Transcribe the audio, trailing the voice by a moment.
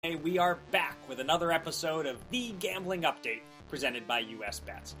Hey, we are back with another episode of The Gambling Update presented by US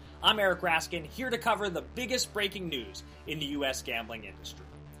Bets. I'm Eric Raskin, here to cover the biggest breaking news in the US gambling industry.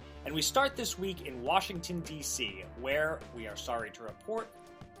 And we start this week in Washington, D.C., where, we are sorry to report,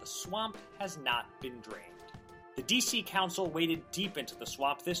 the swamp has not been drained. The D.C. Council waded deep into the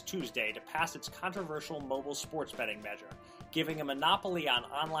swamp this Tuesday to pass its controversial mobile sports betting measure, giving a monopoly on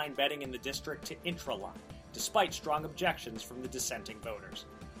online betting in the district to Intraline, despite strong objections from the dissenting voters.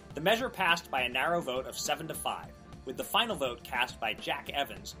 The measure passed by a narrow vote of 7-5, with the final vote cast by Jack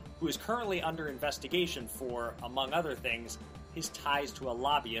Evans, who is currently under investigation for, among other things, his ties to a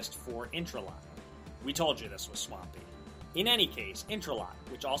lobbyist for Intraline. We told you this was swampy. In any case, Intraline,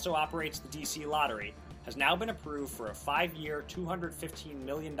 which also operates the DC Lottery, has now been approved for a 5-year, $215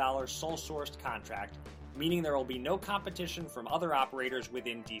 million sole-sourced contract, meaning there will be no competition from other operators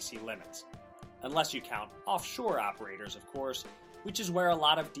within DC limits. Unless you count offshore operators, of course, which is where a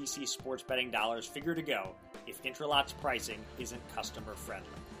lot of DC sports betting dollars figure to go if Intralot's pricing isn't customer-friendly.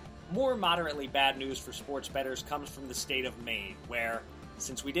 More moderately bad news for sports bettors comes from the state of Maine, where,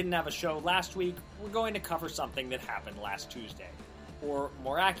 since we didn't have a show last week, we're going to cover something that happened last Tuesday. Or,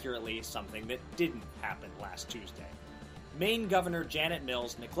 more accurately, something that didn't happen last Tuesday. Maine Governor Janet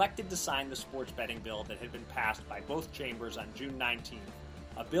Mills neglected to sign the sports betting bill that had been passed by both chambers on June 19th,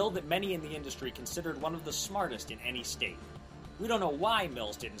 a bill that many in the industry considered one of the smartest in any state. We don't know why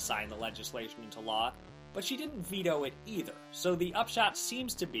Mills didn't sign the legislation into law, but she didn't veto it either, so the upshot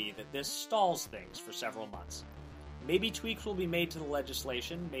seems to be that this stalls things for several months. Maybe tweaks will be made to the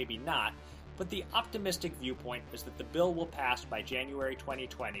legislation, maybe not, but the optimistic viewpoint is that the bill will pass by January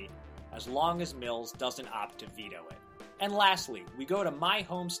 2020, as long as Mills doesn't opt to veto it. And lastly, we go to my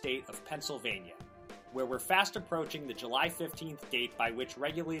home state of Pennsylvania, where we're fast approaching the July 15th date by which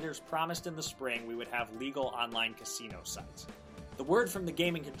regulators promised in the spring we would have legal online casino sites. The word from the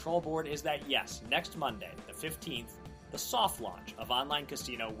Gaming Control Board is that yes, next Monday, the 15th, the soft launch of online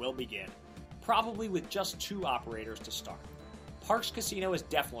casino will begin, probably with just 2 operators to start. Parks Casino is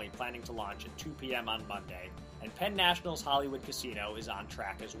definitely planning to launch at 2 p.m. on Monday, and Penn National's Hollywood Casino is on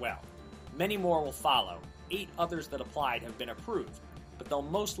track as well. Many more will follow. 8 others that applied have been approved, but they'll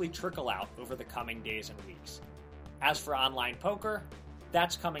mostly trickle out over the coming days and weeks. As for online poker,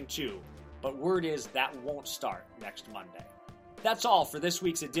 that's coming too, but word is that won't start next Monday. That's all for this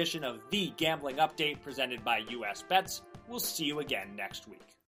week's edition of The Gambling Update presented by US Bets. We'll see you again next week.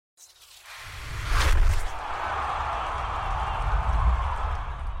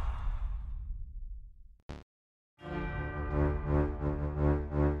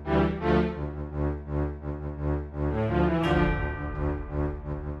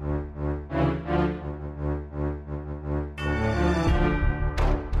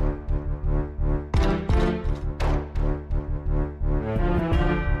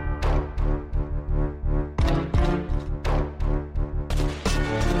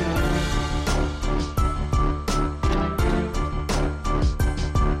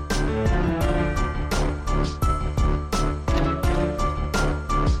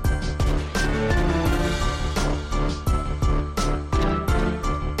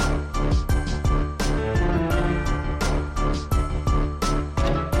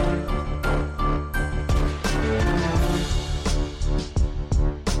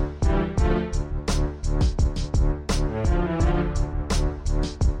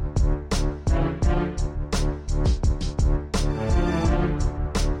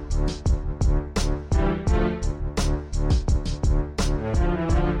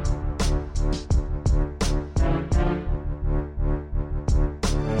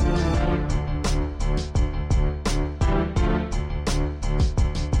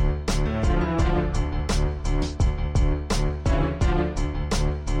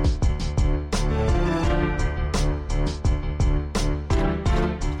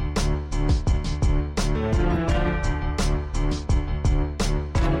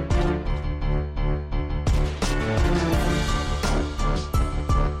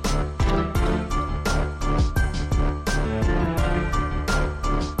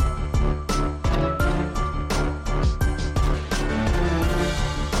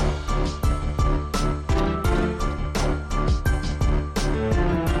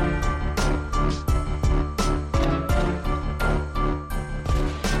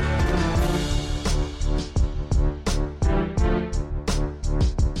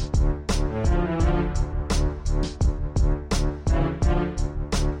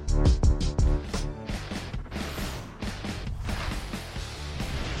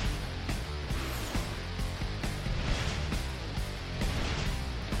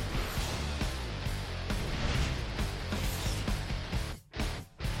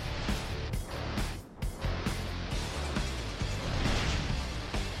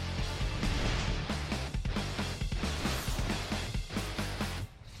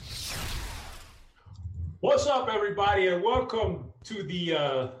 What's up, everybody, and welcome to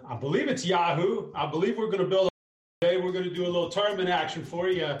the, I believe it's Yahoo. I believe we're going to build today. We're going to do a little tournament action for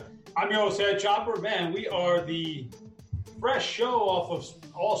you. I'm your host, Head Chopper. Man, we are the fresh show off of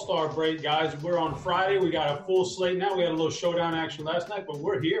All-Star break, guys. We're on Friday. We got a full slate now. We had a little showdown action last night, but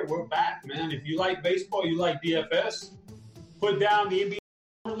we're here. We're back, man. If you like baseball, you like DFS, put down the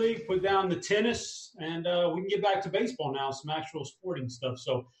NBA League, put down the tennis, and we can get back to baseball now, some actual sporting stuff.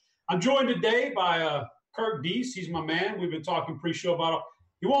 So I'm joined today by Kirk Deese. He's my man. We've been talking pre-show about it.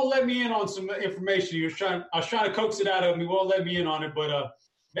 He won't let me in on some information. I was trying to coax it out of him. He won't let me in on it, but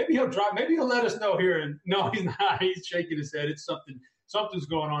maybe he'll drop. Maybe he'll let us know here. And no, he's not. He's shaking his head. It's something's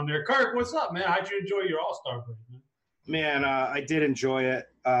going on there. Kirk, what's up, man? How'd you enjoy your All-Star break, man? Man, I did enjoy it.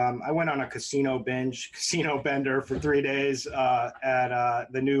 I went on a casino bender for 3 days at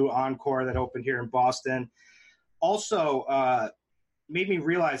the new Encore that opened here in Boston. Also, made me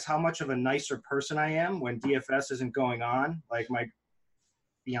realize how much of a nicer person I am when DFS isn't going on. Like my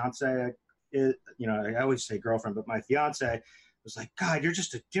fiance, I always say girlfriend, but my fiance was like, God, you're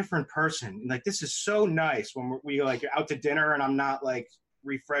just a different person. Like, this is so nice when we like out to dinner and I'm not like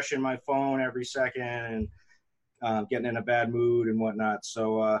refreshing my phone every second and getting in a bad mood and whatnot.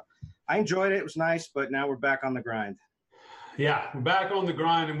 So I enjoyed it. It was nice, but now we're back on the grind. Yeah, we're back on the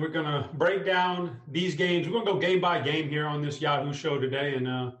grind, and we're going to break down these games. We're going to go game by game here on this Yahoo show today, and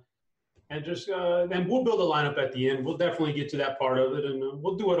then we'll build a lineup at the end. We'll definitely get to that part of it, and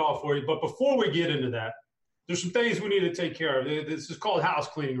we'll do it all for you. But before we get into that, there's some things we need to take care of. This is called house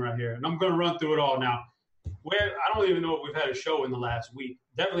cleaning right here, and I'm going to run through it all now. I don't even know if we've had a show in the last week.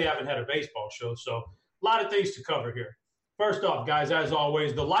 Definitely haven't had a baseball show, so a lot of things to cover here. First off, guys, as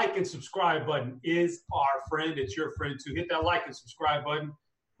always, the like and subscribe button is our friend. It's your friend, too. Hit that like and subscribe button.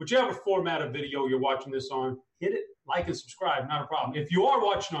 Whichever format of video you're watching this on, hit it, like and subscribe, not a problem. If you are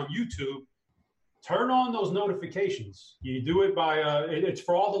watching on YouTube, turn on those notifications. You do it by it's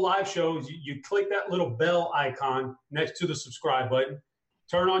for all the live shows. You click that little bell icon next to the subscribe button.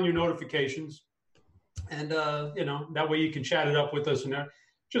 Turn on your notifications. And, that way you can chat it up with us in there.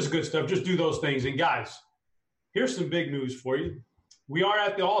 Just good stuff. Just do those things. And, guys, here's some big news for you. We are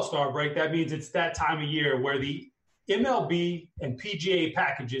at the All-Star break. That means it's that time of year where the MLB and PGA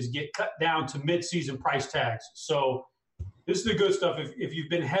packages get cut down to mid-season price tags. So this is the good stuff. If you've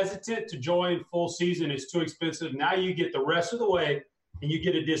been hesitant to join full season, it's too expensive. Now you get the rest of the way, and you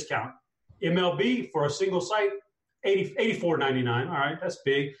get a discount. MLB for a single site, $84.99. All right, that's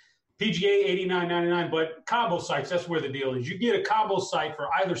big. PGA, $89.99. But combo sites, that's where the deal is. You get a combo site for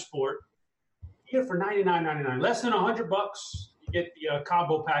either sport. You get it for $99.99, less than $100. You get the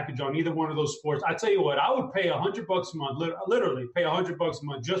combo package on either one of those sports. I tell you what, I would pay $100 a month, literally pay $100 a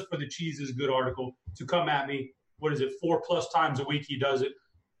month just for the Cheese is Good article to come at me. What is it, 4+ times a week he does it.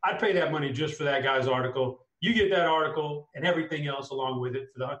 I'd pay that money just for that guy's article. You get that article and everything else along with it.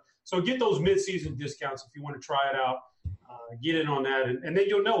 So get those mid-season discounts if you want to try it out. Get in on that, and then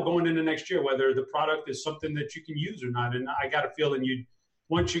you'll know going into next year whether the product is something that you can use or not. And I got a feeling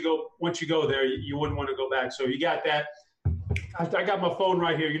once you go there, you wouldn't want to go back. So you got that. I got my phone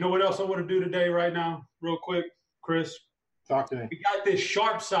right here. You know what else I want to do today right now, real quick, Chris? Talk to me. We got this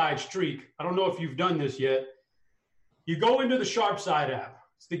Sharp Side streak. I don't know if you've done this yet. You go into the Sharp Side app.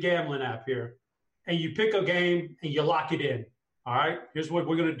 It's the gambling app here. And you pick a game and you lock it in. All right? Here's what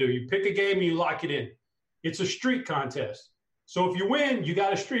we're going to do. You pick a game and you lock it in. It's a streak contest. So if you win, you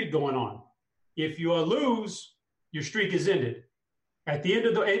got a streak going on. If you lose, your streak is ended. At the end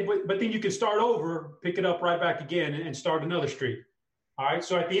of but then you can start over, pick it up right back again, and start another streak. All right.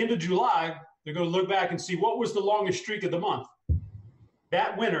 So at the end of July, they're going to look back and see what was the longest streak of the month.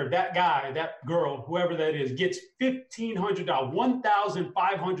 That winner, that guy, that girl, whoever that is, gets $1,500,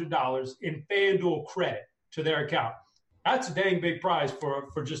 $1,500 in FanDuel credit to their account. That's a dang big prize for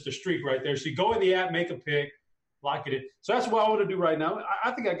just a streak right there. So you go in the app, make a pick, lock it in. So that's what I want to do right now. I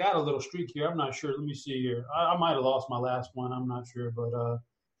think I got a little streak here. I'm not sure. Let me see here. I might have lost my last one. I'm not sure. But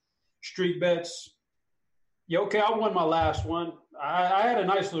streak bets. Yeah, okay, I won my last one. I had a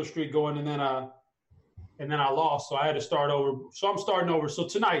nice little streak going, and then I lost, so I had to start over. So I'm starting over. So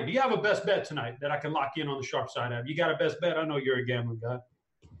tonight, do you have a best bet tonight that I can lock in on the Sharp Side app? You got a best bet? I know you're a gambling guy.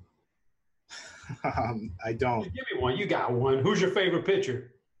 I don't. Give me one. You got one. Who's your favorite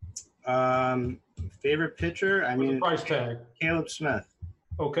pitcher? Favorite pitcher? What's the price tag? Caleb Smith.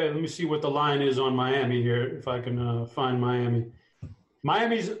 Okay, let me see what the line is on Miami here, if I can find Miami.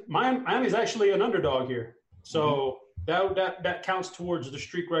 Miami's actually an underdog here. So that counts towards the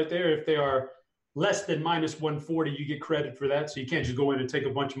streak right there. If they are less than minus 140, you get credit for that. So you can't just go in and take a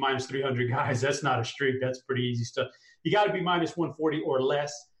bunch of minus 300 guys. That's not a streak. That's pretty easy stuff. You got to be minus 140 or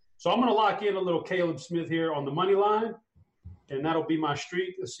less. So I'm going to lock in a little Caleb Smith here on the money line, and that'll be my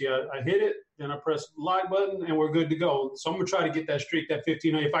streak. Let's see, I hit it, then I press the like button, and we're good to go. So I'm going to try to get that streak, that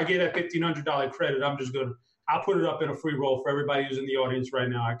 $1,500. If I get that $1,500 credit, I'll put it up in a free roll for everybody who's in the audience right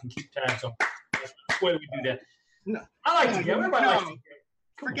now. I can keep tabs on. That's the way we do that. No, I like to give. Everybody likes to give.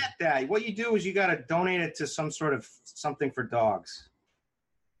 Forget that. What you do is you got to donate it to some sort of something for dogs.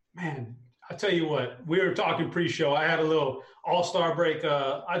 Man, I tell you what, we were talking pre-show. I had a little All-Star break.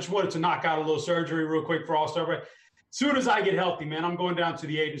 I just wanted to knock out a little surgery real quick for All-Star break. As soon as I get healthy, man, I'm going down to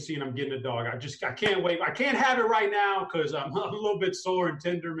the agency and I'm getting a dog. I can't wait. I can't have it right now because I'm a little bit sore and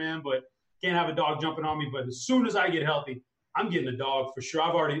tender, man, but can't have a dog jumping on me. But as soon as I get healthy, I'm getting a dog for sure.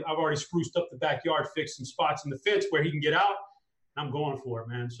 I've already spruced up the backyard, fixed some spots in the fence where he can get out. I'm going for it,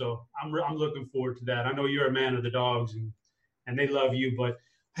 man. So I'm looking forward to that. I know you're a man of the dogs and they love you, but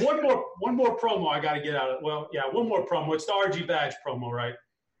one more promo I got to get out of. Well, yeah, one more promo. It's the RG Badge promo, right?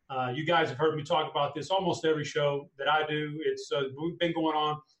 You guys have heard me talk about this almost every show that I do. It's we've been going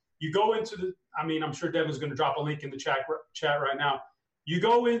on. You go into I'm sure Devin's going to drop a link in the chat right now. You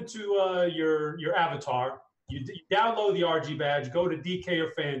go into your avatar. You download the RG Badge, go to DK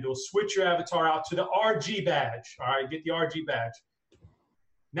or FanDuel, switch your avatar out to the RG Badge. All right, get the RG Badge.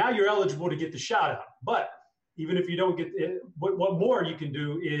 Now you're eligible to get the shout out. But even if you don't get it, what more you can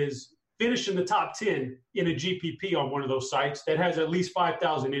do is finish in the top 10 in a GPP on one of those sites that has at least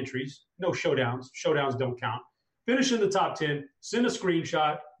 5,000 entries. No showdowns. Showdowns don't count. Finish in the top 10, send a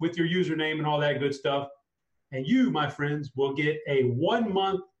screenshot with your username and all that good stuff. And you, my friends, will get a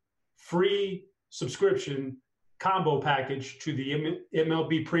 1-month free subscription combo package to the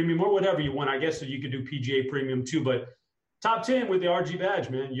MLB Premium or whatever you want. I guess you could do PGA Premium too, but top 10 with the RG Badge,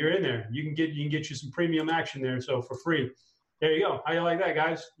 man. You're in there. You can get you some premium action there, so for free. There you go. How you like that,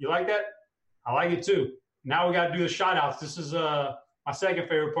 guys? You like that? I like it too. Now we got to do the shout outs. This is my second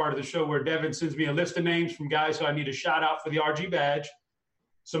favorite part of the show where Devin sends me a list of names from guys who I need a shout out for the RG Badge.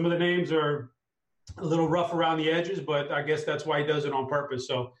 Some of the names are a little rough around the edges, but I guess that's why he does it on purpose.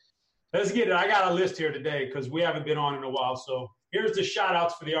 So let's get it. I got a list here today because we haven't been on in a while. So here's the shout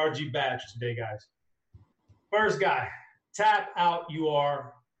outs for the RG Badge today, guys. First guy, Tap Out You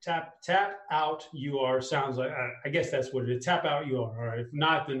Are. Tap Out You Are sounds like, I guess that's what it is. Tap Out You Are. All right. If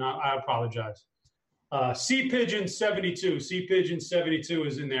not, then I apologize. Sea Pigeon 72. Sea Pigeon 72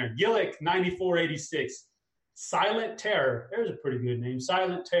 is in there. Gillick 9486. Silent Terror. There's a pretty good name.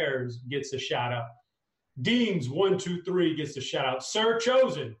 Silent Terror gets a shout out. Deems 123 gets a shout out. Sir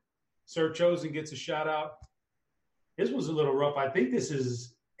Chosen. Sir Chosen gets a shout out. This was a little rough. I think this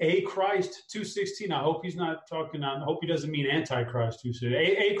is A Christ 216. I hope he's not talking. I hope he doesn't mean Antichrist 216.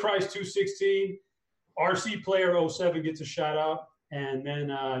 A Christ 216. RC Player 07 gets a shout out. And then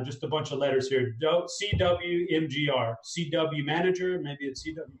just a bunch of letters here. CWMGR. CW Manager. Maybe it's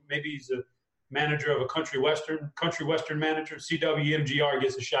CW. Maybe he's a manager of a country western manager. CWMGR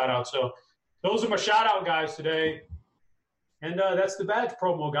gets a shout out. So those are my shout out guys today. And that's the badge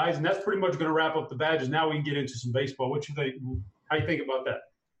promo, guys. And that's pretty much going to wrap up the badges. Now we can get into some baseball. What you think? How you think about that?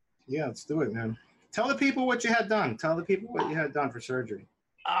 Yeah, let's do it, man. Tell the people what you had done. Tell the people what you had done for surgery.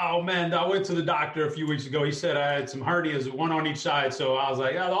 Oh, man, I went to the doctor a few weeks ago. He said I had some hernias, one on each side. So I was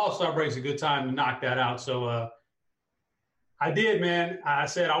like, the All-Star break's a good time to knock that out. So I did, man. I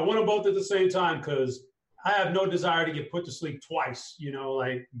said I want them both at the same time because I have no desire to get put to sleep twice. You know,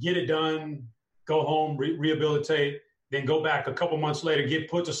 like get it done, go home, rehabilitate, then go back a couple months later, get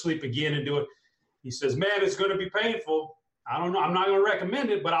put to sleep again and do it. He says, man, it's going to be painful. I don't know. I'm not going to recommend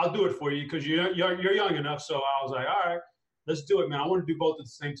it, but I'll do it for you because you're young enough. So I was like, all right, let's do it, man. I want to do both at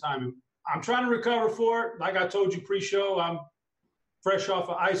the same time. And I'm trying to recover for it. Like I told you pre-show, I'm fresh off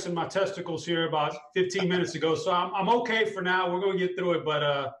of ice in my testicles here about 15 minutes ago. So I'm okay for now. We're going to get through it.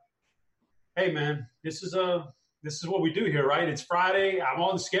 But, hey, man, this is what we do here, right? It's Friday. I'm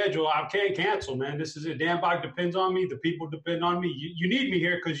on the schedule. I can't cancel, man. This is it. Dan Bach depends on me. The people depend on me. You need me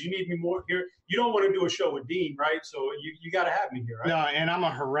here because you need me more here. You don't want to do a show with Dean, right? So you got to have me here, right? No, and I'm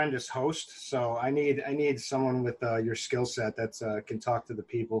a horrendous host, so I need someone with your skill set that can talk to the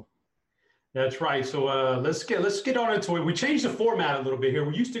people. That's right. So let's get on into it. We changed the format a little bit here.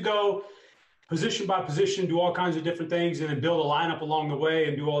 We used to go position by position, do all kinds of different things, and then build a lineup along the way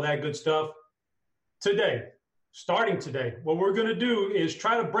and do all that good stuff. Starting today, what we're going to do is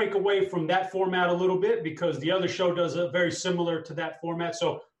try to break away from that format a little bit because the other show does it very similar to that format.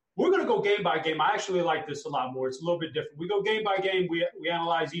 So we're going to go game by game. I actually like this a lot more. It's a little bit different. We go game by game. We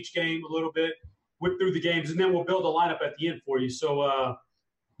analyze each game a little bit, whip through the games, and then we'll build a lineup at the end for you. So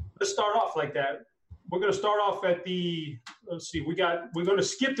let's start off like that. We're going to start off at let's see, we're going to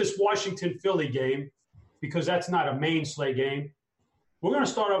skip this Washington-Philly game because that's not a main slate game. We're going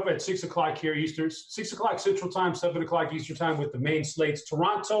to start off at 6 o'clock here Eastern, 6 o'clock Central Time, 7 o'clock Eastern Time with the main slates.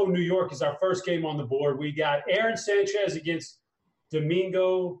 Toronto, New York is our first game on the board. We got Aaron Sanchez against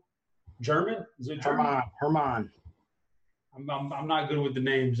Domingo German. Is it German? Herman. I'm not good with the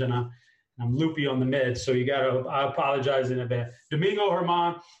names, and I'm loopy on the meds, so I apologize in advance. Domingo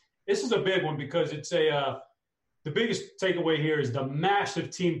Herman. This is a big one because it's the biggest takeaway here is the massive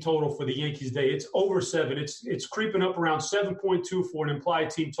team total for the Yankees day. It's over 7. It's creeping up around 7.2 for an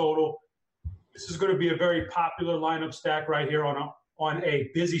implied team total. This is going to be a very popular lineup stack right here on a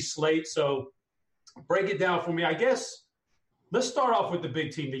busy slate. So break it down for me. I guess let's start off with the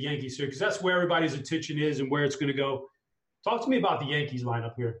big team, the Yankees here, because that's where everybody's attention is and where it's going to go. Talk to me about the Yankees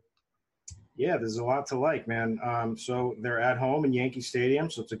lineup here. Yeah, there's a lot to like, man. So they're at home in Yankee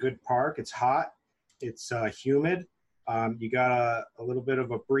Stadium, so it's a good park. It's hot. It's humid. You got a little bit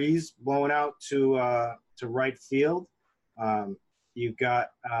of a breeze blowing out to right field. You've got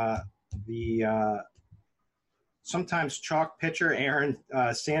the sometimes chalk pitcher Aaron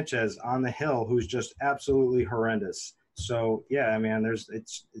Sanchez on the hill, who's just absolutely horrendous. So yeah, man,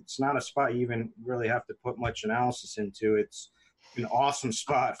 it's not a spot you even really have to put much analysis into. It's an awesome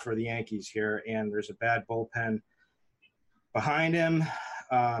spot for the Yankees here, and there's a bad bullpen behind him.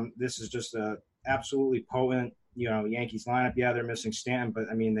 This is just a absolutely potent, Yankees lineup. Yeah, they're missing Stanton, but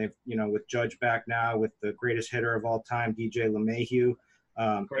I mean, they've, with Judge back now, with the greatest hitter of all time, DJ LeMahieu.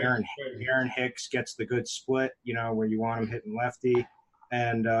 Aaron Hicks gets the good split, where you want him hitting lefty,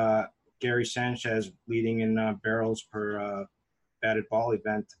 and Gary Sanchez leading in barrels per batted ball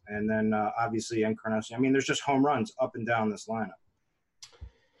event, and then obviously Encarnacion. I mean, there's just home runs up and down this lineup.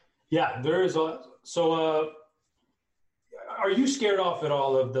 Yeah, there is are you scared off at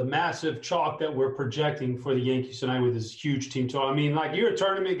all of the massive chalk that we're projecting for the Yankees tonight with this huge team total? I mean, like, you're a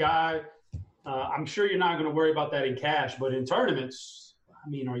tournament guy. I'm sure you're not going to worry about that in cash, but in tournaments, I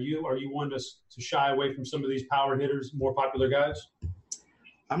mean, are you one to shy away from some of these power hitters, more popular guys?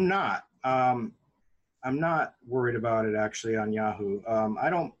 I'm not. I'm not worried about it actually on Yahoo.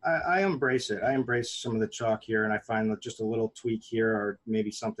 I embrace it. I embrace some of the chalk here, and I find that just a little tweak here or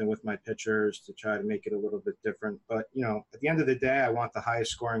maybe something with my pitchers to try to make it a little bit different. But, at the end of the day, I want the highest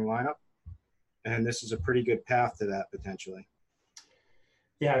scoring lineup, and this is a pretty good path to that potentially.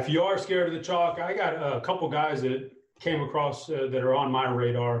 Yeah, if you are scared of the chalk, I got a couple guys that came across that are on my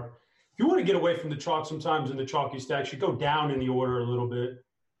radar. If you want to get away from the chalk sometimes in the chalky stacks, you go down in the order a little bit.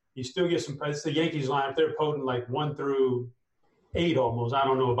 You still get some – it's the Yankees lineup. They're potent like 1 through 8 almost. I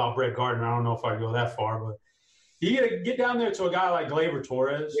don't know about Brett Gardner. I don't know if I go that far. But you got to get down there to a guy like Gleyber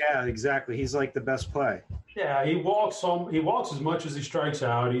Torres. Yeah, exactly. He's like the best play. Yeah, he walks as much as he strikes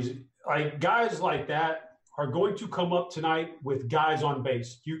out. He's like, guys like that are going to come up tonight with guys on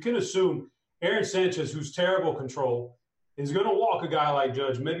base. You can assume Aaron Sanchez, who's terrible control, is going to walk a guy like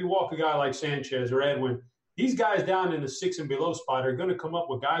Judge, maybe walk a guy like Sanchez or Edwin. These guys down in the 6 and below spot are going to come up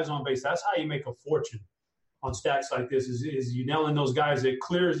with guys on base. That's how you make a fortune on stacks like this is you nailing those guys that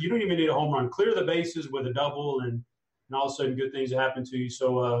clears. You don't even need a home run. Clear the bases with a double, and all of a sudden good things happen to you.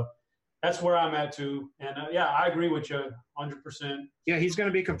 So that's where I'm at too. And, I agree with you 100%. Yeah, he's going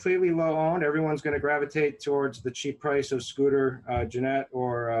to be completely low owned. Everyone's going to gravitate towards the cheap price of Scooter Gennett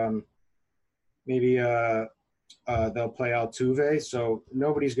or maybe they'll play Altuve. So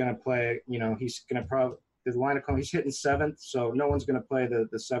nobody's going to play, he's going to probably – the lineup, he's hitting 7th, so no one's going to play the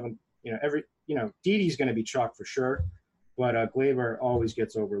 7th. Didi's going to be chalk for sure, but Gleyber always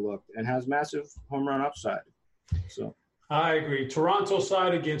gets overlooked and has massive home run upside. So I agree. Toronto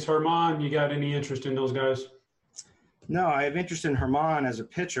side against Herman, you got any interest in those guys? No, I have interest in Herman as a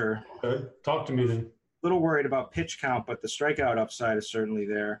pitcher. Okay. Talk to me then. A little worried about pitch count, but the strikeout upside is certainly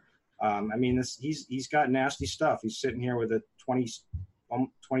there. He's got nasty stuff. He's sitting here with a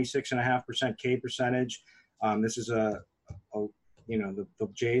 26.5% K percentage. This is the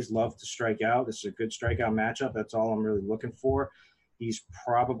Jays love to strike out. This is a good strikeout matchup. That's all I'm really looking for. He's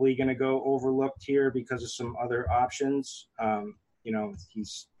probably going to go overlooked here because of some other options.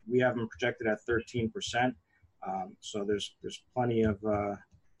 We have him projected at 13%. So there's plenty of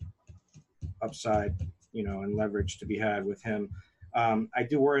upside, and leverage to be had with him. I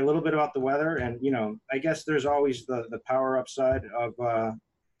do worry a little bit about the weather, and I guess there's always the power upside of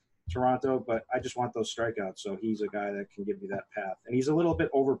Toronto, but I just want those strikeouts. So he's a guy that can give you that path, and he's a little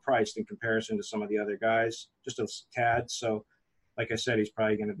bit overpriced in comparison to some of the other guys, just a tad. So, like I said, he's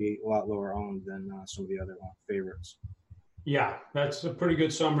probably going to be a lot lower owned than some of the other favorites. Yeah, that's a pretty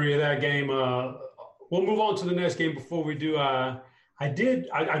good summary of that game. We'll move on to the next game. Before we do, I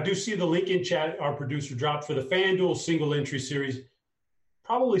do see the link in chat our producer dropped for the FanDuel single entry series.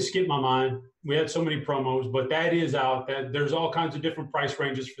 Probably skipped my mind. We had so many promos, but that is out. That there's all kinds of different price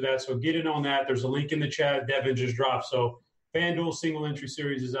ranges for that. So get in on that. There's a link in the chat. Devin just dropped. So FanDuel single entry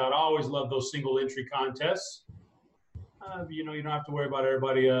series is out. I always love those single entry contests. You don't have to worry about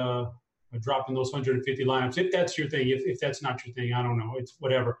everybody dropping those 150 lineups. If that's your thing, if that's not your thing, I don't know. It's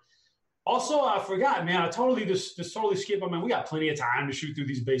whatever. Also, I forgot, man. I totally just totally skipped. I mean, we got plenty of time to shoot through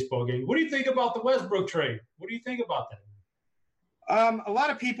these baseball games. What do you think about the Westbrook trade? What do you think about that? A lot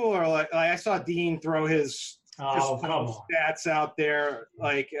of people are like I saw Dean throw his stats out there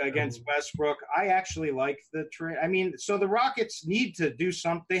like against Westbrook. I actually like the trade. I mean, so the Rockets need to do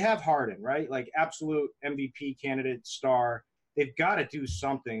something. They have Harden, right? Like absolute MVP candidate star. They've got to do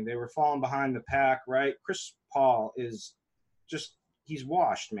something. They were falling behind the pack, right? Chris Paul is just he's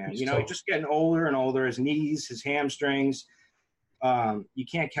washed, man. He's just getting older and older. His knees, his hamstrings. You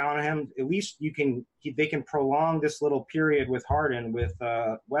can't count on him. At least they can prolong this little period with Harden with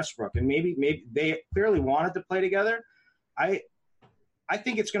Westbrook, and maybe they clearly wanted to play together. I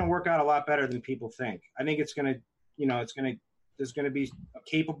think it's going to work out a lot better than people think. I think there's going to be a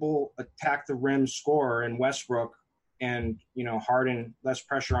capable attack the rim scorer in Westbrook, and Harden, less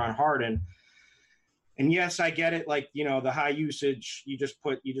pressure on Harden. And yes, I get it. Like, the high usage, you just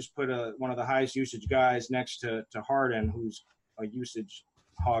put one of the highest usage guys next to Harden, who's a usage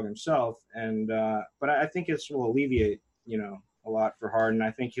hog himself. And, but I think it will alleviate, a lot for Harden.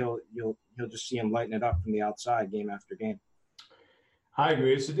 I think you'll just see him lighten it up from the outside game after game. I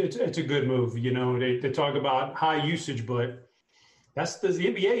agree. It's a good move. They talk about high usage, but the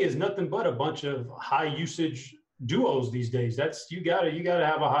NBA is nothing but a bunch of high usage duos these days. You gotta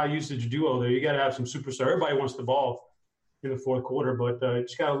have a high usage duo there. You gotta have some superstar. Everybody wants the ball in the fourth quarter, but you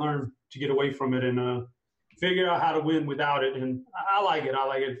just gotta learn to get away from it and figure out how to win without it. And I like it. I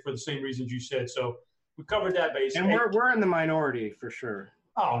like it for the same reasons you said. So we covered that base. And we're in the minority for sure.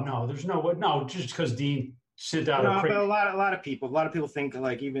 Oh no, there's no just because Dean sent out but a lot of people think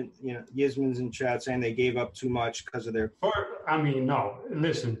like even Yasmin's in chat saying they gave up too much because of their. No.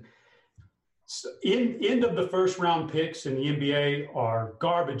 Listen. End of the first round picks in the NBA are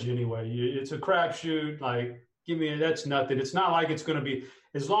garbage anyway. It's a crapshoot. Like, that's nothing. It's not like it's going to be,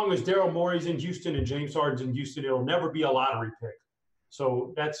 as long as Daryl Morey's in Houston and James Harden's in Houston, it'll never be a lottery pick.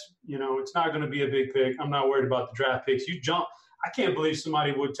 So that's, it's not going to be a big pick. I'm not worried about the draft picks. I can't believe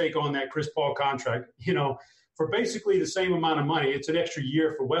somebody would take on that Chris Paul contract, for basically the same amount of money. It's an extra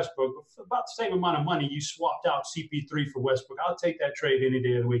year for Westbrook, but for about the same amount of money, you swapped out CP3 for Westbrook. I'll take that trade any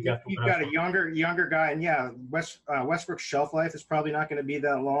day of the week. You've got a younger guy, and Westbrook's shelf life is probably not going to be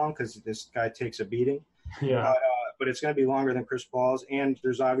that long because this guy takes a beating. Yeah, but it's going to be longer than Chris Paul's, and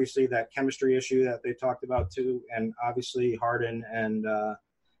there's obviously that chemistry issue that they talked about too, and obviously Harden and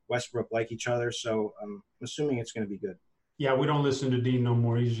Westbrook like each other, so I'm assuming it's going to be good. Yeah, we don't listen to Dean no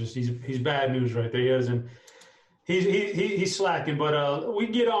more. He's bad news right there. He isn't. He's slacking, but we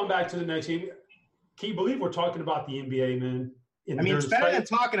get on back to the next game. Can you believe we're talking about the NBA, man? It's better than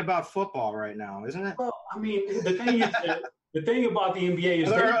talking about football right now, isn't it? Well, the thing is the thing about the NBA is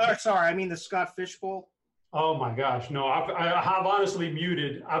the Scott Fish Bowl. Oh my gosh, no! I've honestly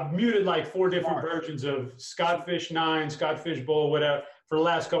I've muted like 4 different versions of Scott Fish 9, Scott Fish Bowl, whatever, for the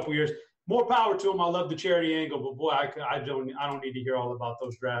last couple of years. More power to them. I love the charity angle, but boy, I don't need to hear all about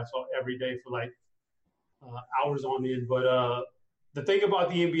those drafts every day for like hours on end. But the thing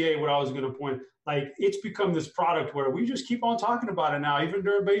about the NBA, what I was going to point, like, it's become this product where we just keep on talking about it now, even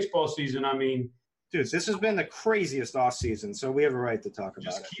during baseball season. Dude, this has been the craziest off season, so we have a right to talk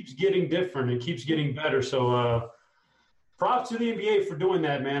about it. It keeps getting different. It keeps getting better. So props to the NBA for doing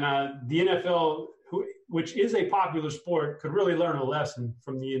that, man. The NFL, which is a popular sport, could really learn a lesson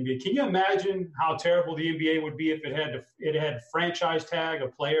from the NBA. Can you imagine how terrible the NBA would be if it had franchise tag a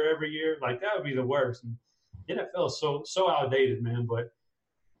player every year? Like, that would be the worst. And the NFL is so outdated, man. But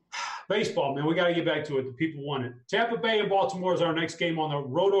baseball, man, we got to get back to it. The people want it. Tampa Bay and Baltimore is our next game on the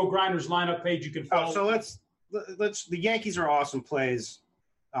Roto Grinders lineup page. You can follow. So let's. The Yankees are awesome plays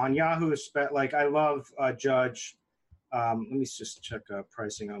on Yahoo. Like, I love Judge. Let me just check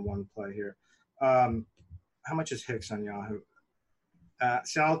pricing on one play here. How much is Hicks on Yahoo?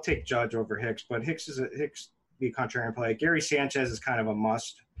 So I'll take Judge over Hicks, but Hicks be a contrarian play. Gary Sanchez is kind of a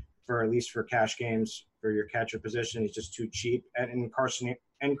must for, at least for cash games, for your catcher position. He's just too cheap. And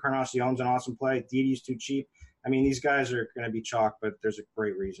Encarnacion's an awesome play. Didi's too cheap. These guys are going to be chalk, but there's a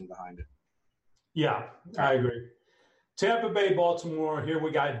great reason behind it. Yeah, I agree. Tampa Bay, Baltimore. Here we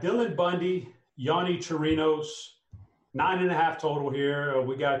got Dylan Bundy, Yonny Chirinos, 9.5 total here.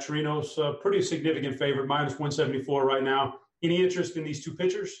 We got Chirinos, pretty significant favorite, minus 174 right now. Any interest in these two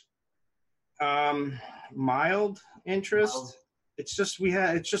pitchers? Mild interest. it's just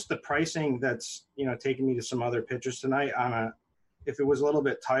the pricing that's, taking me to some other pitchers tonight if it was a little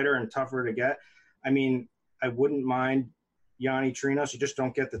bit tighter and tougher to get. I mean, I wouldn't mind Yanni Trinos. You just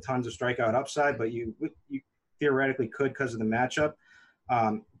don't get the tons of strikeout upside, but you theoretically could because of the matchup.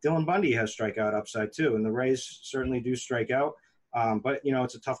 Dylan Bundy has strikeout upside too, and the Rays certainly do strike out. But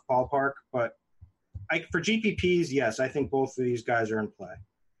it's a tough ballpark. But for GPPs, yes, I think both of these guys are in play.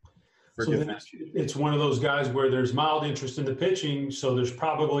 So it's one of those guys where there's mild interest in the pitching, so there's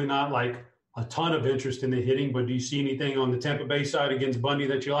probably not like a ton of interest in the hitting. But do you see anything on the Tampa Bay side against Bundy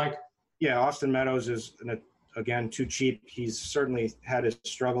that you like? Yeah, Austin Meadows is again too cheap. He's certainly had his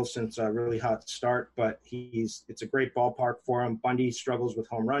struggles since a really hot start, but it's a great ballpark for him. Bundy struggles with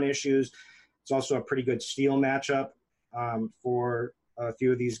home run issues. It's also a pretty good steal matchup for a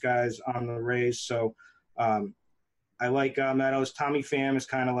few of these guys on the Rays. So I like Meadows. Tommy Pham is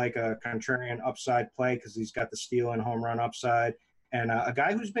kind of like a contrarian upside play because he's got the steal and home run upside. And a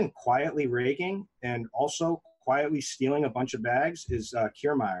guy who's been quietly raking and also quietly stealing a bunch of bags is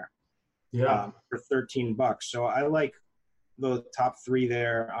Kiermaier. Yeah, for $13. So I like the top three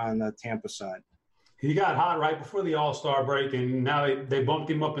there on the Tampa side. He got hot right before the All-Star break, and now they bumped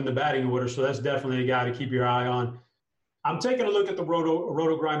him up in the batting order. So that's definitely a guy to keep your eye on. I'm taking a look at the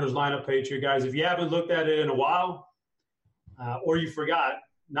Roto Grinders lineup page here, guys. If you haven't looked at it in a while, or you forgot,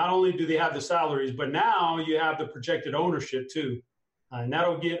 not only do they have the salaries, but now you have the projected ownership too. And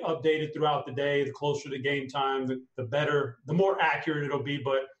that'll get updated throughout the day. The closer to game time, the better, the more accurate it'll be.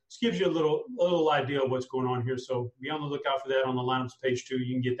 But this gives you a little idea of what's going on here. So be on the lookout for that on the lineups page too.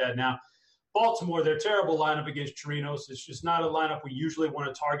 You can get that now. Baltimore, their terrible lineup against Chirinos. It's just not a lineup we usually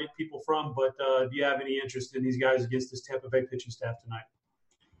want to target people from. But do you have any interest in these guys against this Tampa Bay pitching staff tonight?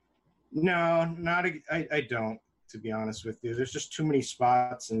 No, I don't, to be honest with you. There's just too many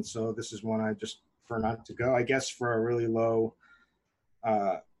spots, and so this is one I just prefer not to go. I guess for a really low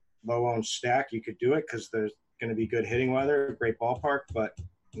owned stack, you could do it because there's going to be good hitting weather, great ballpark, but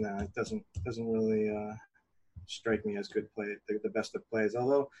no, it doesn't really strike me as good play, the best of plays.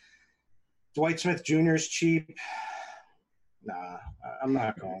 Although Dwight Smith Jr. is cheap. Nah, I'm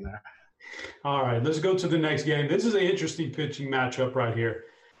not going there. All right, let's go to the next game. This is an interesting pitching matchup right here.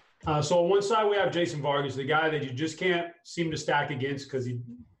 So on one side, we have Jason Vargas, the guy that you just can't seem to stack against because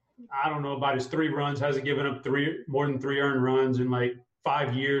I don't know about his 3 runs, hasn't given up more than 3 earned runs in like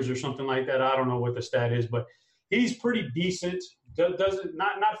 5 years or something like that. I don't know what the stat is, but he's pretty decent.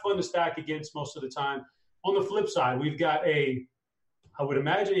 Not fun to stack against most of the time. On the flip side, we've got I would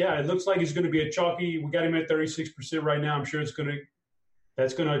imagine, it looks like he's going to be a chalky. We got him at 36% right now. I'm sure that's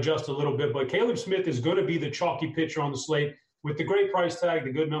going to adjust a little bit. But Caleb Smith is going to be the chalky pitcher on the slate with the great price tag,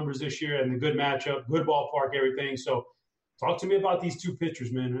 the good numbers this year, and the good matchup, good ballpark, everything. So talk to me about these two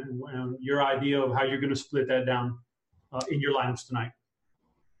pitchers, man, and your idea of how you're going to split that down in your lineups tonight.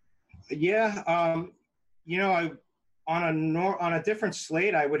 Yeah, on a different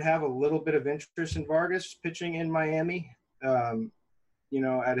slate, I would have a little bit of interest in Vargas pitching in Miami.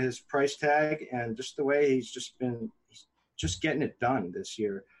 At his price tag and just the way he's just getting it done this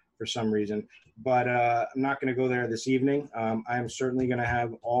year for some reason. But I'm not going to go there this evening. I'm certainly going to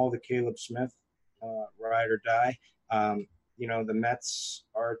have all the Caleb Smith ride or die. The Mets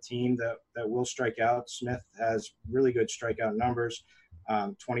are a team that will strike out. Smith has really good strikeout numbers,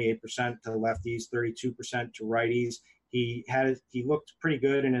 28% to lefties, 32% to righties. He looked pretty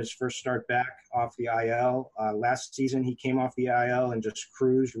good in his first start back off the IL. Last season, he came off the IL and just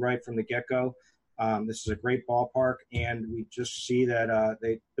cruised right from the get-go. This is a great ballpark, and we just see that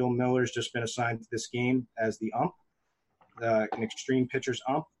Bill Miller's just been assigned to this game as the ump, an extreme pitcher's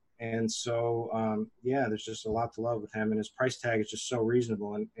ump. And so, there's just a lot to love with him, and his price tag is just so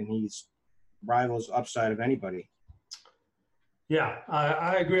reasonable, and he's rivals upside of anybody. Yeah,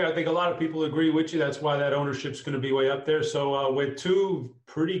 I agree. I think a lot of people agree with you. That's why that ownership's going to be way up there. So with 2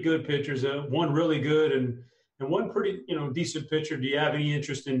 pretty good pitchers, one really good and one pretty decent pitcher, do you have any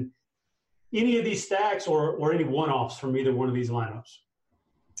interest in any of these stacks or any one-offs from either one of these lineups?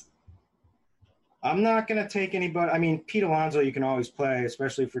 I'm not going to take anybody. I mean, Pete Alonso you can always play,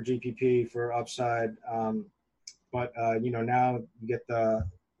 especially for GPP for upside. But now you get the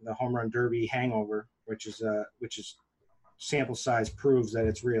home run derby hangover, which is sample size proves that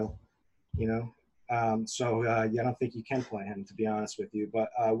it's real, I don't think you can play him, to be honest with you. But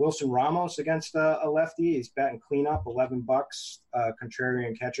Wilson Ramos against a lefty, he's batting cleanup, $11,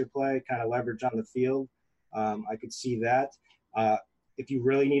 contrarian catcher play, kind of leverage on the field. I could see that. If you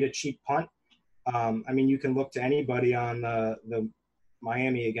really need a cheap punt, you can look to anybody on the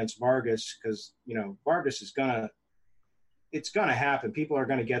Miami against Vargas because, Vargas is it's going to happen. People are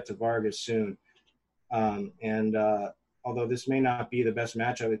going to get to Vargas soon. although this may not be the best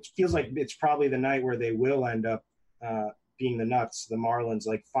matchup. It feels like it's probably the night where they will end up being the nuts, the Marlins.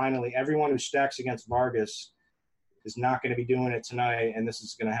 Like, finally, everyone who stacks against Vargas is not going to be doing it tonight, and this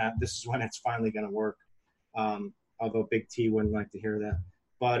is when it's finally going to work. Although Big T wouldn't like to hear that.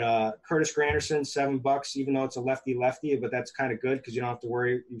 But Curtis Granderson, $7, even though it's a lefty, but that's kind of good because you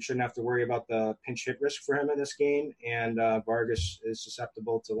shouldn't have to worry about the pinch hit risk for him in this game. And Vargas is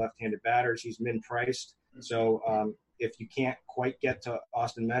susceptible to left-handed batters. He's min-priced. So if you can't quite get to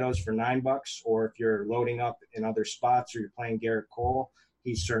Austin Meadows for $9, or if you're loading up in other spots or you're playing Garrett Cole,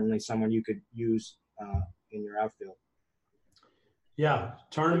 he's certainly someone you could use in your outfield. Yeah,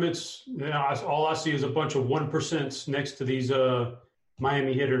 tournaments, all I see is a bunch of 1% next to these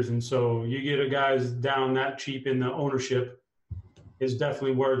Miami hitters. And so you get a guys down that cheap in the ownership is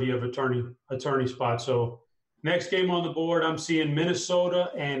definitely worthy of attorney spot. So next game on the board, I'm seeing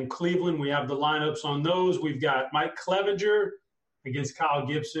Minnesota and Cleveland. We have the lineups on those. We've got Mike Clevenger against Kyle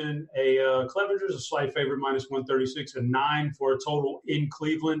Gibson. Clevenger's a slight favorite, -136, and 9 for a total in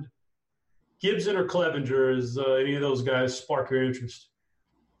Cleveland. Gibson or Clevenger, is any of those guys spark your interest?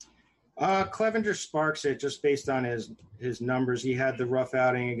 Clevenger sparks it just based on his numbers. He had the rough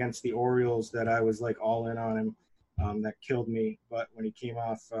outing against the Orioles that I was like all in on him. That killed me, but when he came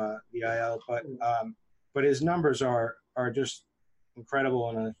off the IL. But his numbers are just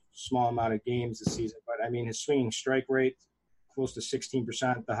incredible in a small amount of games this season. But I mean, his swinging strike rate close to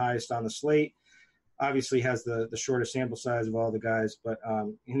 16%, the highest on the slate. Obviously has the shortest sample size of all the guys, but I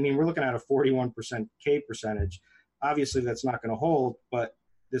mean, we're looking at a 41% K percentage. Obviously that's not going to hold, but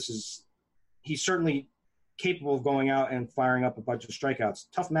he's certainly capable of going out and firing up a bunch of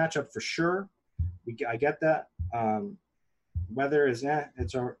strikeouts. Tough matchup for sure. I get that. Weather is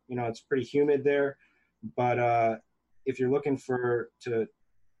it's pretty humid there, but if you're looking to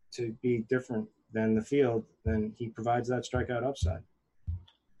be different than the field, then he provides that strikeout upside.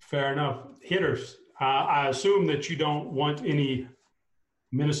 Fair enough. Hitters. I assume that you don't want any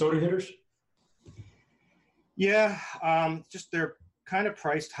Minnesota hitters? Yeah, just they're kind of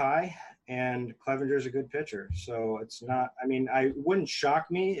priced high, and Clevenger's a good pitcher. So it's not – I mean, I wouldn't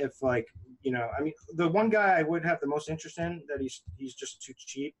shock me if, the one guy I would have the most interest in that he's just too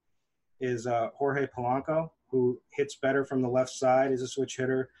cheap is Jorge Polanco, who hits better from the left side, is a switch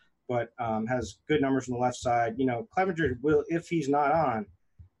hitter, but has good numbers from the left side. Clevenger will – if he's not on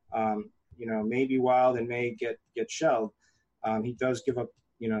maybe Wild and may get shelled. He does give up,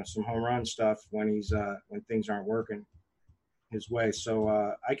 some home run stuff when when things aren't working his way. So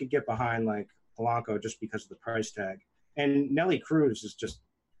I could get behind like Polanco just because of the price tag. And Nelly Cruz has just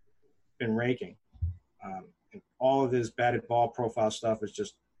been raking. And all of his batted ball profile stuff is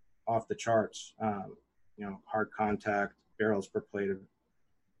just off the charts. Hard contact, barrels per plate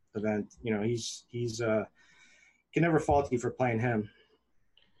event. He's can never fault you for playing him.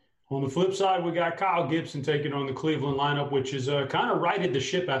 On the flip side, we got Kyle Gibson taking on the Cleveland lineup, which is kind of righted the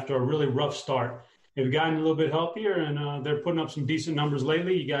ship after a really rough start. They've gotten a little bit healthier, and they're putting up some decent numbers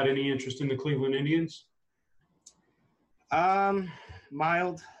lately. You got any interest in the Cleveland Indians?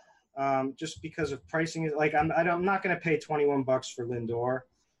 Mild, just because of pricing. Like I'm not going to pay $21 for Lindor.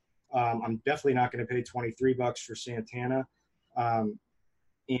 I'm definitely not going to pay $23 for Santana.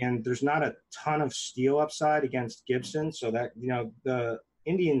 And there's not a ton of steal upside against Gibson, so that the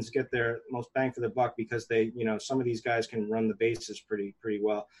Indians get their most bang for the buck because they, some of these guys can run the bases pretty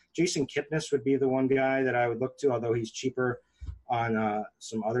well. Jason Kipnis would be the one guy that I would look to, although he's cheaper on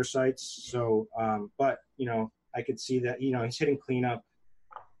some other sites. So, but I could see that he's hitting cleanup,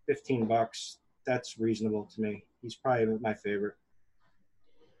 $15. That's reasonable to me. He's probably my favorite.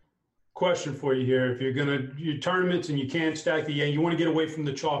 Question for you here: if you're gonna do tournaments and you can't stack you want to get away from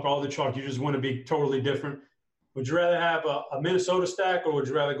the chalk, all the chalk. You just want to be totally different. Would you rather have a Minnesota stack, or would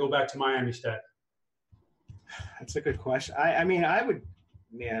you rather go back to Miami stack? That's a good question. I mean, I would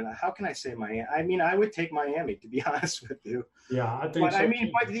 – man, how can I say Miami? I mean, I would take Miami, to be honest with you. Yeah, I think so. I mean,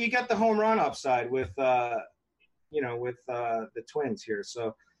 but you got the home run upside with the Twins here.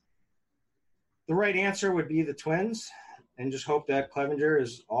 So the right answer would be the Twins, and just hope that Clevenger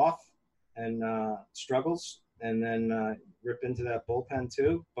is off and struggles, and then rip into that bullpen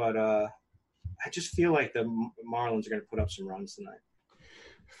too. But I just feel like the Marlins are going to put up some runs tonight.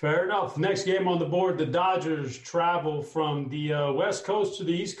 Fair enough. Next game on the board, the Dodgers travel from the West Coast to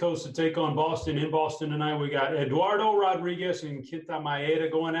the East Coast to take on Boston. In Boston tonight, we got Eduardo Rodriguez and Kenta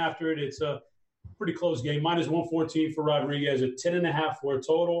Maeda going after it. It's a pretty close game. -114 for Rodriguez, at 10.5 for a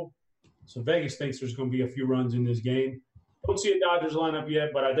total. So Vegas thinks there's going to be a few runs in this game. Don't see a Dodgers lineup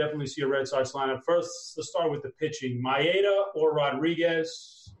yet, but I definitely see a Red Sox lineup. First, let's start with the pitching. Maeda or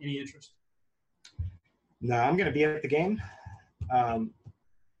Rodriguez? Any interest? No, I'm going to be at the game.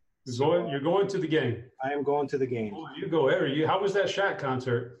 You're going to the game. I am going to the game. Oh, you go there. How was that Shaq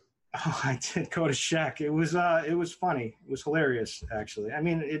concert? Oh, I did go to Shaq. It was funny. It was hilarious, actually. I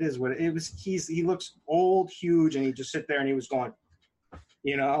mean, it is what it was. He looks old, huge, and he just sit there and he was going,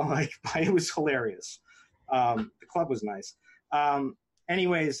 like it was hilarious. The club was nice.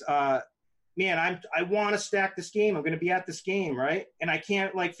 Anyways, man, I want to stack this game. I'm going to be at this game, right? And I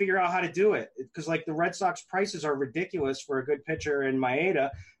can't figure out how to do it because the Red Sox prices are ridiculous for a good pitcher in Maeda.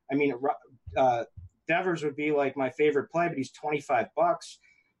 I mean, Devers would be my favorite play, but he's $25.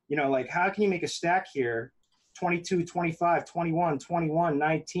 How can you make a stack here? 22, 25, 21, 21,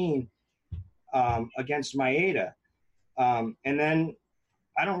 19 against Maeda. And then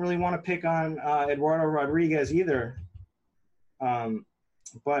I don't really want to pick on Eduardo Rodriguez either.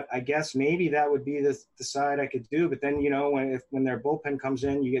 But I guess maybe that would be the side I could do. But then, when their bullpen comes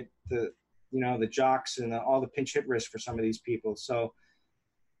in, you get the jocks and all the pinch hit risk for some of these people. So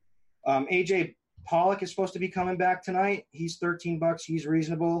AJ Pollock is supposed to be coming back tonight. He's $13. He's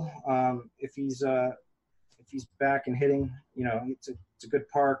reasonable. If he's back and hitting, it's a good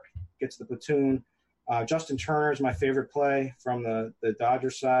park, gets the platoon. Justin Turner is my favorite play from the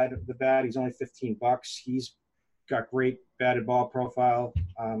Dodgers side of the bat. He's only $15. He's got great batted ball profile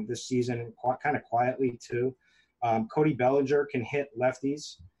this season, kind of quietly too. Cody Bellinger can hit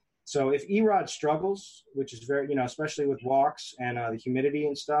lefties. So if Erod struggles, which is very, especially with walks and the humidity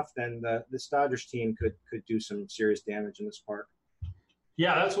and stuff, then this Dodgers team could do some serious damage in this park.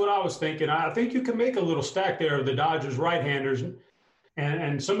 Yeah, that's what I was thinking. I think you can make a little stack there of the Dodgers right-handers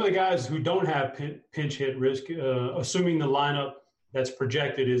and some of the guys who don't have pinch hit risk, assuming the lineup that's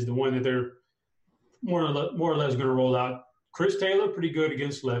projected is the one that they're more or less going to roll out. Chris Taylor, pretty good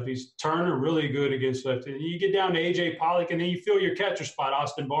against lefties. Turner, really good against lefties. You get down to A.J. Pollock, and then you fill your catcher spot,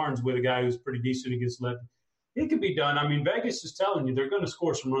 Austin Barnes, with a guy who's pretty decent against lefties. It can be done. I mean, Vegas is telling you they're going to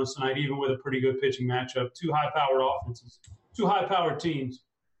score some runs tonight, even with a pretty good pitching matchup. Two high-powered offenses, two high-powered teams.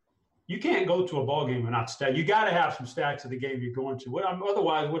 You can't go to a ball game and not stack. You got to have some stacks of the game you're going to.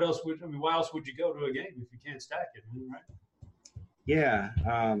 Otherwise, why else would you go to a game if you can't stack it, right? Yeah,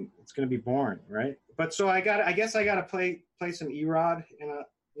 it's going to be boring, right? But so I guess I got to play some Erod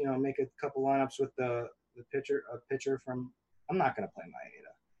and make a couple lineups with the pitcher from. I'm not going to play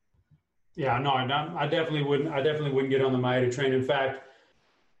Maeda. Yeah, no, I definitely wouldn't. I definitely wouldn't get on the Maeda train. In fact,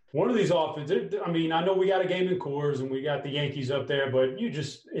 one of these offenses. I mean, I know we got a game in Coors and we got the Yankees up there, but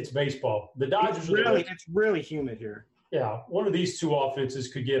it's baseball. The Dodgers. It's really humid here. Yeah, one of these two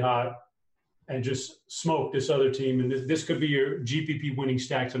offenses could get hot and just smoke this other team. And this could be your GPP winning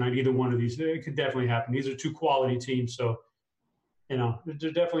stack tonight, either one of these. It could definitely happen. These are two quality teams. So,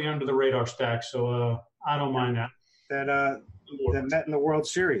 they're definitely under the radar stack. So I don't mind that. That met in the World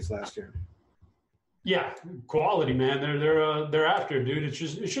Series last year. Yeah, quality, man. They're after it, dude. It's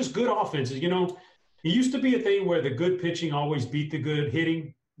just good offenses. It used to be a thing where the good pitching always beat the good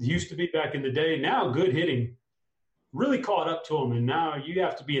hitting. It used to be back in the day. Now good hitting really caught up to them, and now you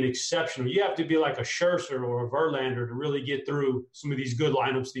have to be an exceptional. You have to be like a Scherzer or a Verlander to really get through some of these good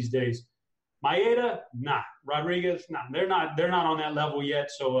lineups these days. Maeda, nah. Rodriguez, nah. They're not on that level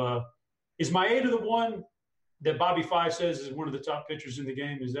yet. So, is Maeda the one that Bobby Five says is one of the top pitchers in the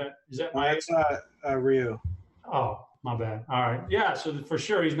game? Is that Maeda? That's Ryu. Oh, my bad. All right, yeah. So for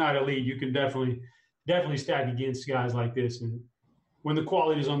sure, he's not elite. You can definitely stack against guys like this, and when the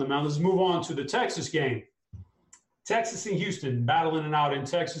quality is on the mound. Let's move on to the Texas game. Texas and Houston battling it out in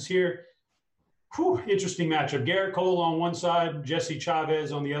Texas here. Whew, interesting matchup. Garrett Cole on one side, Jesse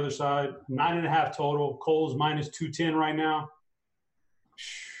Chavez on the other side. 9.5 total. Cole's minus 210 right now.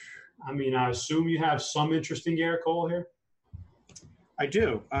 I mean, I assume you have some interest in Garrett Cole here. I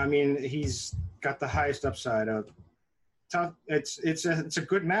do. I mean, he's got the highest upside of tough. It's a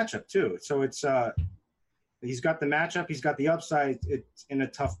good matchup too. So he's got the matchup. He's got the upside. It's in a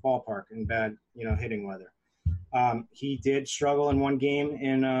tough ballpark in bad hitting weather. He did struggle in one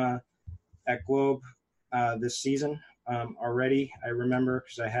game at Globe this season already. I remember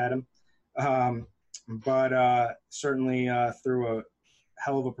because I had him. But certainly threw a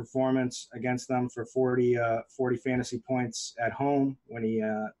hell of a performance against them for 40 fantasy points at home when he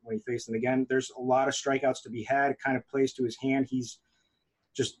faced them again. There's a lot of strikeouts to be had. It kind of plays to his hand. He's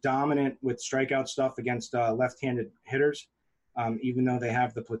just dominant with strikeout stuff against left-handed hitters, even though they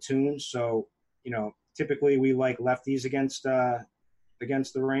have the platoon. So, typically we like lefties against the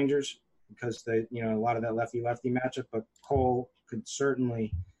Rangers because they, a lot of that lefty-lefty matchup, but Cole could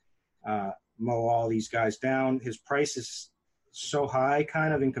certainly mow all these guys down. His price is so high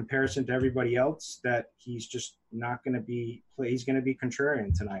kind of in comparison to everybody else that he's just not going to be – he's going to be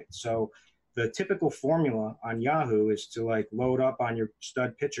contrarian tonight. So the typical formula on Yahoo is to like load up on your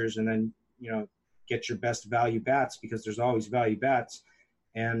stud pitchers and then, get your best value bats because there's always value bats.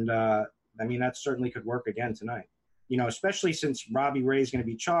 And that certainly could work again tonight, especially since Robbie Ray is going to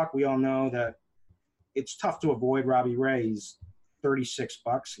be chalk. We all know that it's tough to avoid Robbie Ray. He's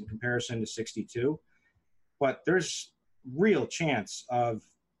 $36 in comparison to 62, but there's real chance of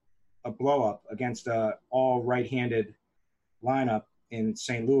a blow up against a all right-handed lineup in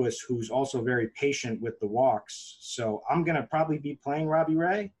St. Louis, who's also very patient with the walks. So I'm going to probably be playing Robbie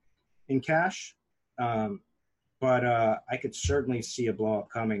Ray in cash. But I could certainly see a blow up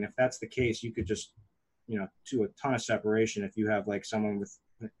coming. If that's the case, you could just, do a ton of separation if you have like someone with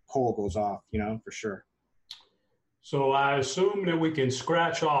Cole goes off, for sure. So I assume that we can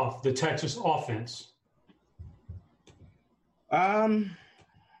scratch off the Texas offense.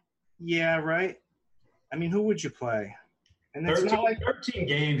 Yeah, right. I mean, who would you play? And it's 13, not like 13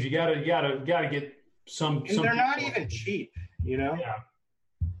 games. You gotta get some. And they're not even cheap, Yeah.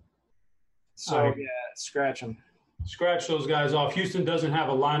 So scratch them. Scratch those guys off. Houston doesn't have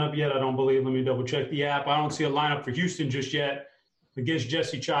a lineup yet, I don't believe. Let me double check the app. I don't see a lineup for Houston just yet against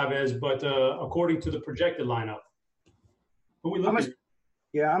Jesse Chavez, but according to the projected lineup. Who we looking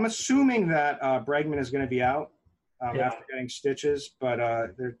at? I'm assuming that Bregman is going to be out after getting stitches, but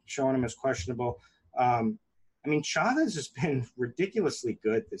they're showing him as questionable. Chavez has been ridiculously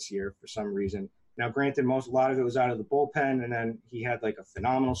good this year for some reason. Now, granted, a lot of it was out of the bullpen, and then he had like a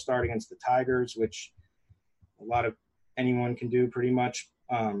phenomenal start against the Tigers, which a lot of anyone can do pretty much.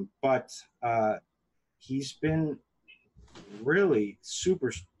 But he's been really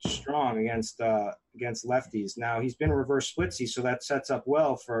super strong against lefties. Now, he's been reverse splitsy, so that sets up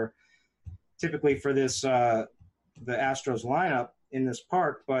well for typically for this the Astros lineup in this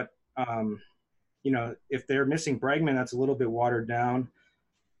park. But if they're missing Bregman, that's a little bit watered down.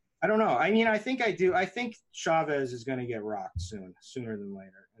 I don't know. I think Chavez is going to get rocked sooner than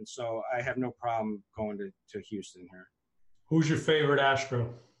later. And so I have no problem going to Houston here. Who's your favorite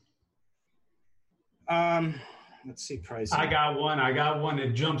Astro? Let's see price. I got one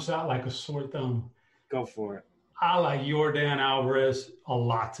that jumps out like a sore thumb. Go for it. I like Yordan Alvarez a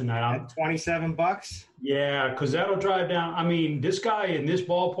lot tonight. At $27? Yeah, because that'll drive down. This guy in this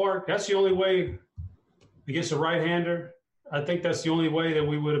ballpark, that's the only way against a right-hander. I think that's the only way that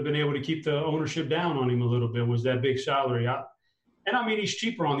we would have been able to keep the ownership down on him a little bit was that big salary. He's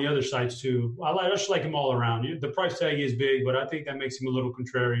cheaper on the other sides too. I just like him all around. The price tag is big, but I think that makes him a little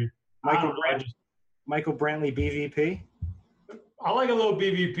contrarian. Michael Brantley BVP? I like a little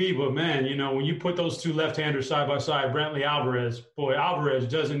BVP, but man, when you put those two left-handers side by side, Brantley Alvarez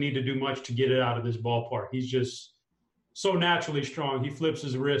doesn't need to do much to get it out of this ballpark. He's just so naturally strong. He flips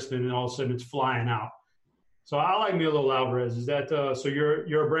his wrist and then all of a sudden it's flying out. So I like me a little Alvarez. Is that so?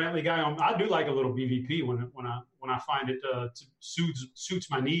 You're a Brantley guy. I do like a little BVP when I find it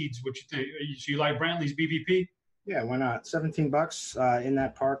suits my needs. What you think? You like Brantley's BVP? Yeah, why not? $17 in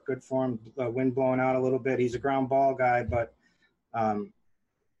that park, good for him. Wind blowing out a little bit. He's a ground ball guy, but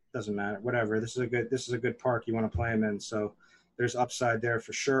doesn't matter. Whatever. This is a good park you want to play him in. So there's upside there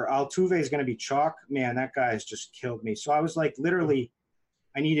for sure. Altuve is going to be chalk. Man, that guy has just killed me. So I was like literally.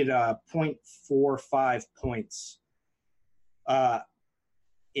 I needed 0.45 points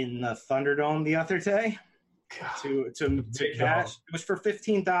in the Thunderdome the other day to cash. It was for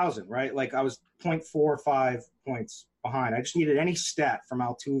 15,000, right? Like I was 0.45 points behind. I just needed any stat from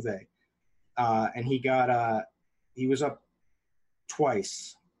Altuve, and he was up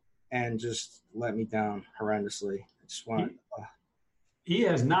twice and just let me down horrendously. I just want. He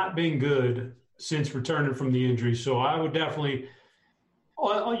has not been good since returning from the injury, so I would definitely.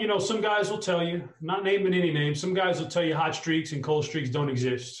 Some guys will tell you, not naming any names, some guys will tell you hot streaks and cold streaks don't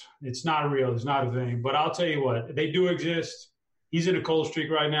exist. It's not real. It's not a thing. But I'll tell you what, they do exist. He's in a cold streak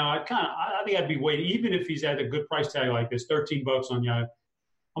right now. I think I'd be waiting, even if he's at a good price tag like this, $13 on Yahoo.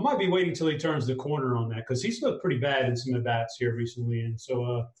 I might be waiting till he turns the corner on that because he's looked pretty bad in some at-bats here recently. And so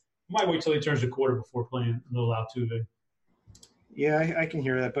I might wait till he turns the quarter before playing a little Altuve. Yeah, I can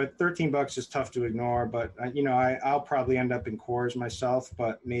hear that, but $13 is tough to ignore. But I'll probably end up in cores myself.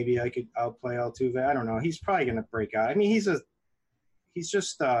 But maybe I'll play Altuve. I don't know. He's probably going to break out. He's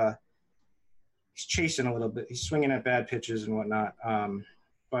chasing a little bit. He's swinging at bad pitches and whatnot.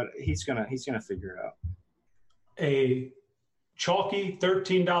 But he's gonna figure it out. A chalky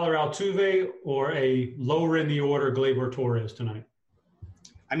 $13 Altuve or a lower in the order Gleyber Torres tonight.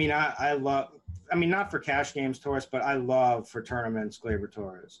 I love. Not for cash games, Torres, but I love for tournaments, Gleyber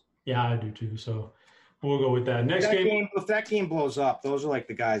Torres. Yeah, I do too. So we'll go with that. Next game. If that game blows up, those are like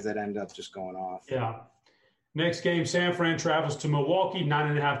the guys that end up just going off. Yeah. Next game, San Fran travels to Milwaukee,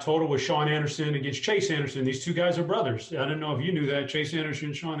 9.5 total with Sean Anderson against Chase Anderson. These two guys are brothers. I don't know if you knew that. Chase Anderson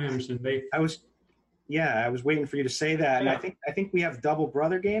and Sean Anderson. I was waiting for you to say that. Yeah. And I think we have double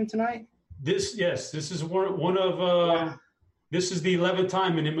brother game tonight. This is one of this is the 11th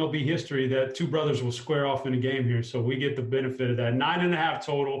time in MLB history that two brothers will square off in a game here. So we get the benefit of that. 9.5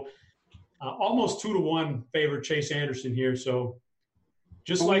 total, almost 2-1 favor Chase Anderson here. So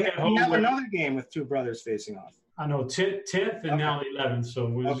just like at home. We have another game with two brothers facing off. I know, 10th and now 11th. So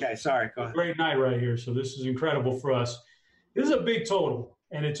okay, sorry. Go ahead. Great night right here. So this is incredible for us. This is a big total,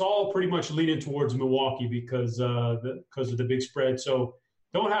 and it's all pretty much leaning towards Milwaukee because of the big spread. So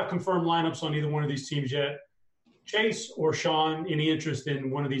don't have confirmed lineups on either one of these teams yet. Chase or Sean, any interest in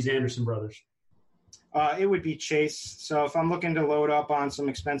one of these Anderson brothers? It would be Chase. So if I'm looking to load up on some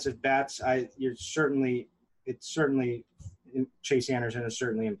expensive bets, Chase Anderson is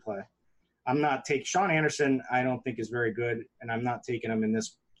certainly in play. I'm not taking Sean Anderson. I don't think is very good, and I'm not taking him in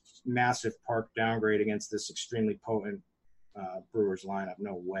this massive park downgrade against this extremely potent Brewers lineup.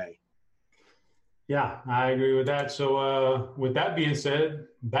 No way. Yeah, I agree with that. So with that being said,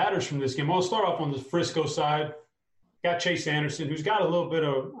 batters from this game. I'll start off on the Frisco side. Got Chase Anderson, who's got a little bit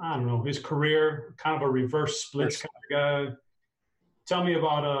of, I don't know, his career, kind of a reverse splits kind of guy. Tell me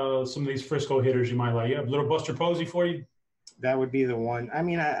about some of these Frisco hitters you might like. You have a little Buster Posey for you? That would be the one. I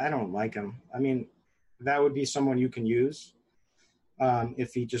mean, I don't like him. I mean, that would be someone you can use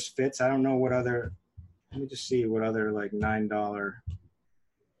if he just fits. I don't know what other – let me just see what other, like, $9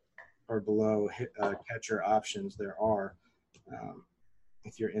 or below catcher options there are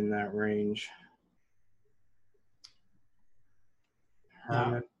if you're in that range.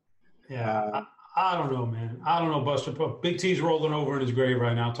 Herman. Yeah. I don't know, man. I don't know, Buster. Big T's rolling over in his grave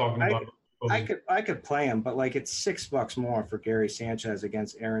right now talking about it. I could play him, but like it's $6 more for Gary Sanchez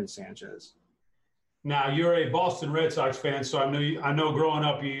against Aaron Sanchez. Now you're a Boston Red Sox fan, so I know growing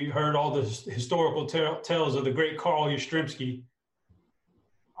up you heard all the historical tales of the great Carl Yastrzemski.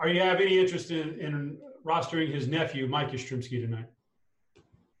 Are you have any interest in rostering his nephew, Mike Yastrzemski, tonight?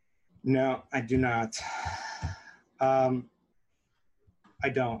 No, I do not. I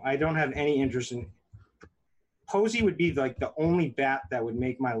don't. I don't have any interest in – Posey would be like the only bat that would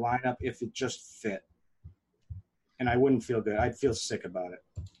make my lineup if it just fit. And I wouldn't feel good. I'd feel sick about it.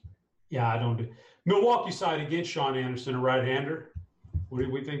 Yeah, I don't do – Milwaukee side against Sean Anderson, a right-hander. What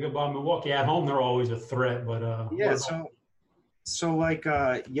do we think about Milwaukee? At home, they're always a threat, but yeah, so like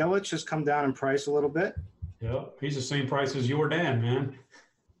Yelich has come down in price a little bit. Yeah, he's the same price as your Dan,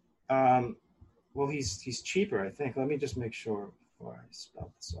 man. Well, he's cheaper, I think. Let me just make sure before I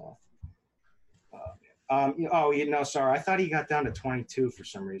spell this off. Sorry. I thought he got down to 22 for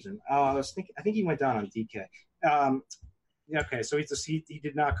some reason. I think he went down on DK. Okay, so he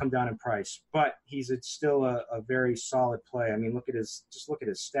did not come down in price, but he's still a very solid play. I mean, look at his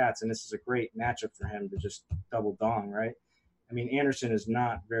stats, and this is a great matchup for him to just double dong, right? I mean, Anderson is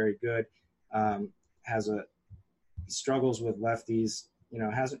not very good. He struggles with lefties. You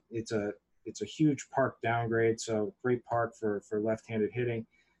know, it's a huge park downgrade, so great park for left-handed hitting,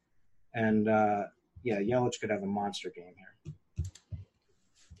 and Yelich could have a monster game here.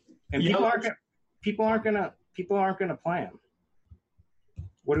 And people aren't gonna play him.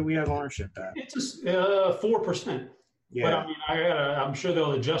 What do we have ownership at? It's 4%. Yeah. But I mean, I'm sure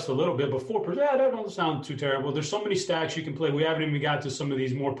they'll adjust a little bit, but 4%, that don't sound too terrible. There's so many stacks you can play. We haven't even got to some of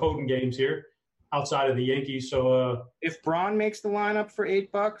these more potent games here outside of the Yankees. So if Braun makes the lineup for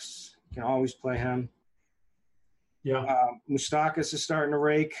 $8, you can always play him. Yeah. Moustakas is starting to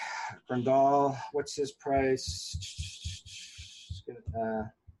rake. Grandal, what's his price?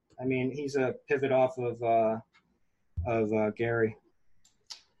 He's a pivot off of Gary.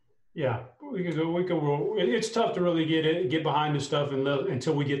 Yeah, we can roll. It's tough to really get behind this stuff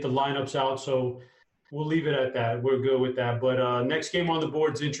until we get the lineups out. So we'll leave it at that. We're good with that. But next game on the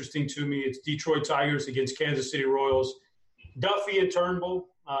board is interesting to me. It's Detroit Tigers against Kansas City Royals. Duffy and Turnbull,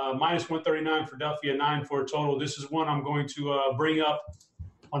 minus 139 for Duffy, a 9 for a total. This is one I'm going to bring up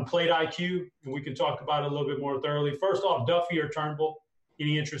on Plate IQ, and we can talk about it a little bit more thoroughly. First off, Duffy or Turnbull,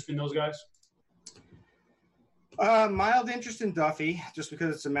 any interest in those guys? Mild interest in Duffy, just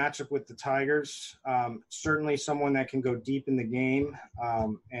because it's a matchup with the Tigers. Certainly someone that can go deep in the game,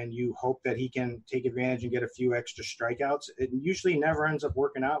 and you hope that he can take advantage and get a few extra strikeouts. It usually never ends up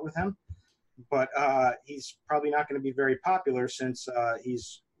working out with him, but he's probably not going to be very popular since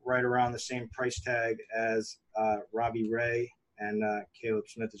he's right around the same price tag as Robbie Ray, and Caleb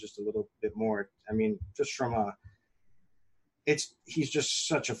Smith is just a little bit more. I mean, just from he's just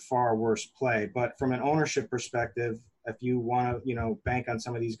such a far worse play. But from an ownership perspective, if you want to, bank on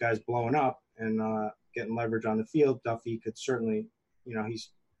some of these guys blowing up and getting leverage on the field, Duffy could certainly, he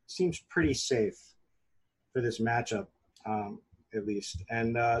seems pretty safe for this matchup, at least.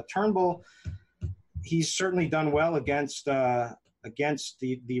 And Turnbull, he's certainly done well against the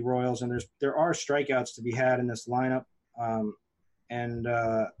Royals, and there are strikeouts to be had in this lineup. And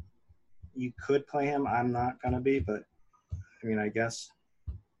you could play him. I'm not going to be, but I guess.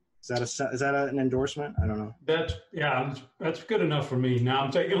 Is that an endorsement? I don't know. That's good enough for me. Now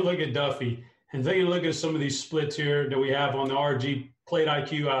I'm taking a look at Duffy and taking a look at some of these splits here that we have on the RG plate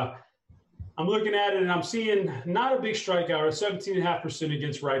IQ. I'm looking at it and I'm seeing not a big strikeout, or 17.5%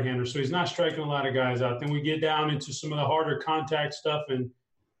 against right-handers. So he's not striking a lot of guys out. Then we get down into some of the harder contact stuff, and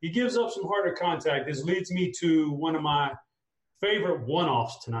he gives up some harder contact. This leads me to one of my favorite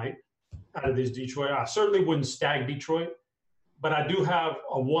one-offs tonight out of this Detroit. I certainly wouldn't stack Detroit, but I do have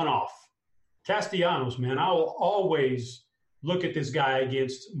a one-off. Castellanos, man, I will always look at this guy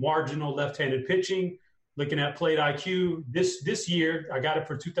against marginal left-handed pitching, looking at plate IQ. This year, I got it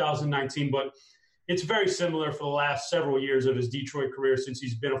for 2019, but it's very similar for the last several years of his Detroit career since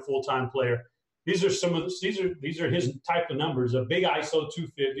he's been a full-time player. These are his type of numbers. A big ISO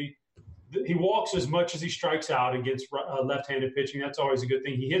 250. He walks as much as he strikes out against left-handed pitching. That's always a good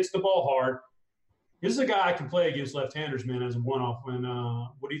thing. He hits the ball hard. This is a guy I can play against left-handers, man, as a one-off. And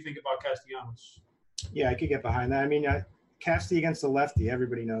what do you think about Castellanos? Yeah, I could get behind that. Casty against the lefty,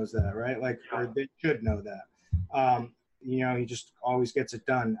 everybody knows that, right? Or they should know that. He just always gets it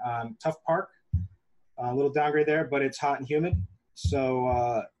done. Tough park, a little downgrade there, but it's hot and humid. So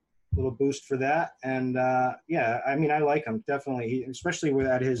a little boost for that. And, I like him, definitely, especially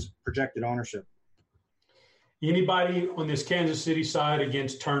at his projected ownership. Anybody on this Kansas City side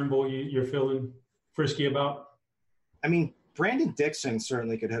against Turnbull you're feeling frisky about? Brandon Dixon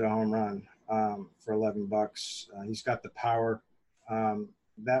certainly could hit a home run for $11. He's got the power.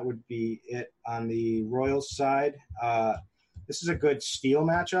 That would be it on the Royals side. This is a good steal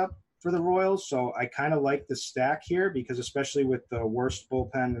matchup for the Royals, so I kind of like the stack here because especially with the worst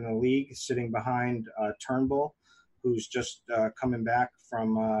bullpen in the league sitting behind Turnbull, who's just coming back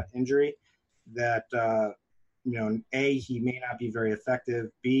from injury, that A, he may not be very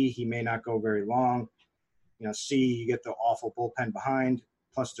effective. B, he may not go very long. C, you get the awful bullpen behind.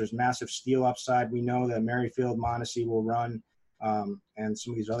 Plus, there's massive steal upside. We know that Merrifield, Mondesi will run, and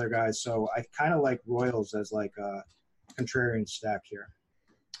some of these other guys. So I kind of like Royals as like a contrarian stack here.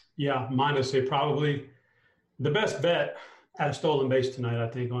 Yeah, Mondesi probably the best bet at a stolen base tonight, I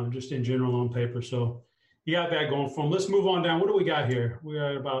think, on just in general on paper. So you got that going for him. Let's move on down. What do we got here? We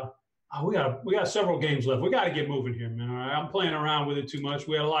got several games left. We got to get moving here, man. All right? I'm playing around with it too much.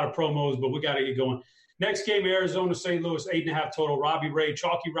 We had a lot of promos, but we got to get going. Next game, Arizona, St. Louis, 8.5 total.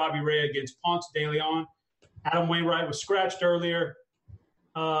 Chalky Robbie Ray against Ponce de Leon. Adam Wainwright was scratched earlier.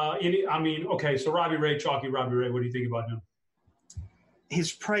 So Robbie Ray, Chalky Robbie Ray, what do you think about him?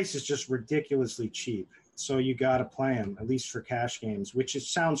 His price is just ridiculously cheap. So you got to play him, at least for cash games, which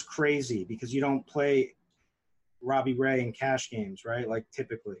sounds crazy because you don't play Robbie Ray in cash games, right? Like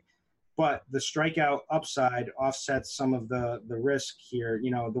typically. But the strikeout upside offsets some of the risk here.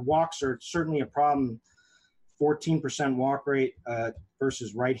 The walks are certainly a problem. 14% walk rate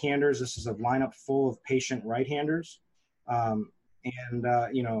versus right-handers. This is a lineup full of patient right-handers. DeYoung,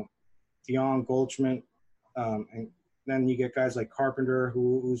 Goldschmidt, and then you get guys like Carpenter,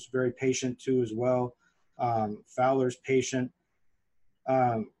 who's very patient too as well. Fowler's patient.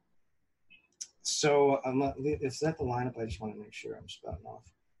 So is that the lineup? I just want to make sure I'm spouting off.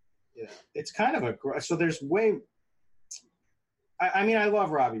 Yeah, it's kind of so there's way. I love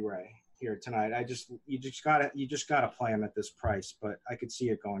Robbie Ray here tonight. You just gotta play him at this price, but I could see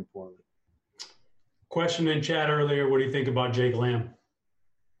it going poorly. Question in chat earlier. What do you think about Jake Lamb?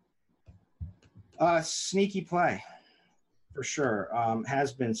 Sneaky play, for sure.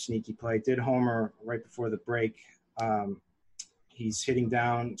 Has been sneaky play. Did homer right before the break. He's hitting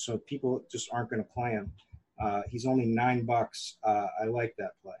down, so people just aren't going to play him. He's only $9. I like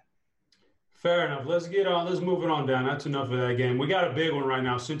that play. Fair enough. Let's move it on down. That's enough of that game. We got a big one right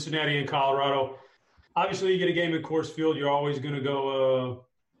now, Cincinnati and Colorado. Obviously, you get a game at Coors Field, you're always going to go,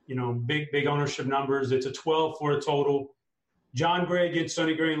 big ownership numbers. It's a 12 for a total. John Gray against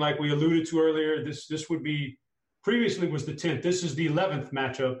Sonny Gray, like we alluded to earlier, this would be – previously was the 10th. This is the 11th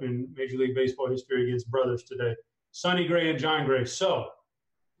matchup in Major League Baseball history against brothers today. Sonny Gray and John Gray. So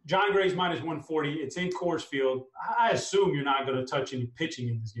John Gray's minus 140. It's in Coors Field. I assume you're not going to touch any pitching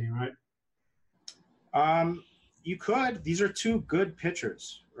in this game, right? You could. These are two good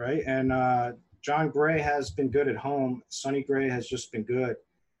pitchers, right? And John Gray has been good at home. Sonny Gray has just been good.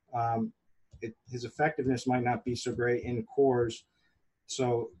 his effectiveness might not be so great in cores.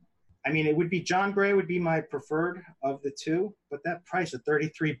 So, I mean, it would be John Gray would be my preferred of the two, but that price of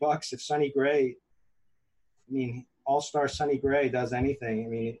 $33, if Sonny Gray, I mean, all-star Sonny Gray does anything. I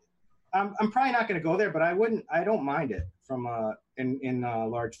mean, I'm probably not going to go there, but I don't mind it from in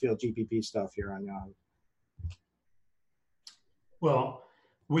large field GPP stuff here on Yahoo. Well,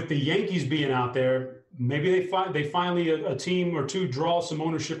 with the Yankees being out there, maybe they finally a team or two draw some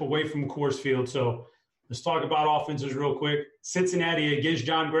ownership away from Coors Field. So let's talk about offenses real quick. Cincinnati against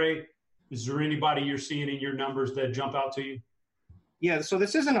John Gray. Is there anybody you're seeing in your numbers that jump out to you? Yeah, so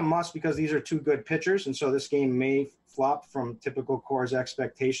this isn't a must because these are two good pitchers, and so this game may flop from typical Coors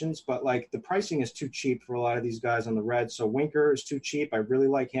expectations, but like the pricing is too cheap for a lot of these guys on the Reds. So Winker is too cheap. I really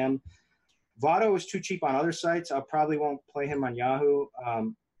like him. Votto is too cheap on other sites. I probably won't play him on Yahoo.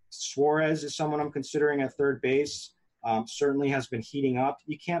 Suarez is someone I'm considering at third base. Certainly has been heating up.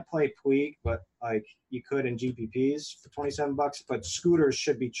 You can't play Puig, but like you could in GPPs for $27. But Scooters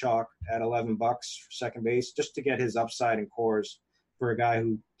should be chalk at $11 for second base, just to get his upside in cores for a guy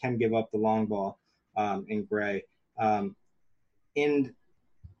who can give up the long ball in Gray. And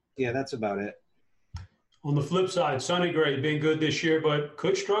yeah, that's about it. On the flip side, Sonny Gray been good this year, but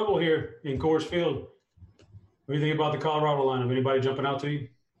could struggle here in Coors Field. What do you think about the Colorado lineup? Anybody jumping out to you?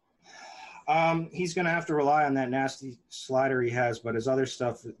 He's going to have to rely on that nasty slider he has, but his other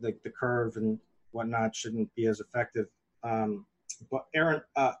stuff, like the curve and whatnot, shouldn't be as effective. But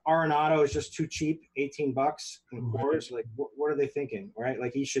Arenado is just too cheap, $18 in Coors. Like, what are they thinking, right?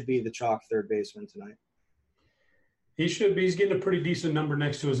 Like, he should be the chalk third baseman tonight. He should be. He's getting a pretty decent number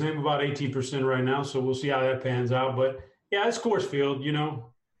next to his name, about 18% right now, so we'll see how that pans out. But, yeah, it's Coors Field, you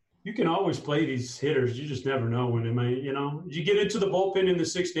know. You can always play these hitters. You just never know when it may, you know. You get into the bullpen in the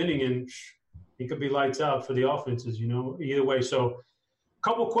sixth inning, and it could be lights out for the offenses, you know, either way. So a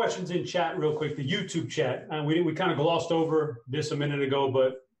couple questions in chat real quick, the YouTube chat. We kind of glossed over this a minute ago,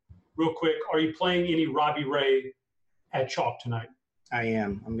 but real quick, are you playing any Robbie Ray at chalk tonight? I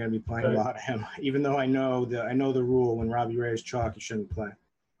am. I'm going to be playing a lot of him, even though I know the rule when Robbie Ray is chalk, you shouldn't play.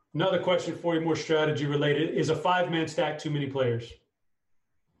 Another question for you, more strategy related. Is a five-man stack too many players?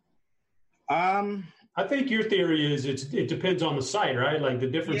 I think your theory is it depends on the site, right? Like the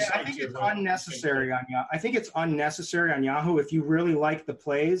different sites. I think it's unnecessary on Yahoo. I think it's unnecessary on Yahoo if you really like the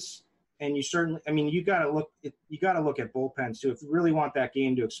plays, and you certainly. I mean, you got to look at bullpens too. If you really want that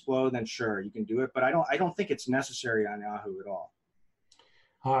game to explode, then sure, you can do it. But I don't think it's necessary on Yahoo at all.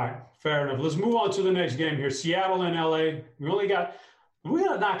 All right, fair enough. Let's move on to the next game here. Seattle and LA. We're going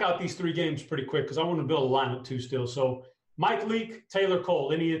to knock out these three games pretty quick because I want to build a lineup too still. So Mike Leake, Taylor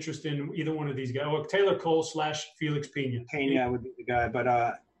Cole. Any interest in either one of these guys? Well, Taylor Cole / Felix Pena. Pena would be the guy, but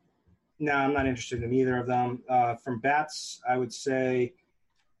no, I'm not interested in either of them. From bats, I would say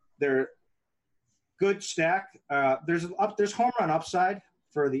they're good stack. There's home run upside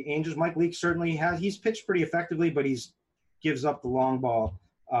for the Angels. Mike Leake certainly he's pitched pretty effectively, but gives up the long ball.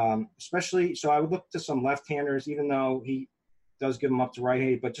 Especially, so I would look to some left-handers, even though he does give them up to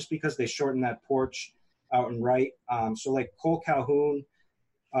right-handed, but just because they shorten that porch out and right. So like Cole Calhoun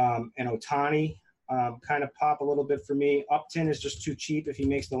and Ohtani kind of pop a little bit for me. Upton is just too cheap if he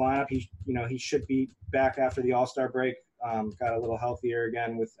makes the lineup. He should be back after the All-Star break. Got a little healthier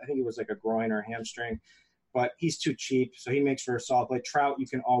again with, I think it was like a groin or a hamstring, but he's too cheap. So he makes for a solid play. Trout, you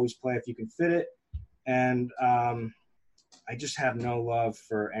can always play if you can fit it. And I just have no love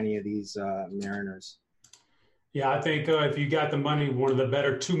for any of these Mariners. Yeah, I think if you got the money, one of the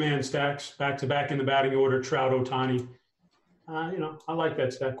better two-man stacks, back-to-back in the batting order, Trout, Ohtani. I like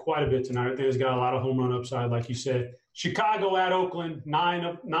that stack quite a bit tonight. I think it's got a lot of home run upside, like you said. Chicago at Oakland,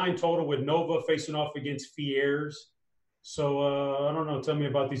 nine total with Nova facing off against Fiers. So, I don't know. Tell me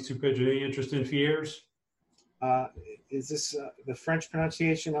about these two pitchers. Any interest in Fiers? Is this the French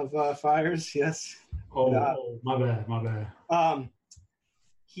pronunciation of Fires? Yes. Oh, my bad.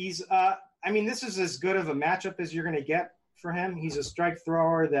 He's this is as good of a matchup as you're going to get for him. He's a strike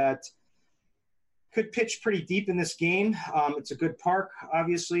thrower that could pitch pretty deep in this game. It's a good park,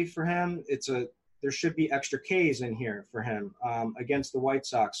 obviously, for him. There should be extra Ks in here for him against the White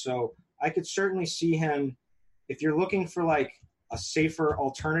Sox. So I could certainly see him, if you're looking for like a safer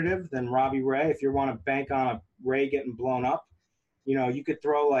alternative than Robbie Ray, if you want to bank on a Ray getting blown up, you could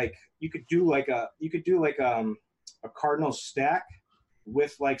do a Cardinals stack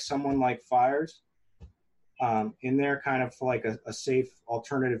with like someone like Fires in there, kind of for like a safe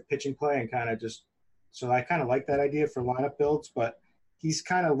alternative pitching play, and kind of just, so I kind of like that idea for lineup builds, but he's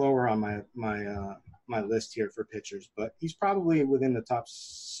kind of lower on my list here for pitchers, but he's probably within the top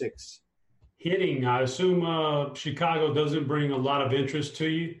 6. Hitting, I assume Chicago doesn't bring a lot of interest to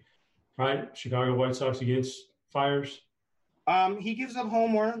you, right? Chicago White Sox against Fires. He gives up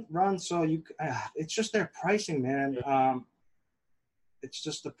home runs, so it's just their pricing, man. Yeah. It's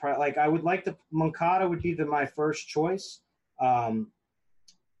just the price. Like I would like Moncada would be my first choice, and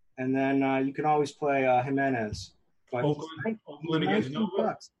then you can always play Jimenez. But Oakland against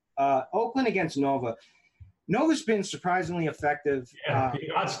Nova. Oakland against Nova. Nova's been surprisingly effective. Yeah,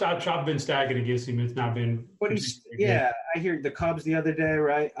 I've been stacking against him. It's not been. But I hear the Cubs the other day,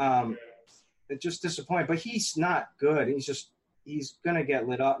 right? It's just disappointing. But he's not good. He's gonna get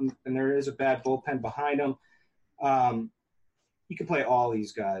lit up, and there is a bad bullpen behind him. You can play all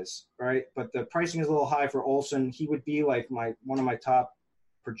these guys, right? But the pricing is a little high for Olsen. He would be like one of my top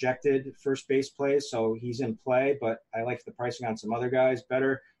projected first base plays, so he's in play. But I like the pricing on some other guys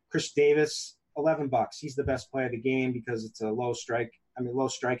better. Chris Davis. $11. He's the best play of the game because it's a low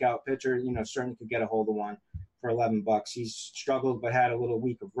strikeout pitcher. Certainly could get a hold of one for $11. He's struggled but had a little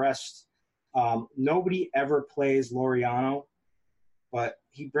week of rest. Nobody ever plays Laureano, but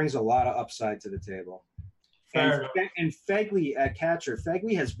he brings a lot of upside to the table. And Fegley at catcher.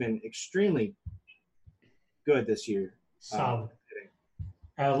 Fegley has been extremely good this year. Solid.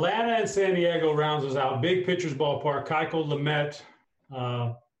 Atlanta and San Diego rounds us out. Big pitchers ballpark. Keuchel,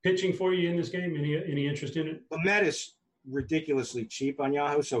 Lamet. Pitching for you in this game? Any interest in it? Lamet is ridiculously cheap on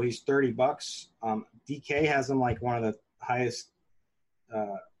Yahoo, so he's $30. DK has him like one of the highest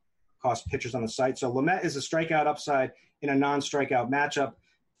cost pitchers on the site. So Lamet is a strikeout upside in a non-strikeout matchup,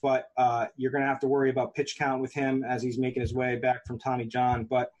 but you're going to have to worry about pitch count with him as he's making his way back from Tommy John.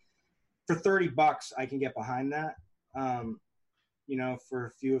 But for $30, I can get behind that. For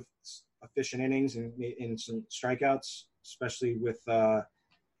a few efficient innings and in some strikeouts, especially with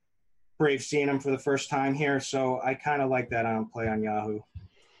Braves seeing him for the first time here. So I kind of like that on play on Yahoo.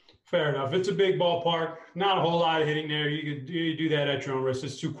 Fair enough. It's a big ballpark. Not a whole lot of hitting there. You do that at your own risk.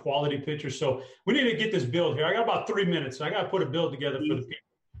 It's two quality pitchers. So we need to get this build here. I got about 3 minutes. So I got to put a build together for the people.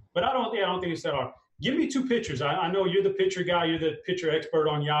 But I don't think it's that hard. Give me two pitchers. I know you're the pitcher guy. You're the pitcher expert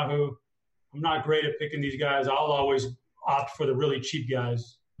on Yahoo. I'm not great at picking these guys. I'll always opt for the really cheap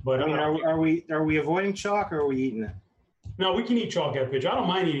guys. But are we avoiding chalk or are we eating it? No, we can eat chalk at pitcher. I don't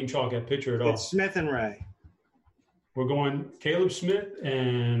mind eating chalk at pitcher at all. It's Smith and Ray. We're going Caleb Smith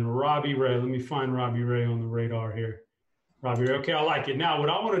and Robbie Ray. Let me find Robbie Ray on the radar here. Robbie Ray. Okay, I like it. Now, what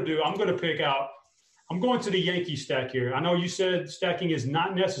I want to do, I'm going to pick out – I'm going to the Yankee stack here. I know you said stacking is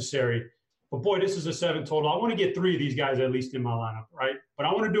not necessary, but, boy, this is a 7 total. I want to get 3 of these guys at least in my lineup, right? But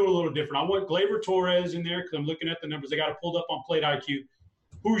I want to do it a little different. I want Gleyber Torres in there because I'm looking at the numbers. I got it pulled up on Plate IQ.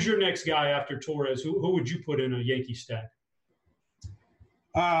 Who's your next guy after Torres? Who would you put in a Yankee stack?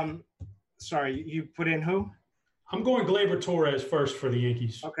 Sorry, you put in who? I'm going Gleyber Torres first for the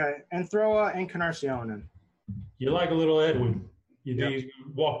Yankees. Okay, and throw Encarnacion in. You like a little Edwin. You think Yep. he's going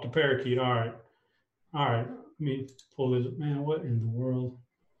to walk the parakeet. All right. Let me pull this. Man, what in the world?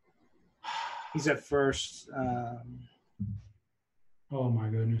 He's at first. Oh, my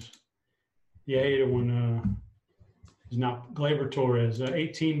goodness. Yeah, I hate it when he's not Gleyber Torres.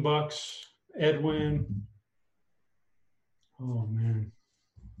 $18. Edwin. Oh, man.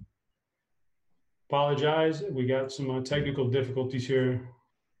 Apologize. We got some technical difficulties here.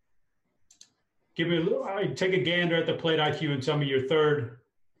 Give me take a gander at the Plate IQ and tell me your third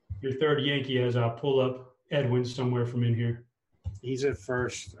Yankee as I pull up Edwin somewhere from in here. He's at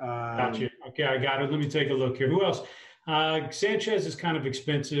first. Gotcha. Okay, I got it. Let me take a look here. Who else? Sanchez is kind of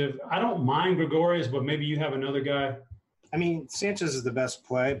expensive. I don't mind Gregorius, but maybe you have another guy. I mean, Sanchez is the best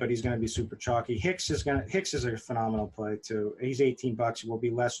play, but he's going to be super chalky. Hicks is a phenomenal play too. He's $18. He will be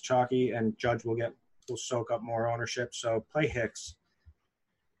less chalky, and Judge will soak up more ownership. So play Hicks.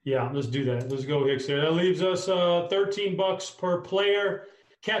 Yeah, let's do that. Let's go Hicks there. That leaves us $13 per player.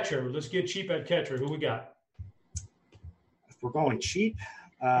 Catcher. Let's get cheap at catcher. Who we got? If we're going cheap,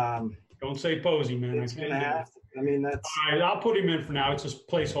 don't say Posey, man. it's going to have to. I mean, that's. All right, I'll put him in for now. It's a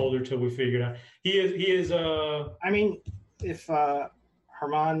placeholder till we figure it out. He is. I mean, if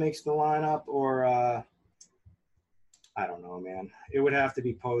Herman makes the lineup, or I don't know, man, it would have to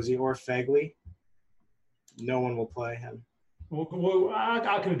be Posey or Fegley. No one will play him. Well,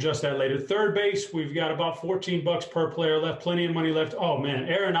 I can adjust that later. Third base, we've got about $14 per player left. Plenty of money left. Oh man,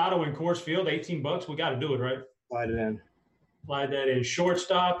 Arenado in Coors Field, $18. We got to do it, right? Slide it in. Slide that in.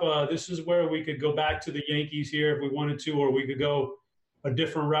 Shortstop. This is where we could go back to the Yankees here if we wanted to, or we could go a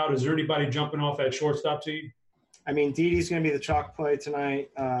different route. Is there anybody jumping off at shortstop to you? I mean, Didi's going to be the chalk play tonight,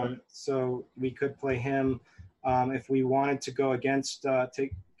 so we could play him if we wanted to go against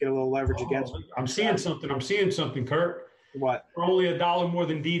get a little leverage against. I'm seeing something, Kurt. What? For only $1 more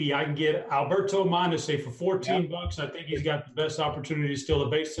than Didi, I can get Alberto Mondesi for $14. I think he's got the best opportunity to steal a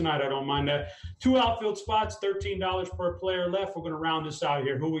base tonight. I don't mind that. 2 outfield spots, $13 per player left. We're going to round this out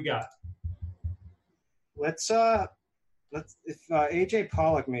here. Who we got? Let's if AJ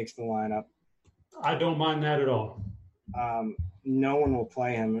Pollock makes the lineup. I don't mind that at all. No one will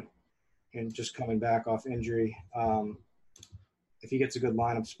play him, and just coming back off injury. If he gets a good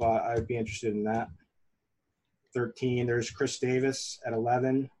lineup spot, I would be interested in that. 13. There's Chris Davis at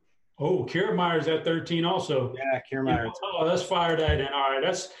 11. Oh, Kiermaier's at 13 also. Yeah, Kiermaier. Oh, let's fire that in. All right,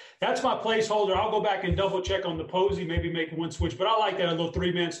 that's my placeholder. I'll go back and double check on the Posey, maybe make one switch. But I like that, a little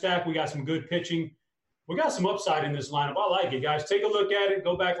 3-man stack. We got some good pitching. We got some upside in this lineup. I like it, guys. Take a look at it.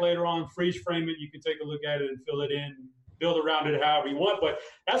 Go back later on, freeze frame it. You can take a look at it and fill it in, build around it however you want. But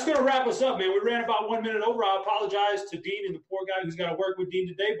that's going to wrap us up, man. We ran about 1 minute over. I apologize to Dean and the poor guy who's got to work with Dean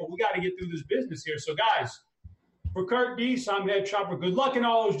today, but we got to get through this business here. So, guys, for Kurt Deese, I'm Head Chopper. Good luck in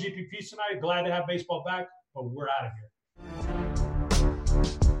all those GPPs tonight. Glad to have baseball back, but we're out of here.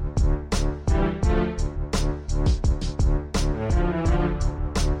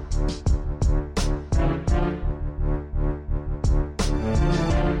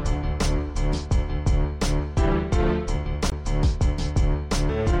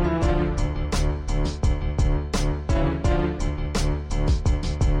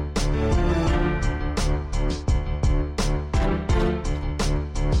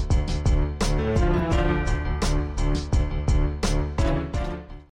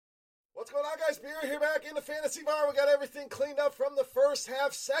 Fantasy Bar, we got everything cleaned up from the first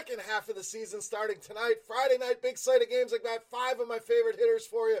half, second half of the season starting tonight. Friday night, big slate of games. I got 5 of my favorite hitters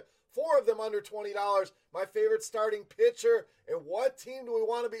for you, 4 of them under $20. My favorite starting pitcher, and what team do we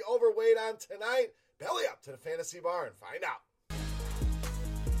want to be overweight on tonight? Belly up to the Fantasy Bar and find out.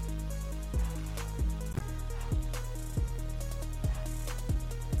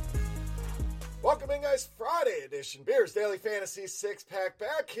 Welcome in, guys. Friday edition Beers Daily Fantasy 6-pack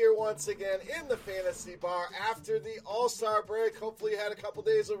back here once again in the Fantasy Bar after the All-Star break. Hopefully you had a couple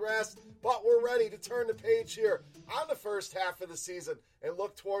days of rest, but we're ready to turn the page here on the first half of the season and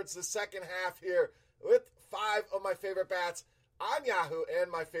look towards the second half here with 5 of my favorite bats on Yahoo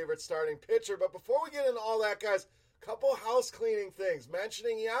and my favorite starting pitcher. But before we get into all that, guys, a couple house cleaning things.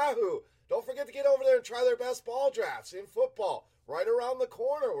 Mentioning Yahoo, don't forget to get over there and try their best ball drafts in football. Right around the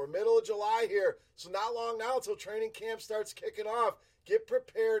corner. We're middle of July here, so not long now until training camp starts kicking off. Get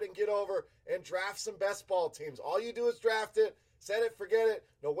prepared and get over and draft some best ball teams. All you do is draft it, set it, forget it.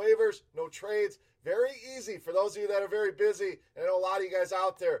 No waivers, no trades. Very easy for those of you that are very busy. And I know a lot of you guys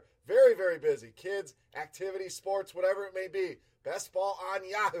out there, very, very busy. Kids, activities, sports, whatever it may be. Best ball on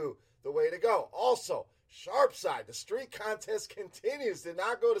Yahoo, the way to go. Also, Sharp Side, the streak contest continues. Did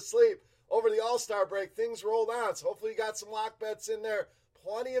not go to sleep. Over the All-Star break, things rolled on, so hopefully you got some lock bets in there.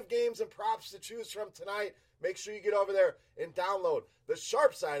 Plenty of games and props to choose from tonight. Make sure you get over there and download the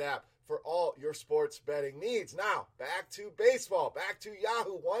Sharpside app for all your sports betting needs. Now, back to baseball, back to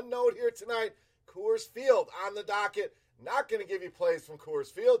Yahoo. One note here tonight, Coors Field on the docket. Not going to give you plays from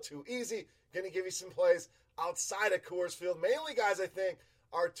Coors Field, too easy. Going to give you some plays outside of Coors Field. Mainly, guys, I think,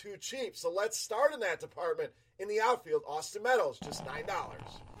 are too cheap. So let's start in that department. In the outfield, Austin Meadows, just $9.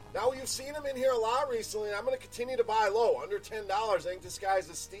 Now, you've seen him in here a lot recently, and I'm going to continue to buy low, under $10. I think this guy's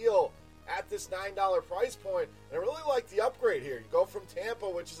a steal at this $9 price point, and I really like the upgrade here. You go from Tampa,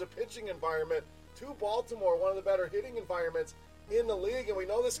 which is a pitching environment, to Baltimore, one of the better hitting environments in the league, and we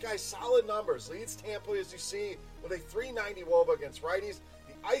know this guy's solid numbers. Leads Tampa, as you see, with a .390 WOBA against righties.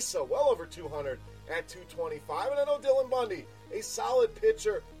 The ISO, well over 200 at 225, and I know Dylan Bundy, a solid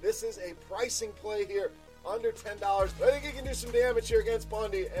pitcher. This is a pricing play here. Under $10, but I think he can do some damage here against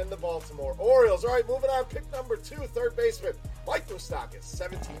Bundy and the Baltimore Orioles. All right, moving on. Pick number 2, third baseman, Mike Moustakas,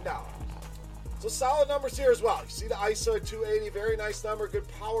 $17. So solid numbers here as well. You see the ISO at 280, very nice number, good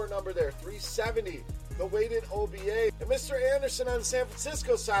power number there, 370. The weighted OBA. And Mr. Anderson on the San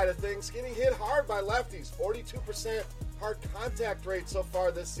Francisco side of things, getting hit hard by lefties, 42% hard contact rate so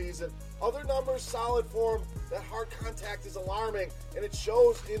far this season. Other numbers solid for him. That hard contact is alarming, and it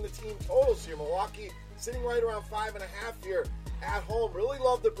shows in the team totals here. Milwaukee sitting right around 5.5 here at home. Really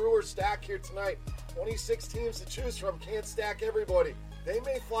love the Brewers stack here tonight. 26 teams to choose from. Can't stack everybody. They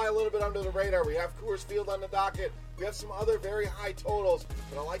may fly a little bit under the radar. We have Coors Field on the docket. We have some other very high totals,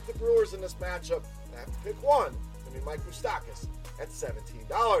 but I like the Brewers in this matchup. I have to pick one. I mean, Mike Moustakas at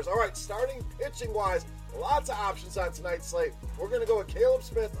 $17. All right, starting pitching-wise, lots of options on tonight's slate. We're going to go with Caleb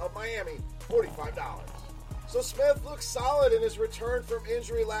Smith of Miami, $45. So Smith looks solid in his return from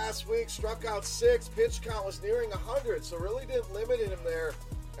injury last week. Struck out 6. Pitch count was nearing 100, so really didn't limit him there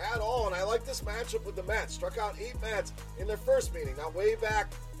at all. And I like this matchup with the Mets. Struck out 8 Mets in their first meeting. Now, way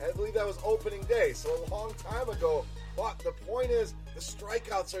back, I believe that was opening day, so a long time ago. But the point is, the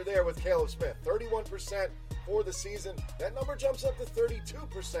strikeouts are there with Caleb Smith. 31% for the season. That number jumps up to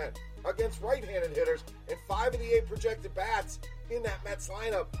 32% against right-handed hitters. And 5 of the 8 projected bats in that Mets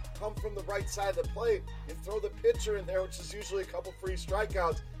lineup come from the right side of the plate. You throw the pitcher in there, which is usually a couple free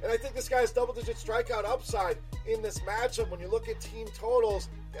strikeouts. And I think this guy's double-digit strikeout upside in this matchup. When you look at team totals,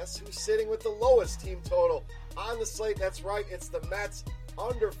 guess who's sitting with the lowest team total on the slate? That's right, it's the Mets.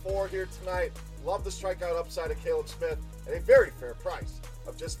 Under 4 here tonight. Love the strikeout upside of Caleb Smith at a very fair price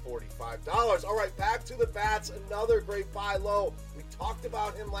of just $45. All right, back to the bats. Another great buy low. We talked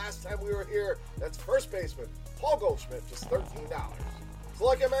about him last time we were here. That's first baseman Paul Goldschmidt, just $13. So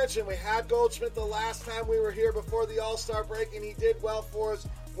like I mentioned, we had Goldschmidt the last time we were here before the All-Star break, and he did well for us.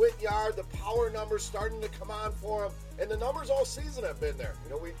 Went yard, the power numbers starting to come on for him, and the numbers all season have been there. You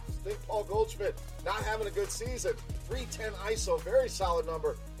know, we think Paul Goldschmidt not having a good season. 310 ISO, very solid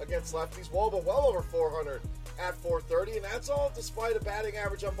number against lefties. Woba well over 400 at 430, and that's all despite a batting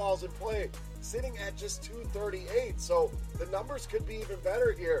average on balls in play sitting at just 238. So the numbers could be even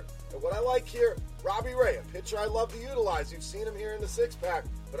better here. And what I like here, Robbie Ray, a pitcher I love to utilize. You've seen him here in the 6-pack,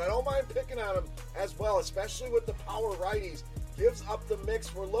 but I don't mind picking on him as well, especially with the power righties. Gives up the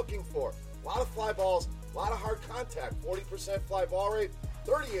mix we're looking for. A lot of fly balls, a lot of hard contact, 40% fly ball rate,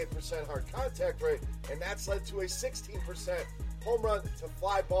 38% hard contact rate, and that's led to a 16% home run to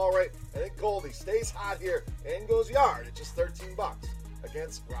fly ball rate. And then Goldie stays hot here and goes yard at just $13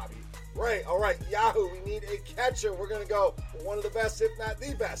 against Robbie Ray. All right, Yahoo, we need a catcher. We're going to go with one of the best, if not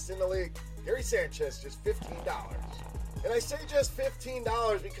the best in the league. Gary Sanchez, just $15. And I say just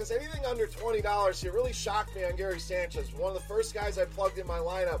 $15 because anything under $20 here really shocked me on Gary Sanchez. One of the first guys I plugged in my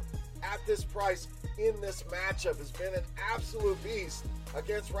lineup at this price in this matchup. Has been an absolute beast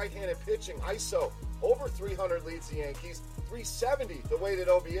against right-handed pitching. ISO over 300 leads the Yankees. 370 the weighted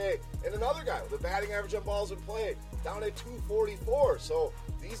OBA. And another guy with a batting average on balls in play down at 244. So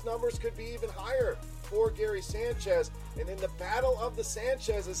these numbers could be even higher for Gary Sanchez. And in the battle of the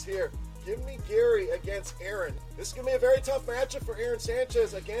Sanchez's here, give me Gary against Aaron. This is going to be a very tough matchup for Aaron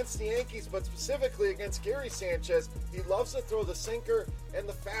Sanchez against the Yankees, but specifically against Gary Sanchez. He loves to throw the sinker and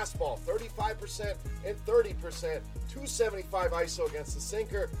the fastball, 35% and 30%, 275 ISO against the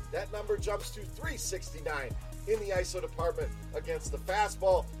sinker. That number jumps to 369 in the ISO department against the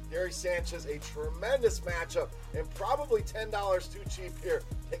fastball. Gary Sanchez, a tremendous matchup, and probably $10 too cheap here.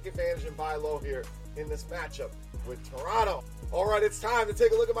 Take advantage and buy low here in this matchup with Toronto. All right, it's time to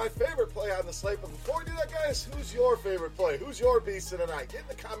take a look at my favorite play on the slate. But before we do that, guys, who's your favorite play? Who's your beast of the night? Get in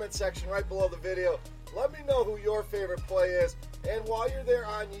the comment section right below the video. Let me know who your favorite play is. And while you're there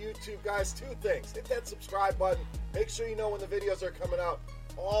on YouTube, guys, 2 things. Hit that subscribe button. Make sure you know when the videos are coming out.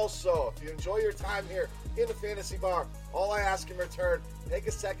 Also, if you enjoy your time here in the Fantasy Bar, all I ask in return, take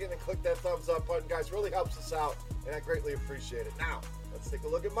a second and click that thumbs up button. Guys, really helps us out, and I greatly appreciate it. Now, let's take a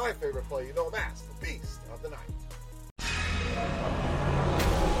look at my favorite play. You know him as the Beast of the Night.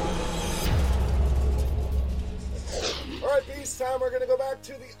 All right, Beast time. We're going to go back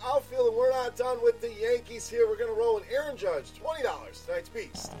to the outfield, and we're not done with the Yankees here. We're going to roll with Aaron Judge, $20, tonight's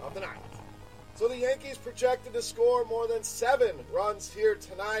Beast of the Night. So the Yankees projected to score more than 7 runs here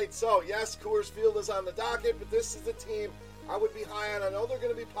tonight. So, yes, Coors Field is on the docket, but this is the team I would be high on. I know they're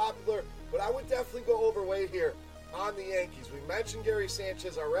going to be popular, but I would definitely go overweight here on the Yankees. We mentioned Gary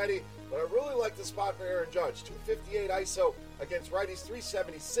Sanchez already, but I really like the spot for Aaron Judge. 258 ISO against righties,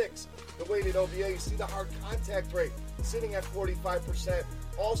 376 the weighted OBA. You see the hard contact rate sitting at 45%.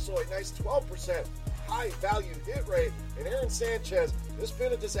 Also a nice 12% high-value hit rate. And Aaron Sanchez, this has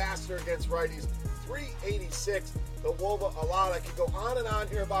been a disaster against righties. 386 the WOBA allowed. I could go on and on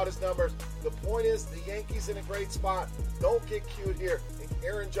here about his numbers. The point is, the Yankees in a great spot. Don't get cute here. And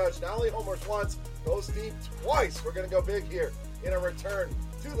Aaron Judge not only homers once, goes deep twice. We're going to go big here in a return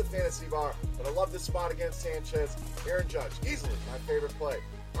to the Fantasy Bar. But I love this spot against Sanchez. Aaron Judge, easily my favorite play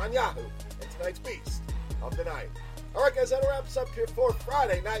on Yahoo and tonight's Beast of the Night. All right, guys, that wraps up here for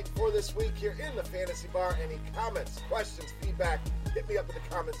Friday night for this week here in the Fantasy Bar. Any comments, questions, feedback, hit me up in the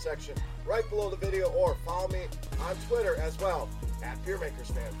comment section right below the video, or follow me on Twitter as well, at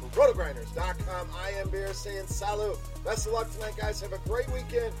BeerMakersFan. For RotoGrinders.com, I am Beer saying salut. Best of luck tonight, guys. Have a great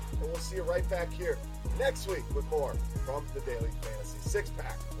weekend, and we'll see you right back here next week with more from the Daily Fantasy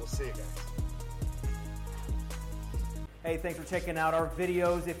 6-Pack. We'll see you guys. Hey, thanks for checking out our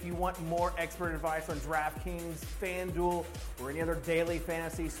videos. If you want more expert advice on DraftKings, FanDuel, or any other daily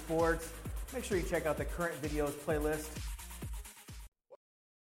fantasy sports, make sure you check out the current videos playlist.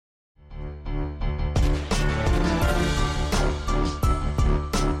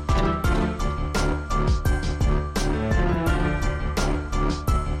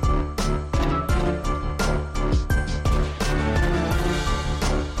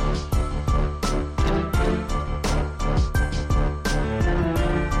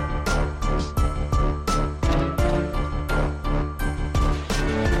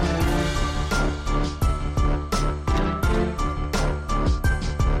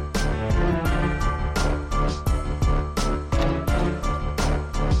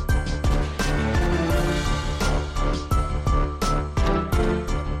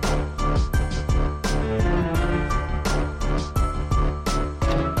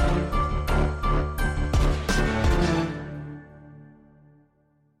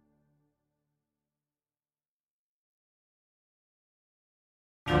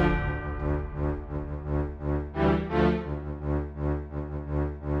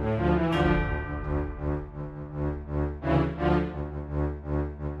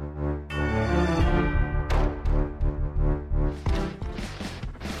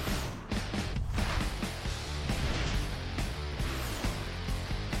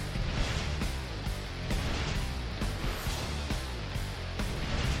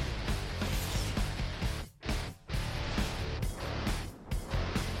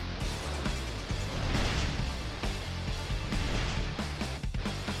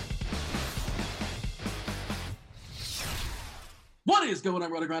 What is going on,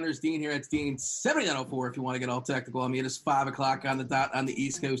 Roto-Grinders? Dean here. It's Dean7904 if you want to get all technical on me. It is 5 o'clock on the dot on the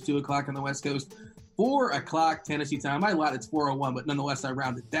East Coast, 2 o'clock on the West Coast, 4 o'clock Tennessee time. I lied, it's 4:01, but nonetheless, I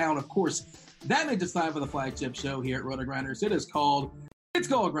rounded down. Of course, that means it's time for the flagship show here at Roto-Grinders. It's called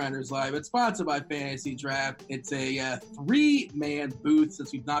Grinders Live. It's sponsored by FantasyDraft. It's a three-man booth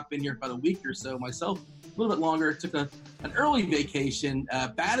since we've not been here for about a week or so. Myself, a little bit longer. Took an early vacation.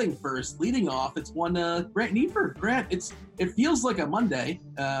 Batting first, leading off. It's one Grant Neiford. Grant, it feels like a Monday,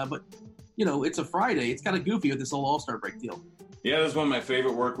 but it's a Friday. It's kind of goofy with this whole All-Star break deal. Yeah, this is one of my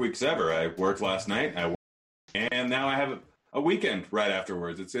favorite work weeks ever. I worked last night, and now I have a weekend right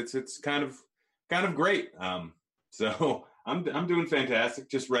afterwards. It's kind of great. So I'm doing fantastic.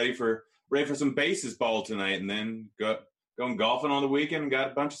 Just ready for some bases ball tonight, and then going golfing on the weekend. And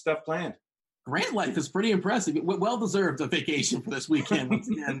got a bunch of stuff planned. Grant life is pretty impressive. Well-deserved a vacation for this weekend. Once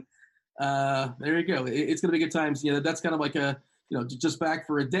again, there you go. It's going to be good times. That's kind of like just back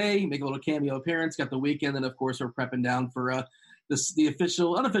for a day, make a little cameo appearance, got the weekend, and of course we're prepping down for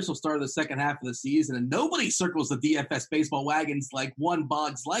the unofficial start of the second half of the season. And nobody circles the DFS baseball wagons like one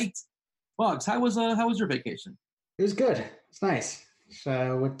Boggs Light. Boggs, how was your vacation? It was good. It's nice. So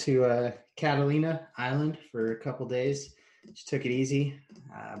I went to Catalina Island for a couple days. Just took it easy,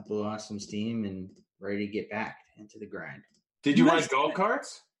 blew off some steam, and ready to get back into the grind. Did you ride golf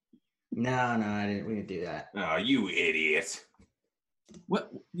carts? No, I didn't. We didn't do that. Oh, you idiot!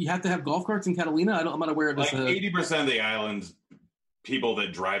 What? You have to have golf carts in Catalina? I'm not aware of this. 80% of the island's people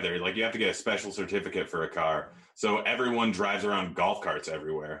that drive there, you have to get a special certificate for a car. So everyone drives around golf carts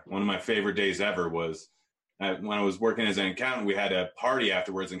everywhere. One of my favorite days ever was when I was working as an accountant. We had a party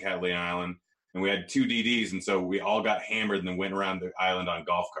afterwards in Catalina Island. And we had 2 DDs, and so we all got hammered and then went around the island on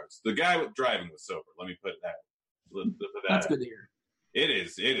golf carts. The guy driving was sober. Let me put that. That's good to hear. It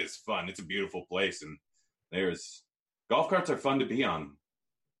is fun. It's a beautiful place, and golf carts are fun to be on.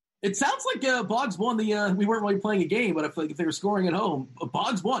 It sounds like Boggs won the. We weren't really playing a game, but if they were scoring at home,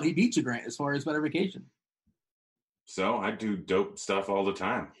 Boggs won. He beat you, Grant, as far as better vacation. So I do dope stuff all the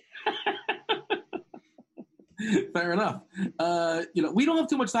time. Fair enough. We don't have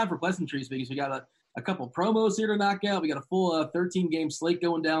too much time for pleasantries because we got a couple promos here to knock out. We got a full 13-game slate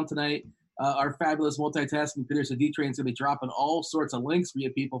going down tonight. Our fabulous multitasking producer D-Train's going to be dropping all sorts of links for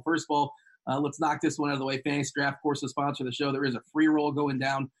you people. First of all, let's knock this one out of the way. FantasyDraft, of course, the sponsor of the show. There is a free roll going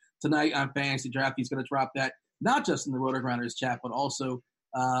down tonight on FantasyDraft. He's going to drop that not just in the Roto-Grinders chat, but also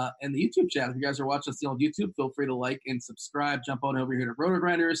in the YouTube chat. If you guys are watching us on YouTube, feel free to like and subscribe. Jump on over here to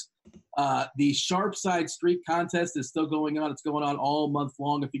Roto-Grinders. The Sharp Side Streak contest is still going on. It's going on all month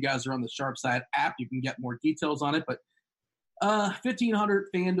long. If you guys are on the Sharp Side app, you can get more details on it. But 1,500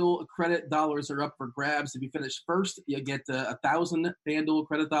 FanDuel credit dollars are up for grabs. If you finish first, you get 1,000 FanDuel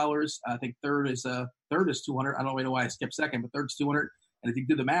credit dollars. I think third is 200. I don't really know why I skipped second, but third's 200. And if you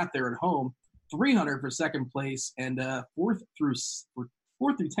do the math there at home, 300 for second place, and fourth through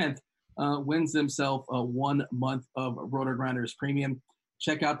 10th wins themselves 1 month of Roto-Grinders Premium.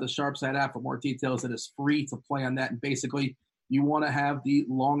 Check out the Sharpside app for more details. It is free to play on that. And basically, you want to have the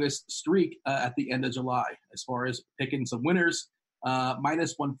longest streak at the end of July as far as picking some winners.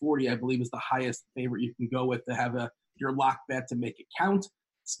 Minus 140, I believe, is the highest favorite you can go with to have your lock bet to make it count.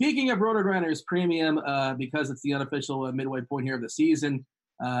 Speaking of Roto-Grinders Premium, because it's the unofficial midway point here of the season,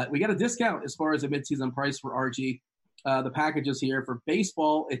 we got a discount as far as a midseason price for RG. The packages here for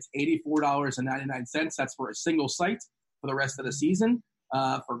baseball, it's $84.99. That's for a single site for the rest of the season.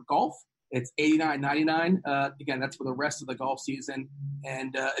 For golf, it's $89.99. Again, that's for the rest of the golf season.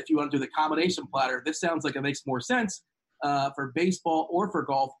 And if you want to do the combination platter, this sounds like it makes more sense for baseball or for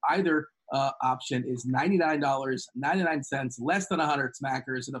golf. Either option is $99.99, less than 100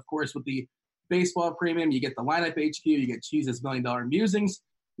 smackers. And of course, with the baseball premium, you get the lineup HQ, you get Cheese's $1 Million Musings.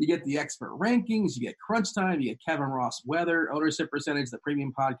 You get the expert rankings, you get crunch time, you get Kevin Ross weather, ownership percentage, the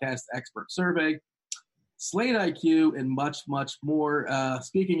premium podcast expert survey, Slate IQ, and much, much more.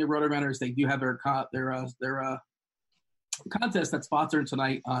 Speaking of Roto-Grinders, they do have their contest that's sponsored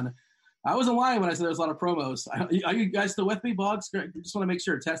tonight on. I wasn't lying when I said there's a lot of promos. Are you guys still with me, Boggs? Just want to make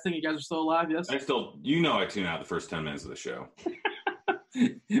sure. Testing, you guys are still alive, yes? I tune out the first 10 minutes of the show.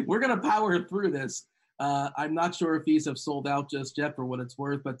 We're going to power through this. I'm not sure if these have sold out just yet for what it's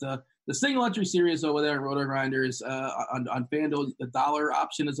worth, but the single entry series over there at Roto-Grinders on FanDuel, the dollar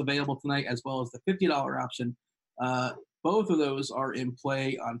option is available tonight as well as the $50 option. Both of those are in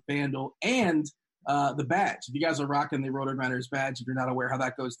play on FanDuel, and the badge. If you guys are rocking the Roto-Grinders badge, if you're not aware how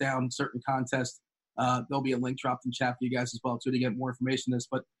that goes down, certain contests, there'll be a link dropped in chat for you guys as well too to get more information on this.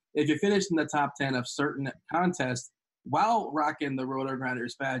 But if you finish in the top 10 of certain contests, while rocking the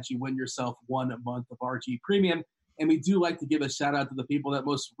Roto-Grinders badge, you win yourself 1 month of RG Premium. And we do like to give a shout-out to the people that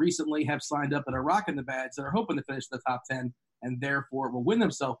most recently have signed up and are rocking the badge that are hoping to finish in the top 10 and therefore will win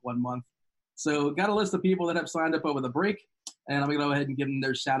themselves 1 month. So got a list of people that have signed up over the break, and I'm going to go ahead and give them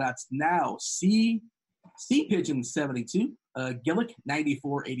their shout-outs now. C Pigeon 72, Gillick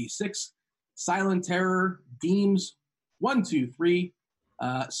 9486, Silent Terror, Deems 123,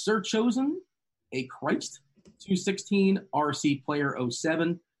 Sir Chosen, A Christ 216, RC Player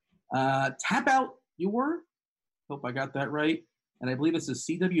 07, Tap Out You Were, hope I got that right, and I believe this is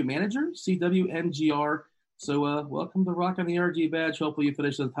CW Manager, CWMGR. So welcome to rocking the RG badge. Hopefully you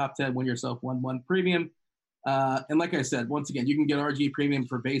finish in the top 10, win yourself 1-1 premium. And like I said, once again, you can get RG premium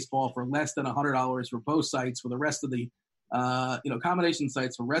for baseball for less than $100 for both sites for the rest of the, combination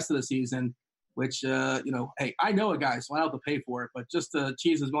sites for the rest of the season, which, hey, I know a guy, so I don't have to pay for it, but just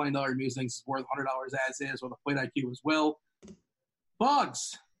Cheese's $1 million musings is worth $100 as is, with a plate IQ as well.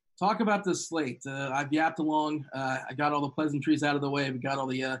 Boggs, talk about this slate. I've yapped along. I got all the pleasantries out of the way. We got all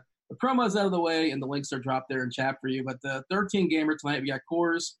the promos out of the way, and the links are dropped there in chat for you. But the 13-gamer tonight, we got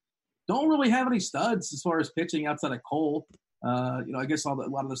Coors. Don't really have any studs as far as pitching outside of Cole. I guess a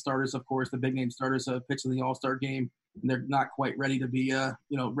lot of the starters, of course, the big-name starters pitched in the All-Star game, and they're not quite ready to be,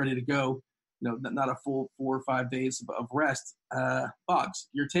 ready to go. Not a full 4 or 5 days of rest. Boggs,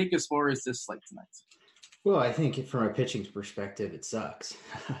 your take as far as this slate tonight? Well, I think from a pitching perspective, it sucks.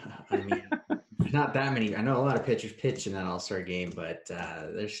 I mean, there's not that many. I know a lot of pitchers pitch in that All-Star game, but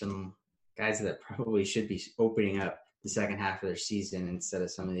there's some guys that probably should be opening up the second half of their season instead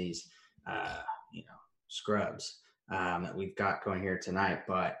of some of these, scrubs that we've got going here tonight.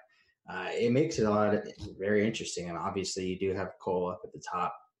 But it makes it very interesting. And obviously, you do have Cole up at the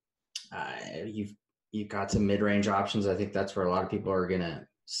top. You've got some mid-range options. I think that's where a lot of people are going to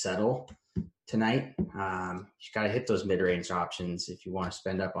settle tonight. You got to hit those mid-range options if you want to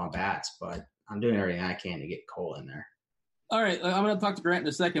spend up on bats, but I'm doing everything I can to get Cole in there. All right, I'm going to talk to Grant in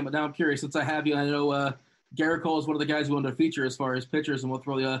a second, but now I'm curious, since I have you, I know Garrett Cole is one of the guys who wanted to feature as far as pitchers, and we'll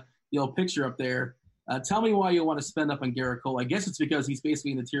throw the old picture up there. Tell me why you want to spend up on Garrett Cole. I guess it's because he's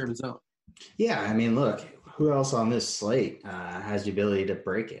basically in the tier of his own. Yeah, I mean, look, who else on this slate has the ability to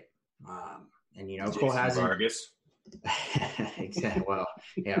break it? Jason Cole hasn't. Vargas. Exactly. Well,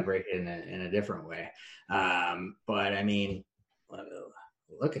 yeah, break it in a different way. But I mean,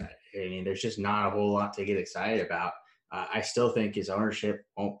 look at it. I mean, there's just not a whole lot to get excited about. I still think his ownership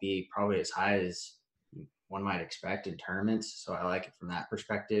won't be probably as high as one might expect in tournaments. So I like it from that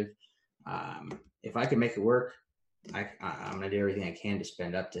perspective. If I can make it work, I'm going to do everything I can to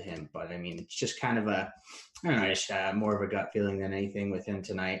spend up to him. But I mean, it's just kind of more of a gut feeling than anything with him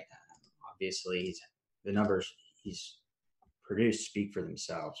tonight. Obviously, the numbers he's produced speak for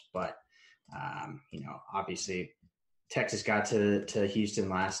themselves. But, obviously Texas got to Houston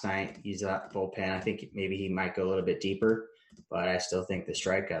last night. He's that bullpen. I think maybe he might go a little bit deeper, but I still think the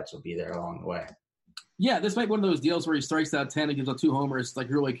strikeouts will be there along the way. Yeah, this might be one of those deals where he strikes out 10 and gives up 2 homers. Like,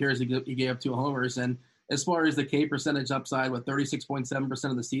 who really cares he gave up 2 homers? And as far as the K percentage upside with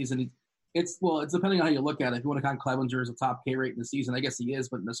 36.7% of the season, it's depending on how you look at it. If you want to count Clevenger as a top K rate in the season, I guess he is,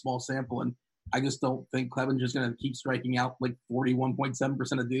 but in a small sample. And I just don't think Clevenger's going to keep striking out like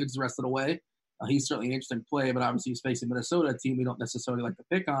 41.7% of dudes the rest of the way. He's certainly an interesting play, but obviously he's facing Minnesota, a team we don't necessarily like to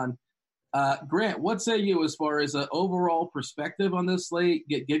pick on. Grant, what say you as far as an overall perspective on this slate?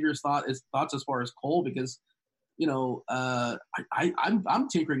 Give your thoughts as far as Cole, because I'm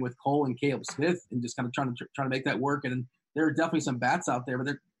tinkering with Cole and Caleb Smith and just kind of trying to make that work. And there are definitely some bats out there,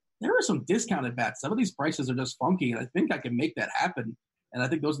 but there are some discounted bats. Some of these prices are just funky, and I think I can make that happen. And I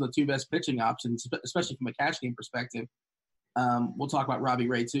think those are the 2 best pitching options, especially from a cash game perspective. We'll talk about Robbie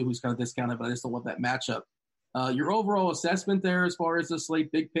Ray too, who's kind of discounted, but I just don't love that matchup. Your overall assessment there as far as the slate,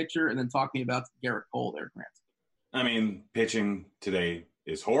 big picture, and then talking about Garrett Cole there, Grant. I mean, pitching today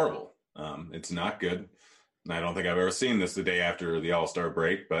is horrible. It's not good. I don't think I've ever seen this the day after the All-Star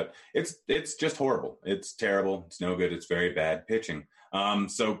break, but it's just horrible. It's terrible. It's no good. It's very bad pitching.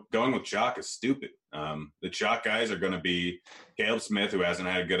 So going with chalk is stupid. The chalk guys are going to be Caleb Smith, who hasn't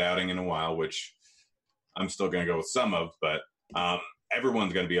had a good outing in a while, which I'm still going to go with some of, but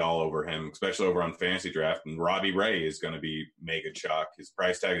everyone's going to be all over him, especially over on FantasyDraft. And Robbie Ray is going to be mega chalk. His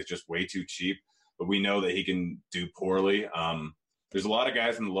price tag is just way too cheap, but we know that he can do poorly. There's a lot of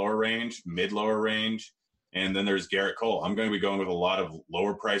guys in the lower range, mid-lower range, and then there's Garrett Cole. I'm going to be going with a lot of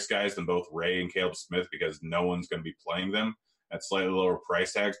lower price guys than both Ray and Caleb Smith because no one's going to be playing them at slightly lower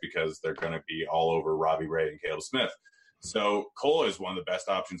price tags because they're going to be all over Robbie Ray and Caleb Smith. So Cole is one of the best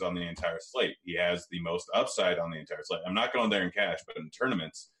options on the entire slate. He has the most upside on the entire slate. I'm not going there in cash, but in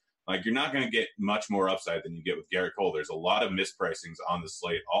tournaments, Like, you're not going to get much more upside than you get with Garrett Cole. There's a lot of mispricings on the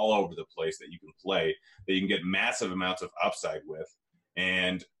slate all over the place that you can play that you can get massive amounts of upside with.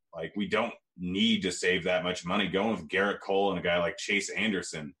 And, like, we don't need to save that much money. Going with Garrett Cole and a guy like Chase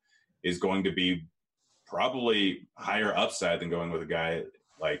Anderson is going to be probably higher upside than going with a guy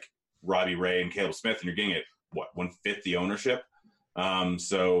like Robbie Ray and Caleb Smith, and you're getting it, 1/5 the ownership?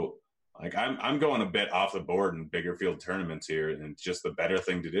 So, like, I'm going a bit off the board in bigger field tournaments here, and it's just the better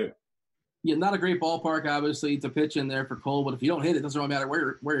thing to do. Yeah, not a great ballpark, obviously, to pitch in there for Cole, but if you don't hit it, it doesn't really matter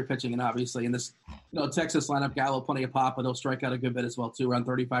where you're pitching in, obviously. And this, Texas lineup got plenty of pop, but he'll strike out a good bit as well, too, around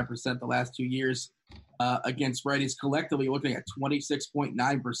 35% the last 2 years against righties. Collectively, looking at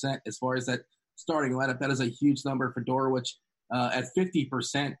 26.9% as far as that starting lineup. That is a huge number for Dorwich at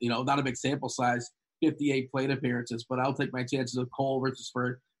 50%, not a big sample size, 58 plate appearances, but I'll take my chances of Cole versus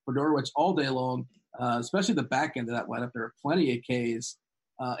for Dorwich all day long, especially the back end of that lineup. There are plenty of Ks.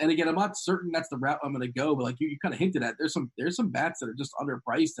 And again, I'm not certain that's the route I'm going to go, but like you kind of hinted at, there's some bats that are just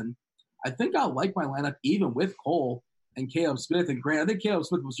underpriced, and I think I'll like my lineup even with Cole and Caleb Smith. And Grant, I think Caleb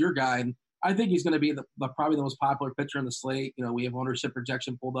Smith was your guy, and I think he's going to be probably the most popular pitcher in the slate. We have ownership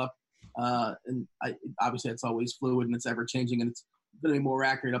projection pulled up, and obviously it's always fluid and it's ever changing, and it's going to be more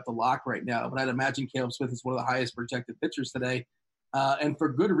accurate up the lock right now. But I'd imagine Caleb Smith is one of the highest projected pitchers today, and for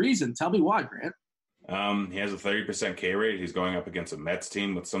good reason. Tell me why, Grant. He has a 30% K rate. He's going up against a Mets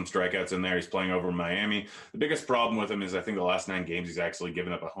team with some strikeouts in there. He's playing over Miami. The biggest problem with him is I think the last 9 games he's actually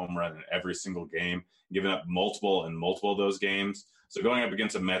given up a home run in every single game, given up multiple of those games. So going up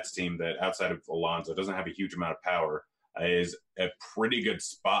against a Mets team that outside of Alonso doesn't have a huge amount of power is a pretty good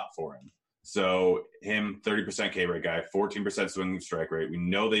spot for him. So him, 30% K rate guy, 14% swinging strike rate. We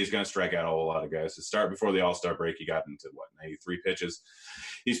know that he's going to strike out a whole lot of guys. To start before the All-Star break, he got into 93 pitches.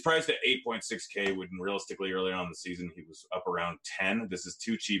 He's priced at 8.6K when realistically earlier on in the season he was up around 10. This is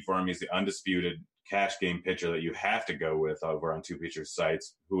too cheap for him. He's the undisputed cash game pitcher that you have to go with over on two pitcher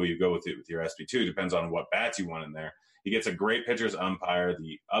sites. Who will you go with your SP2 depends on what bats you want in there. He gets a great pitcher's umpire.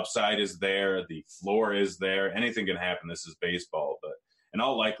 The upside is there. The floor is there. Anything can happen. This is baseball, but in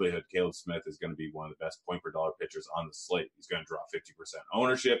all likelihood, Caleb Smith is going to be one of the best point per dollar pitchers on the slate. He's going to draw 50%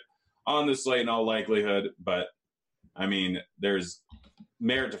 ownership on the slate in all likelihood. But, I mean, there's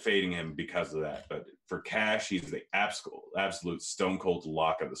merit to fading him because of that. But for cash, he's the absolute stone-cold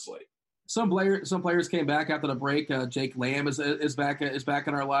lock of the slate. Some players came back after the break. Jake Lamb is back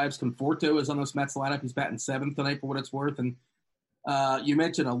in our lives. Conforto is on this Mets lineup. He's batting 7th tonight for what it's worth. And you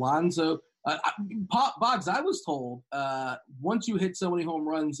mentioned Alonso. Boggs, I was told once you hit so many home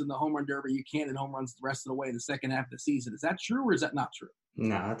runs in the home run derby, you can't hit home runs the rest of the way in the second half of the season. Is that true or is that not true?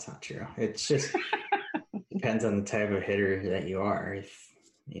 No, that's not true. It's just depends on the type of hitter that you are. If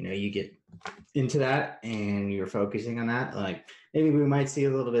you get into that and you're focusing on that, like maybe we might see a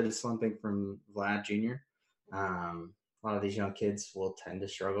little bit of slumping from Vlad Jr. A lot of these young kids will tend to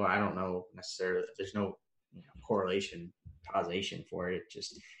struggle. I don't know necessarily. There's no correlation, causation for it. It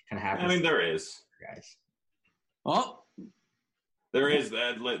just kind of happens. I mean, there is. Guys. Oh. There is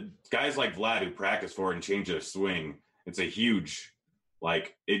that guys like Vlad who practice for it and change their swing. It's a huge,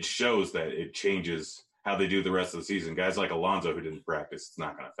 it shows that it changes how they do the rest of the season. Guys like Alonso who didn't practice, it's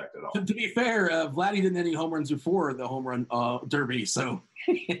not going to affect it at all. To be fair, Vladdy didn't hit any home runs before the home run derby, so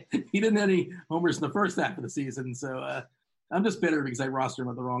he didn't hit any homers in the first half of the season. So I'm just bitter because I rostered him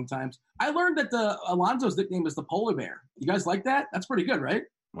at the wrong times. I learned that Alonso's nickname is the Polar Bear. You guys like that? That's pretty good, right?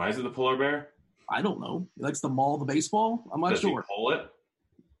 Why is it the Polar Bear? I don't know. He likes to maul the baseball. I'm not sure. Does he pull it?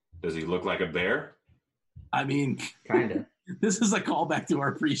 Does he look like a bear? I mean, kind of. This is a callback to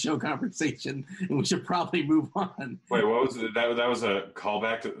our pre-show conversation, and we should probably move on. Wait, what was it? That was a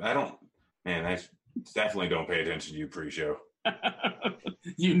callback to – I definitely don't pay attention to you pre-show. I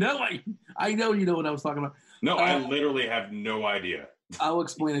know you know what I was talking about. No, I literally have no idea. I'll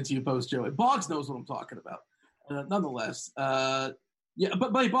explain it to you post-show. Boggs knows what I'm talking about. Nonetheless, yeah.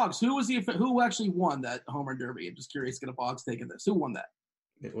 But Boggs, who actually won that home run derby? I'm just curious. Get a Boggs take in this. Who won that?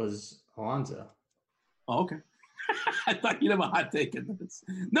 It was Alonso. Oh, okay. I thought you'd have a hot take in this.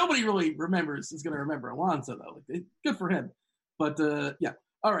 Nobody really is going to remember Alonso though. Good for him. But yeah.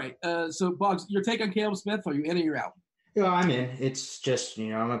 All right. So Boggs, your take on Caleb Smith? Are you in or you're out? I'm in. It's just,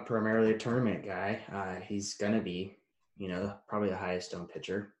 I'm primarily a tournament guy. He's going to be, probably the highest owned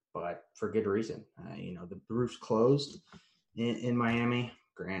pitcher, but for good reason. The roof's closed in Miami.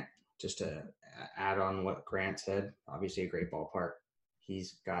 Grant, just to add on what Grant said, obviously a great ballpark.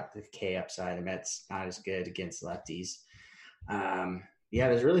 He's got the K upside. The Mets not as good against lefties.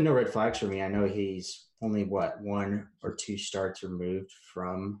 There's really no red flags for me. I know he's only, 1 or 2 starts removed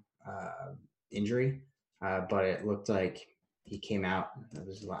from injury. But it looked like he came out. It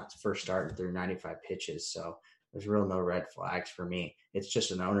was his first start and threw 95 pitches. So there's real no red flags for me. It's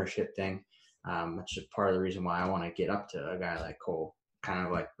just an ownership thing. It's just part of the reason why I want to get up to a guy like Cole, kind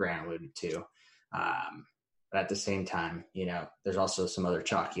of like Grant alluded to. But at the same time, there's also some other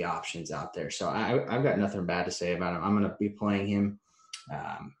chalky options out there. So I've got nothing bad to say about him. I'm going to be playing him.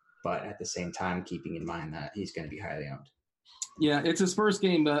 But at the same time, keeping in mind that he's going to be highly owned. Yeah, it's his first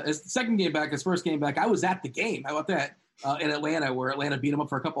game, his second game back, his first game back. I was at the game. How about that? In Atlanta, where Atlanta beat him up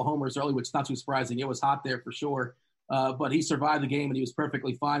for a couple homers early, which is not too surprising. It was hot there for sure. But he survived the game, and he was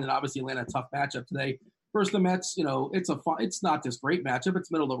perfectly fine. And obviously, Atlanta, a tough matchup today. First, the Mets, it's not this great matchup.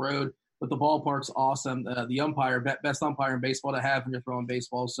 It's middle of the road, but the ballpark's awesome. The umpire, best umpire in baseball to have when you're throwing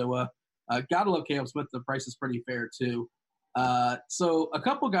baseball. So, gotta love Caleb Smith. The price is pretty fair, too. So a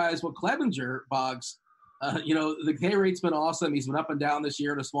couple guys, Clevenger, Boggs, the K rate's been awesome. He's been up and down this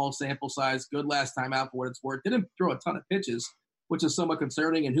year in a small sample size. Good last time out for what it's worth. Didn't throw a ton of pitches, which is somewhat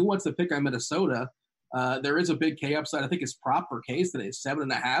concerning. And who wants to pick on Minnesota? There is a big K upside. I think his prop for Ks today is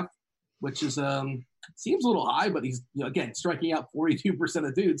 7.5, which is seems a little high, but he's again striking out 42%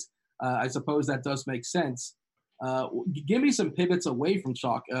 of dudes. I suppose that does make sense. Give me some pivots away from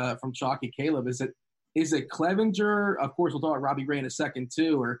Chalky Caleb. Is it Clevenger? Of course, we'll talk about Robbie Ray in a second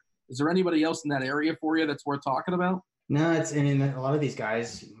too. Or is there anybody else in that area for you that's worth talking about? No, a lot of these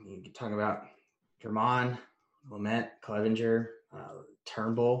guys, you can talk about Germán, Lamet, Clevenger,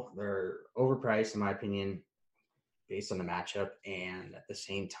 Turnbull. They're overpriced, in my opinion, based on the matchup. And at the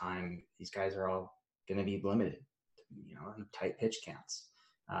same time, these guys are all going to be limited, tight pitch counts.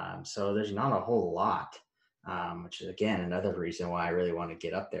 So there's not a whole lot, which is, again, another reason why I really want to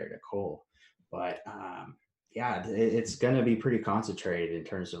get up there to Cole. But, it's going to be pretty concentrated in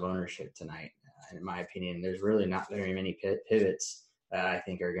terms of ownership tonight. And in my opinion, there's really not very many pivots that I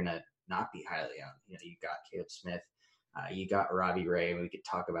think are going to not be highly owned. You got Caleb Smith. You got Robbie Ray. We could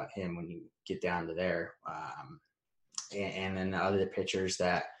talk about him when you get down to there. And then the other pitchers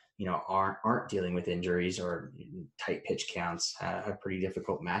that, aren't dealing with injuries or tight pitch counts have pretty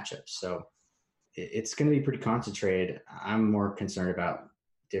difficult matchups. So it's going to be pretty concentrated. I'm more concerned about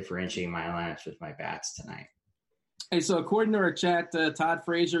differentiating my lineups with my bats tonight. Hey, so according to our chat, Todd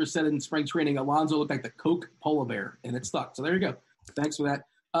Frazier said in spring training, Alonso looked like the Coke polar bear, and it stuck. So there you go. Thanks for that.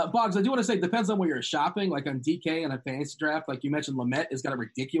 Boggs, I do want to say it depends on where you're shopping, like on DK and a fantasy draft. Like you mentioned, Lamet has got a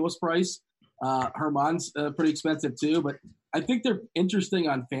ridiculous price. Germán's pretty expensive too, but I think they're interesting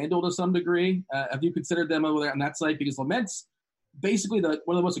on FanDuel to some degree. Have you considered them over there on that site? Because Lamet's basically one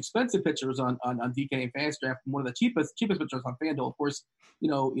of the most expensive pitchers on DK and fantasy draft, and one of the cheapest pitchers on FanDuel. Of course, you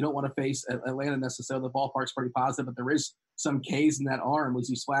don't want to face Atlanta necessarily. The ballpark's pretty positive, but there is some Ks in that arm, as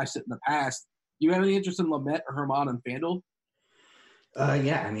you flashed it in the past. Do you have any interest in Lamet or Germán on FanDuel?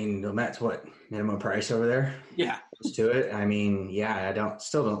 Lamet's what, minimum price over there? Yeah. Close to it. I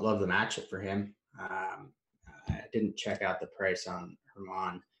still don't love the matchup for him. I didn't check out the price on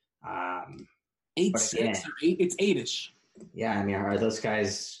Germán. 8.6 or 8. It's 8-ish. Yeah, are those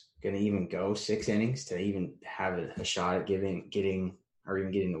guys going to even go 6 innings to even have a shot at getting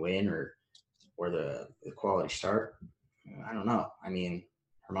the win or the quality start? I don't know.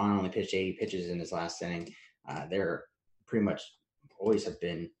 Germán only pitched 80 pitches in his last inning. They're pretty much always have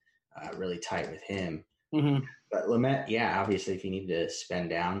been really tight with him. Mm-hmm. But Lamet, obviously, if you need to spend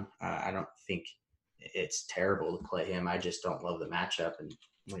down, I don't think it's terrible to play him. I just don't love the matchup. And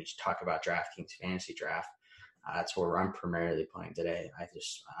when you talk about DraftKings fantasy draft, that's where I'm primarily playing today.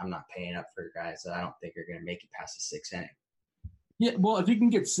 I'm not paying up for guys that I don't think are going to make it past the 6th inning. Yeah, well, if you can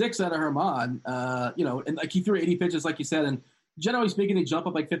get 6 out of Germán, and like he threw 80 pitches, like you said, and generally speaking, he jumped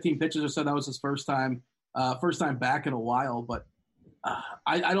up like 15 pitches or so. That was his first time back in a while. But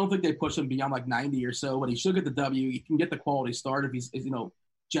I don't think they push him beyond like 90 or so. But he should get the W. He can get the quality start if he's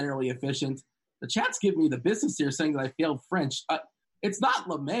generally efficient. The chat's giving me the business here, saying that I failed French. It's not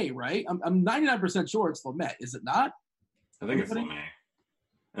LeMay, right? I'm 99% sure it's Lamet. Is it not? I think it's LeMay.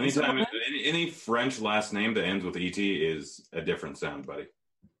 Anytime any French last name that ends with ET is a different sound, buddy.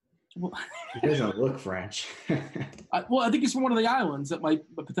 Well, he doesn't look French. I think he's from one of the islands that might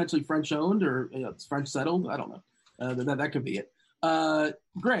be potentially French owned or it's French settled. I don't know. That could be it.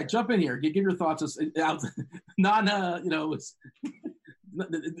 Grant, jump in here. Give your thoughts.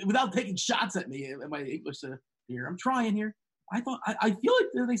 Without taking shots at me at my English here. I'm trying here. I feel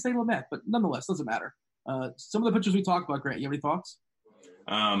like they say Lamet, but nonetheless, doesn't matter. Some of the pictures we talked about, Grant, you have any thoughts?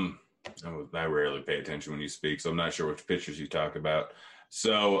 I rarely pay attention when you speak, so I'm not sure which pictures you talk about.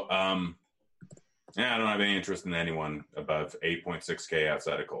 So, I don't have any interest in anyone above 8.6K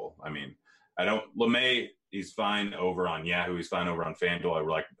outside of Cole. LeMay, He's fine over on Yahoo. He's fine over on FanDuel. I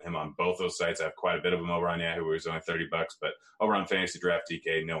like him on both those sites. I have quite a bit of him over on Yahoo where he's only $30, but over on FantasyDraft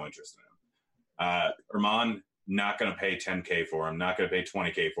TK, no interest in him. Herman, not going to pay $10K for him, not going to pay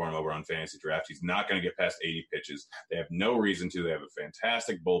 $20K for him over on FantasyDraft. He's not going to get past 80 pitches. They have no reason to. They have a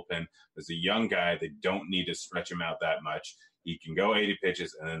fantastic bullpen. As a young guy, they don't need to stretch him out that much. He can go 80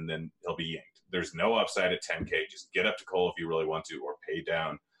 pitches, and then he'll be yanked. There's no upside at 10K. Just get up to Cole if you really want to, or pay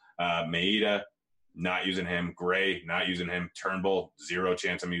down. Maeda, not using him. Gray, not using him. Turnbull, zero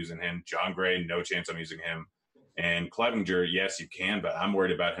chance I'm using him. John Gray, no chance I'm using him. And Clevinger, yes, you can, but I'm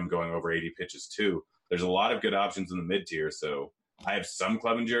worried about him going over 80 pitches too. There's a lot of good options in the mid-tier, so I have some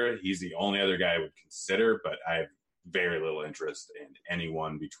Clevinger. He's the only other guy I would consider, but I have very little interest in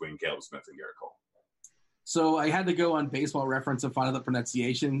anyone between Caleb Smith and Garrett Cole. So I had to go on Baseball Reference and find out the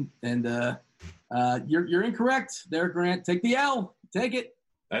pronunciation, and you're incorrect there, Grant. Take the L. Take it.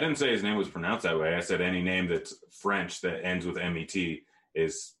 I didn't say his name was pronounced that way. I said any name that's French that ends with M-E-T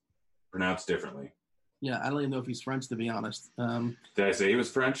is pronounced differently. Yeah, I don't even know if he's French, to be honest. Did I say he was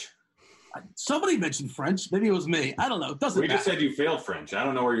French? Somebody mentioned French. Maybe it was me. I don't know. It doesn't matter. Just said you failed French. I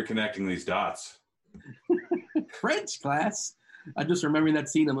don't know where you're connecting these dots. French class. I'm just remembering that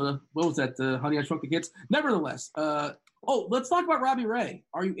scene in what was that? Honey, I Shrunk the Kids. Nevertheless, let's talk about Robbie Ray.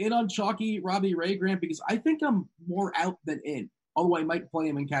 Are you in on chalky Robbie Ray, Grant? Because I think I'm more out than in. Although I might play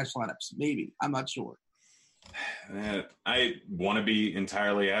him in cash lineups. Maybe. I'm not sure. I want to be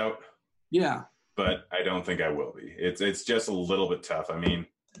entirely out. Yeah. But I don't think I will be. It's just a little bit tough. I mean,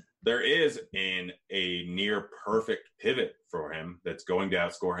 there is a near perfect pivot for him that's going to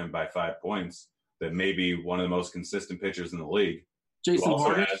outscore him by 5 points. That may be one of the most consistent pitchers in the league. Jason also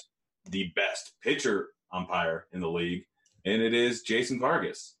Vargas has the best pitcher umpire in the league, and it is Jason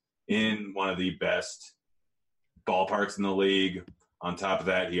Vargas in one of the best ballparks in the league. On top of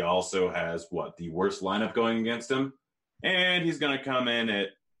that, he also has the worst lineup going against him, and he's going to come in at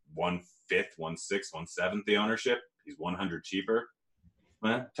 1/5, 1/6, 1/7 the ownership. He's 100 cheaper.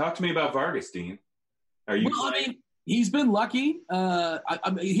 Talk to me about Vargas, Dean. Are you? Well, I mean, he's been lucky.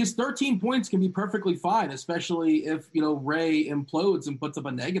 His 13 points can be perfectly fine, especially if Ray implodes and puts up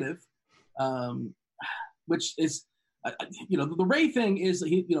a negative, which is. The Ray thing is,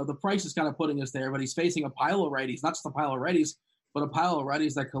 the price is kind of putting us there, but he's facing a pile of righties, not just a pile of righties, but a pile of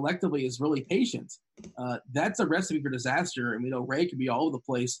righties that collectively is really patient. That's a recipe for disaster. And, Ray can be all over the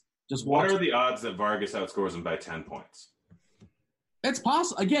place. What are the odds that Vargas outscores him by 10 points? It's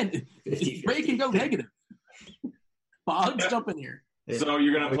possible. Again, Ray can go negative. Boggs, jump in here. So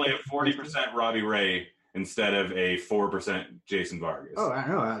you're going to play a 40% Robbie Ray instead of a 4% Jason Vargas. Oh, I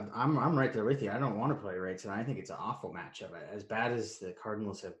know. I'm right there with you. I don't want to play Ray tonight. I think it's an awful matchup. As bad as the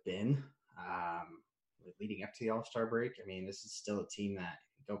Cardinals have been leading up to the All-Star break, I mean, this is still a team that,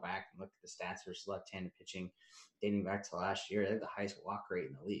 if you go back and look at the stats for left-handed pitching dating back to last year, they have the highest walk rate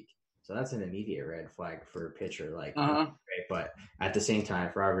in the league. So that's an immediate red flag for a pitcher like Ray. But at the same time,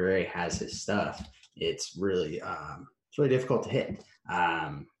 if Robbie Ray has his stuff, it's really difficult to hit.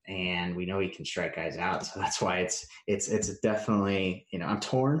 And we know he can strike guys out. So that's why it's definitely, I'm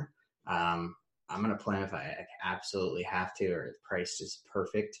torn. I'm going to play him if I absolutely have to, or the price is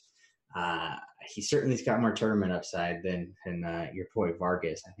perfect. He certainly's got more tournament upside than your boy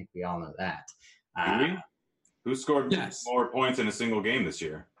Vargas. I think we all know that. Who scored more points in a single game this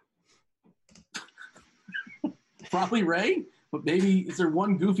year? Probably Ray, but maybe is there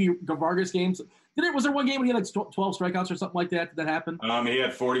one goofy Vargas game? Was there one game when he had 12 strikeouts or something like that? Did that happen? He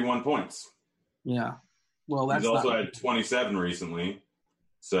had 41 points. Yeah. Well, he's also had 27 recently.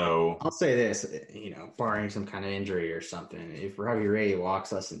 So I'll say this, barring some kind of injury or something, if Robbie Ray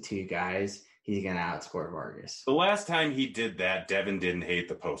walks less than 2 guys, he's going to outscore Vargas. The last time he did that, Devin didn't hate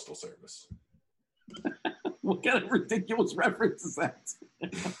the Postal Service. What kind of ridiculous reference is that?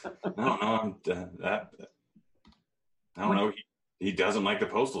 I don't know. He doesn't like the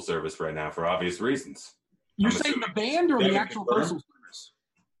Postal Service right now for obvious reasons. You're saying the band or the actual Postal Service?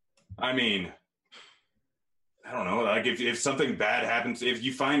 I mean, I don't know. Like if something bad happens, if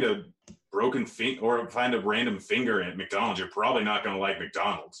you find a broken finger or find a random finger at McDonald's, you're probably not going to like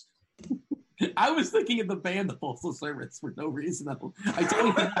McDonald's. I was thinking of the band, the Postal Service, for no reason. I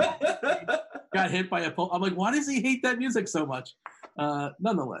totally got hit by a pole. I'm like, why does he hate that music so much?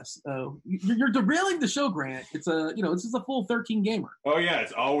 Nonetheless, you're derailing the show, Grant. It's this is a full 13 gamer. Oh yeah,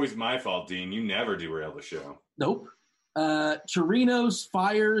 it's always my fault, Dean. You never derail the show. Nope. Chirinos,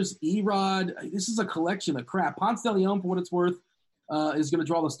 Fires, Erod. This is a collection of crap. Ponce de Leon, for what it's worth, is going to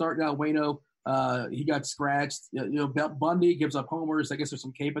draw the start now. Waino, he got scratched. Bundy gives up homers. I guess there's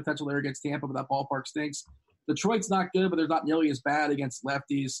some K potential there against Tampa, but that ballpark stinks. Detroit's not good, but they're not nearly as bad against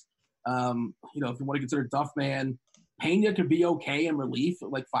lefties. If you want to consider Duffman, Pena could be okay in relief,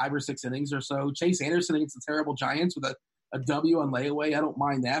 like 5 or 6 innings or so. Chase Anderson against the terrible Giants with a W on layaway. I don't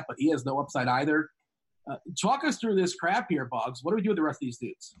mind that, but he has no upside either. Talk us through this crap here, Boggs. What do we do with the rest of these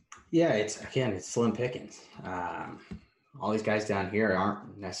dudes? Yeah, it's slim pickings. All these guys down here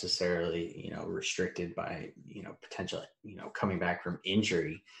aren't necessarily, restricted by, potential, coming back from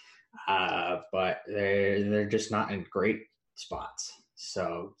injury, but they're just not in great spots.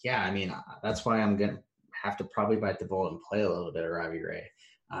 So, yeah, I mean, that's why I'm going to have to probably bite the bullet and play a little bit of Robbie Ray.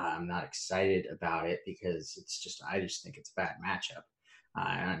 I'm not excited about it because I just think it's a bad matchup.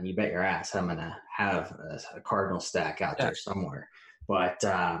 And you bet your ass I'm going to have a Cardinal stack out there somewhere. But,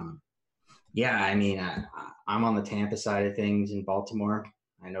 yeah, I mean, I'm on the Tampa side of things in Baltimore.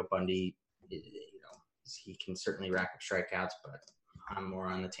 I know Bundy, he can certainly rack up strikeouts, but I'm more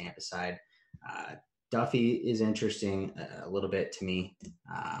on the Tampa side. Duffy is interesting a little bit to me.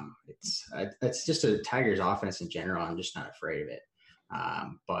 It's just a Tigers offense in general. I'm just not afraid of it.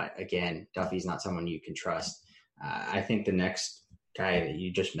 But again, Duffy's not someone you can trust. I think the next guy that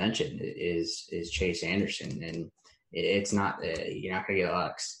you just mentioned is Chase Anderson, and it's not you're not going to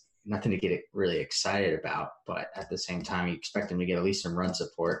get nothing to get really excited about. But at the same time, you expect him to get at least some run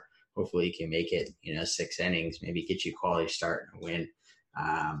support. Hopefully, he can make it 6 innings, maybe get you a quality start and win.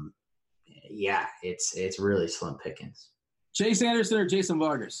 Yeah, it's really slim pickings. Chase Anderson or Jason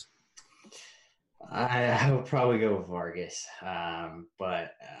Vargas? I would probably go with Vargas,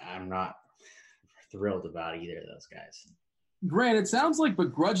 but I'm not thrilled about either of those guys. Grant, it sounds like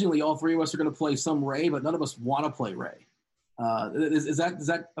begrudgingly all three of us are going to play some Ray, but none of us want to play Ray. Is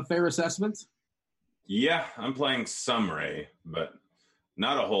that a fair assessment? Yeah, I'm playing some Ray, but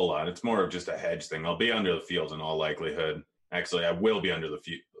not a whole lot. It's more of just a hedge thing. I'll be under the field in all likelihood. Actually, I will be under the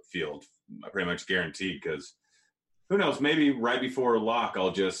field. I pretty much guaranteed, because who knows, maybe right before lock,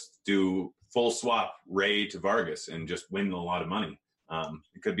 I'll just do full swap Ray to Vargas and just win a lot of money.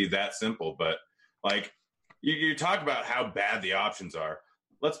 It could be that simple, but like you talk about how bad the options are.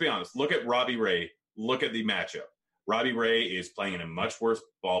 Let's be honest. Look at Robbie Ray. Look at the matchup. Robbie Ray is playing in a much worse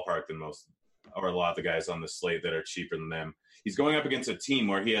ballpark than a lot of the guys on the slate that are cheaper than them. He's going up against a team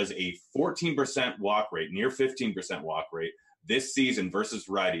where he has a 14% walk rate, near 15% walk rate this season versus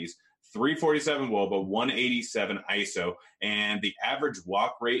righties. 347 WOBA, 187 ISO, and the average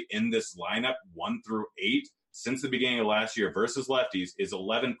walk rate in this lineup, 1 through 8, since the beginning of last year versus lefties is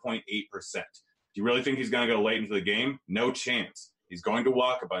 11.8%. Do you really think he's going to go late into the game? No chance. He's going to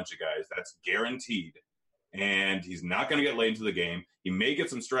walk a bunch of guys. That's guaranteed. And he's not going to get late into the game. He may get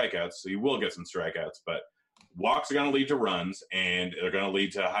some strikeouts, so he will get some strikeouts, but walks are going to lead to runs, and they're going to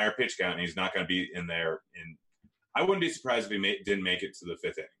lead to a higher pitch count, and he's not going to be in there. I wouldn't be surprised if he didn't make it to the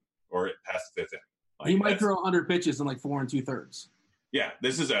 5th inning. Or past the 5th inning. He might throw 100 pitches in like 4 2/3. Yeah,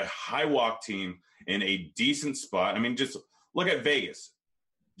 this is a high walk team in a decent spot. I mean, just look at Vegas.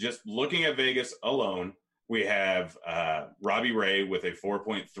 Just looking at Vegas alone, we have Robbie Ray with a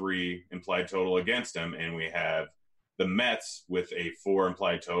 4.3 implied total against him, and we have the Mets with a 4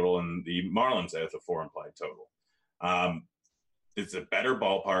 implied total, and the Marlins with a 4 implied total. It's a better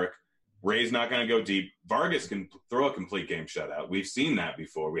ballpark. Ray's not going to go deep. Vargas can throw a complete game shutout. We've seen that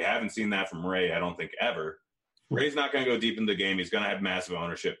before. We haven't seen that from Ray, I don't think, ever. Ray's not going to go deep in the game. He's going to have massive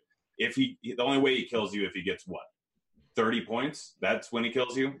ownership. The only way he kills you if he gets 30 points? That's when he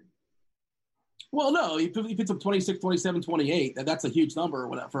kills you? Well, no. He puts up 26, 27, 28. That's a huge number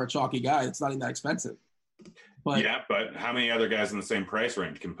for a chalky guy. It's not even that expensive. But how many other guys in the same price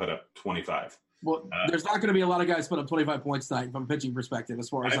range can put up 25? Well, there's not going to be a lot of guys put up 25 points tonight from a pitching perspective. As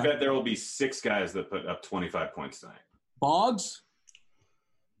far as I bet there will be 6 guys that put up 25 points tonight. Boggs?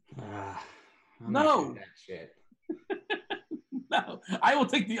 No. Shit. No, I will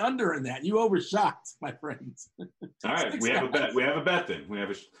take the under in that. You overshot, my friends. All right, we have a bet. We have a bet then.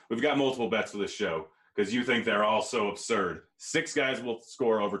 We've got multiple bets for this show because you think they're all so absurd. 6 guys will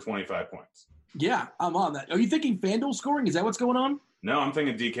score over 25 points. Yeah, I'm on that. Are you thinking FanDuel scoring? Is that what's going on? No, I'm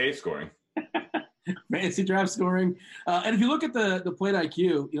thinking DK scoring. Fantasy draft scoring. And if you look at the plate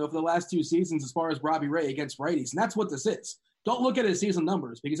IQ, for the last 2 seasons as far as Robbie Ray against righties, and that's what this is. Don't look at his season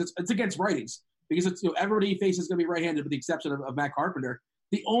numbers because it's against righties. Because it's everybody he faces is going to be right-handed with the exception of Matt Carpenter.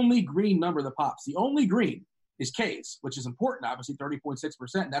 The only green number that pops, the only green is K's, which is important, obviously 30.6%,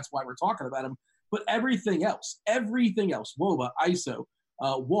 and that's why we're talking about him. But everything else, WOBA, ISO,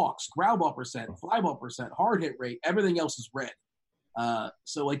 walks, ground ball percent, fly ball percent, hard hit rate, everything else is red.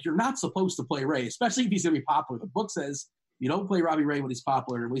 So you're not supposed to play Ray, especially if he's going to be popular. The book says you don't play Robbie Ray when he's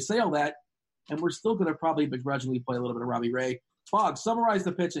popular, and we say all that, and we're still going to probably begrudgingly play a little bit of Robbie Ray. Bog, summarize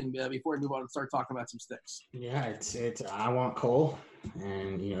the pitching before we move on and start talking about some sticks. Yeah, it's. I want Cole,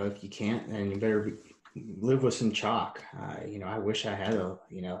 and if you can't, then you better live with some chalk. I wish I had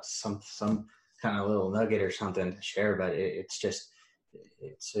some kind of little nugget or something to share, but it's just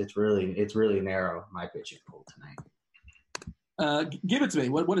it's really narrow, my pitching pool tonight. Give it to me.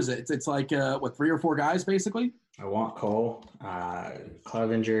 What is it? It's like 3 or 4 guys basically. I want Cole.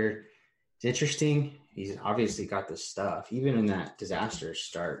 Clevenger. It's interesting. He's obviously got the stuff. Even in that disastrous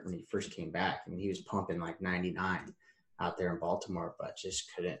start when he first came back, I mean, he was pumping like 99 out there in Baltimore, but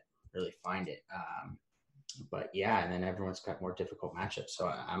just couldn't really find it. But yeah, and then everyone's got more difficult matchups. So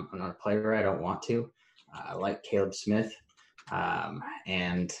I'm not a player. I don't want to. I like Caleb Smith.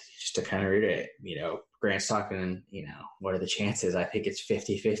 And just to kind of read it, Grant's talking, what are the chances? I think it's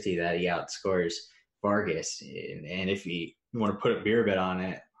 50-50 that he outscores Vargas. And if you want to put a beer bet on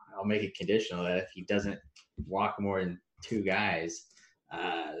it, I'll make it conditional that if he doesn't walk more than 2 guys,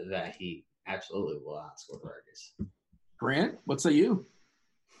 that he absolutely will outscore Vargas. Grant, what say you?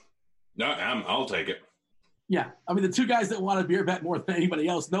 No, I'll take it. Yeah, I mean the 2 guys that want a beer bet more than anybody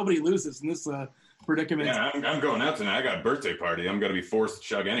else, nobody loses in this predicament. Yeah, I'm going out tonight. I got a birthday party. I'm going to be forced to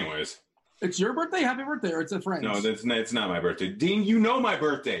chug anyways. It's your birthday? Happy birthday, or it's a friend's? No, it's not my birthday. Dean, you know my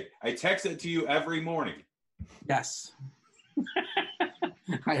birthday. I text it to you every morning. Yes.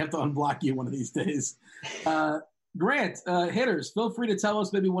 I have to unblock you one of these days. Grant, hitters, feel free to tell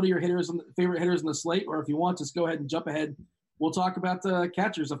us maybe one of your favorite hitters in the slate, or if you want, just go ahead and jump ahead. We'll talk about the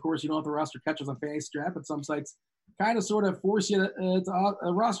catchers. Of course, you don't have to roster catchers on FantasyDraft, but some sites kind of sort of force you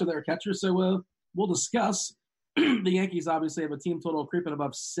to roster their catchers. So we'll discuss. The Yankees obviously have a team total creeping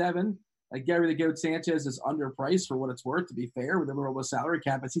above 7. Gary the Goat Sanchez is underpriced for what it's worth, to be fair, with a little salary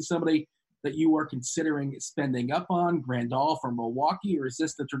cap. Is he somebody that you are considering spending up on? Grandal from Milwaukee, or is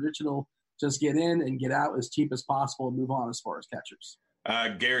this the traditional just get in and get out as cheap as possible and move on as far as catchers?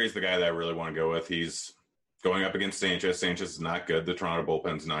 Gary's the guy that I really want to go with. He's going up against Sanchez. Sanchez is not good. The Toronto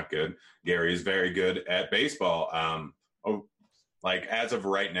bullpen's not good. Gary's very good at baseball. As of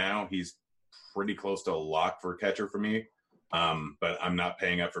right now, he's pretty close to a lock for catcher for me. But I'm not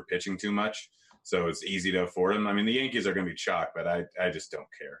paying up for pitching too much. So it's easy to afford him. I mean, the Yankees are going to be chalk, but I just don't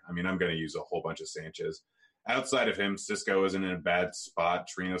care. I mean, I'm going to use a whole bunch of Sanchez. Outside of him, Cisco isn't in a bad spot.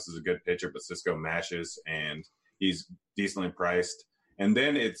 Trinos is a good pitcher, but Cisco mashes, and he's decently priced. And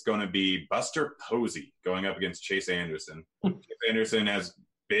then it's going to be Buster Posey going up against Chase Anderson. Chase Anderson has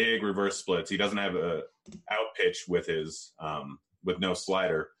big reverse splits. He doesn't have a out pitch with his with no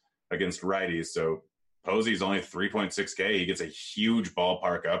slider against righties. So Posey's only 3.6K. He gets a huge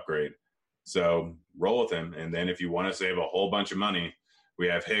ballpark upgrade. So roll with him. And then if you want to save a whole bunch of money, we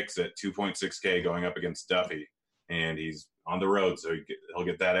have Hicks at 2.6K going up against Duffy. And he's on the road, so he'll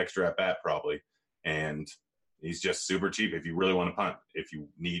get that extra at bat probably. And he's just super cheap if you really want to punt. If you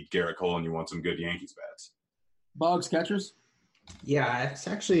need Garrett Cole and you want some good Yankees bats. Boggs, catchers? Yeah, it's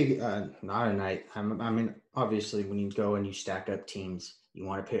actually not a night. I mean, obviously, when you go and you stack up teams, you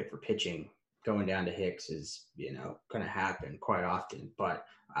want to pay for pitching. Going down to Hicks is, going to happen quite often. But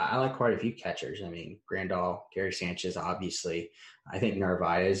I like quite a few catchers. I mean, Grandal, Gary Sanchez, obviously. I think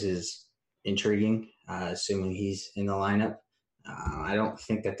Narvaez is intriguing, assuming he's in the lineup. I don't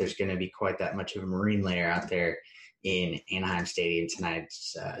think that there's going to be quite that much of a marine layer out there in Anaheim Stadium tonight.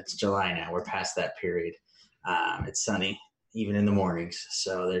 It's July now. We're past that period. It's sunny, even in the mornings.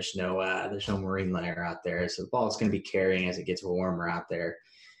 So there's no marine layer out there. So the ball is going to be carrying as it gets warmer out there.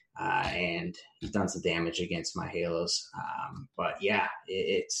 And he's done some damage against my Halos. But yeah,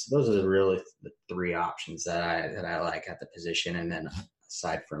 those are really the 3 options that I like at the position. And then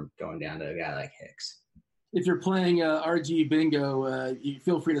aside from going down to a guy like Hicks. If you're playing RG Bingo, you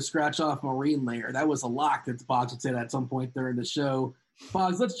feel free to scratch off Marine Layer. That was a lock that Boggs would say at some point during the show.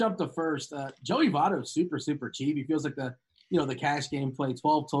 Boggs, let's jump to first. Joey Votto is super, super cheap. He feels like the cash game play,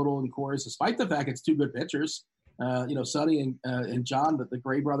 12 total in course, despite the fact it's 2 good pitchers. Sonny and John, the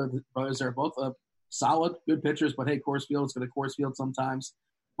Gray brothers are both solid, good pitchers, but hey, Coors Field is going to Coors Field sometimes.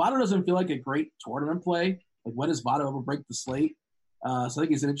 Votto doesn't feel like a great tournament play. Like, when does Votto ever break the slate? So I think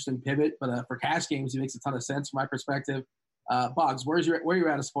he's an interesting pivot, but for cash games, he makes a ton of sense from my perspective. Boggs, where you're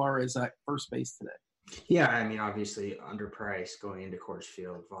at as far as first base today? Yeah, I mean, obviously underpriced going into Coors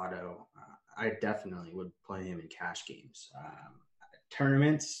Field. Votto, I definitely would play him in cash games.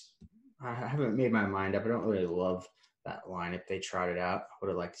 Tournaments, I haven't made my mind up. I don't really love that line if they trot it out. I would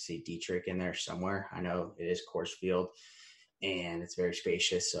have liked to see Dietrich in there somewhere. I know it is Coors Field, and it's very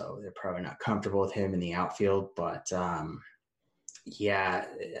spacious, so they're probably not comfortable with him in the outfield. But, yeah,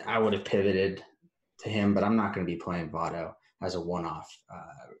 I would have pivoted to him, but I'm not going to be playing Votto. as a one-off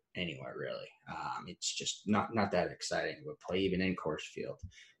anywhere really. It's just not that exciting to play even in Coors Field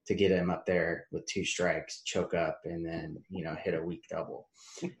to get him up there with 2 strikes, choke up, and then hit a weak double.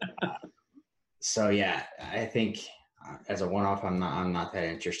 So yeah, I think as a one-off, I'm not that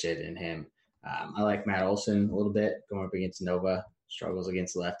interested in him. I like Matt Olson a little bit going up against Nova, struggles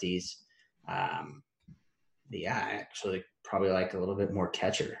against lefties. Yeah, I actually probably like a little bit more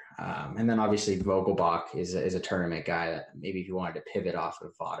catcher. And then obviously Vogelbach is a tournament guy that maybe if you wanted to pivot off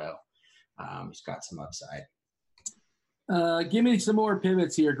of Votto, he's got some upside. Give me some more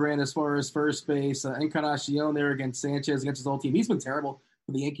pivots here, Grant, as far as first base. Encarnacion there against Sanchez, against his old team. He's been terrible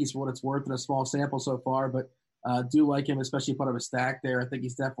for the Yankees for what it's worth in a small sample so far, but do like him, especially part of a stack there. I think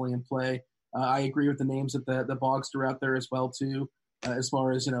he's definitely in play. I agree with the names that the Bogs threw out there as well, too. As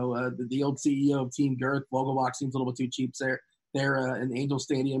far as, the old CEO of Team Girth, Vogelbach seems a little bit too cheap there. They're in Angel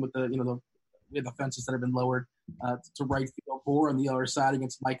Stadium with the fences that have been lowered to right field. Bohr on the other side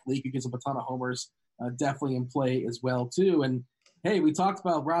against Mike Leake, who gives up a ton of homers. Definitely in play as well, too. And, hey, we talked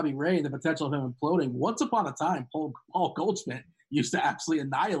about Robbie Ray and the potential of him imploding. Once upon a time, Paul Goldschmidt used to absolutely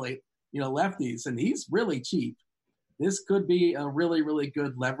annihilate, lefties, and he's really cheap. This could be a really, really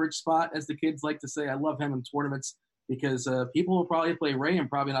good leverage spot, as the kids like to say. I love him in tournaments because people will probably play Ray and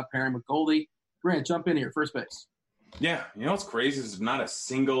probably not pair him with Goldie. Grant, jump in here, first base. Yeah, what's crazy is there's not a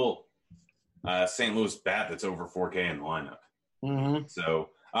single St. Louis bat that's over 4K in the lineup. Mm-hmm. So,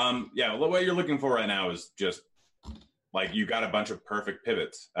 what you're looking for right now is just like you got a bunch of perfect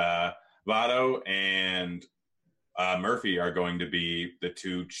pivots. Votto and Murphy are going to be the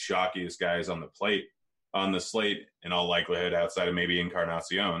 2 chalkiest guys on the slate in all likelihood, outside of maybe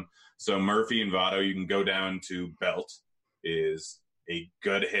Encarnacion. So Murphy and Votto, you can go down to Belt, is a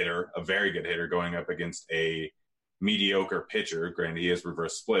good hitter, a very good hitter, going up against a mediocre pitcher. Granted, he has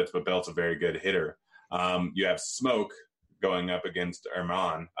reverse splits, but Belt's a very good hitter. You have Smoke going up against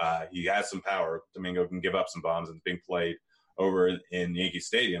Armand. He has some power. Domingo can give up some bombs, and it's being played over in Yankee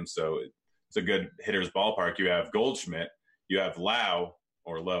Stadium, so it's a good hitter's ballpark. You have Goldschmidt. You have Lowe,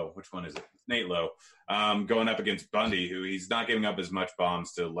 which one is it? Nate Lowe, going up against Bundy, who he's not giving up as much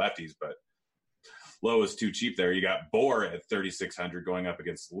bombs to lefties, but Lowe is too cheap there. You got Bohr at 3,600 going up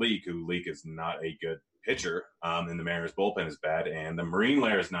against Leake, who Leake is not a good pitcher, and the Mariners bullpen is bad, and the Marine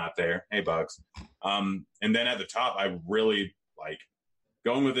Lair is not there. Hey, Bugs. And then at the top, I really like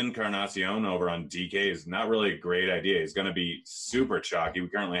going with Encarnacion over on DK is not really a great idea. He's going to be super chalky. We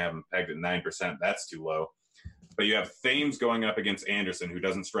currently have him pegged at 9%. That's too low. But you have Thames going up against Anderson, who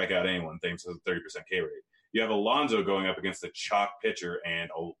doesn't strike out anyone. Thames has a 30% K rate. You have Alonso going up against the chalk pitcher, and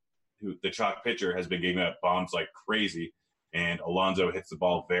the chalk pitcher has been giving up bombs like crazy, and Alonso hits the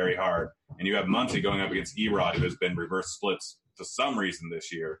ball very hard. And you have Muncy going up against Erod, who has been reverse splits for some reason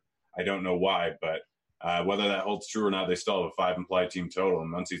this year. I don't know why, but whether that holds true or not, they still have a 5 implied team total,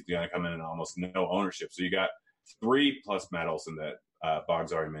 and Muncy's going to come in almost no ownership. So you got 3 plus Matt Olson that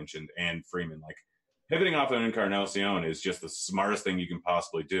Boggs already mentioned, and Freeman. Like, pivoting off of Encarnacion is just the smartest thing you can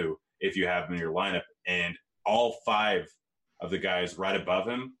possibly do if you have him in your lineup. And all 5 of the guys right above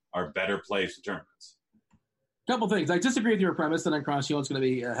him are better plays for tournaments. Couple things. I disagree with your premise that Encarnacion is going to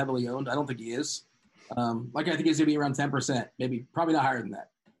be heavily owned. I don't think he is. I think he's going to be around 10%, maybe probably not higher than that.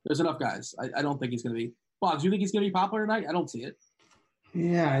 There's enough guys. I don't think he's going to be. Boggs, you think he's going to be popular tonight? I don't see it.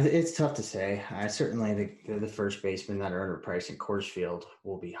 Yeah, it's tough to say. I certainly think the first baseman that are underpriced in Coors Field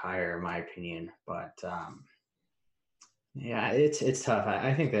will be higher, in my opinion. But it's tough.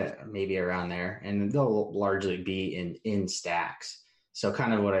 I think that maybe around there, and they'll largely be in stacks. So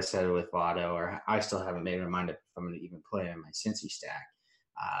kind of what I said with Votto, or I still haven't made my mind up if I'm going to even play in my Cincy stack.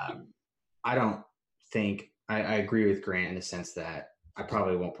 I don't think I agree with Grant in the sense that I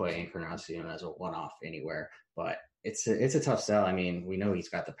probably won't play Encarnacion as a one-off anywhere, but it's a tough sell. I mean, we know he's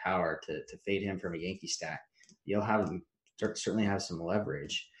got the power to fade him from a Yankee stack. You'll certainly have some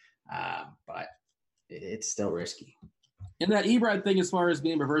leverage, but it's still risky. And that Ebrod thing, as far as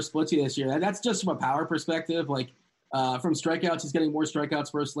being reverse splitsy this year, that's just from a power perspective. Like from strikeouts, he's getting more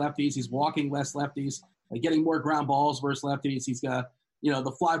strikeouts versus lefties. He's walking less lefties, getting more ground balls versus lefties. He's got,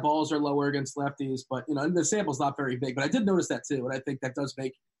 the fly balls are lower against lefties, but, the sample's not very big. But I did notice that too, and I think that does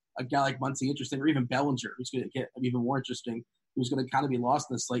make a guy like Muncy interesting, or even Bellinger, who's going to get even more interesting, who's going to kind of be lost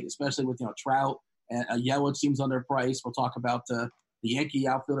in the slate, especially with, Trout and Yelich seems underpriced. We'll talk about the Yankee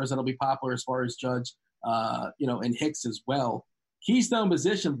outfielders that'll be popular as far as Judge, and Hicks as well. Keystone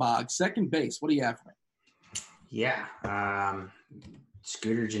position, Bog, second base. What do you have for me? Yeah,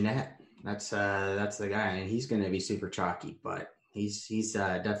 Scooter Gennett. That's the guy, and he's going to be super chalky, but he's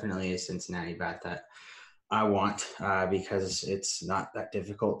definitely a Cincinnati bat that I want because it's not that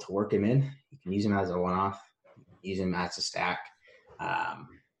difficult to work him in. You can use him as a one-off. use him as a stack.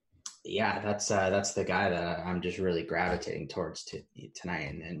 That's the guy that I'm just really gravitating towards tonight.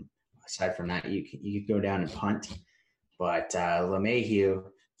 And then aside from that, you could go down and punt, but LeMahieu,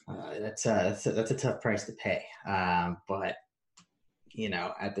 that's a tough price to pay. But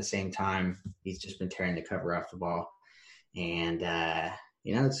at the same time, he's just been tearing the cover off the ball, and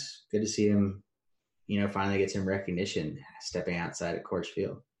it's good to see him, finally get some recognition stepping outside of Coors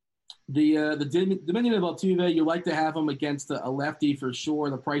Field. The Dominion of Altuve, you like to have him against a lefty for sure.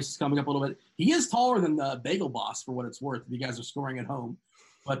 The price is coming up a little bit. He is taller than the Bagel Boss for what it's worth, if you guys are scoring at home.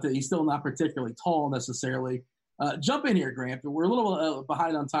 But he's still not particularly tall necessarily. Jump in here, Grant. We're a little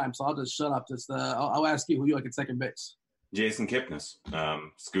behind on time, so I'll just shut up. I'll ask you who you like at second base. Jason Kipnis.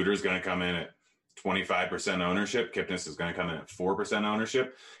 Scooter's going to come in at 25% ownership. Kipnis is going to come in at 4%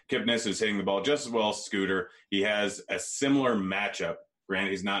 ownership. Kipnis is hitting the ball just as well as Scooter. He has a similar matchup.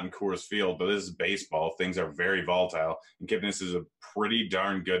 Granted, he's not in Coors Field, but this is baseball. Things are very volatile. And Kipnis is a pretty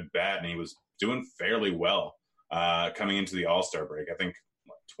darn good bat, and he was doing fairly well coming into the All-Star break. I think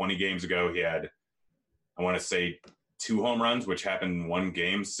 20 games ago he had, I want to say, 2 home runs, which happened in one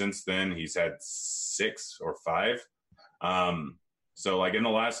game. Since then, he's had 6 or 5. So in the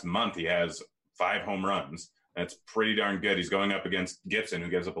last month, he has 5 home runs. That's pretty darn good. He's going up against Gibson, who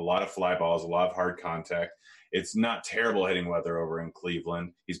gives up a lot of fly balls, a lot of hard contact. It's not terrible hitting weather over in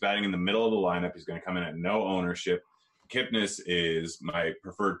Cleveland. He's batting in the middle of the lineup. He's going to come in at no ownership. Kipnis is my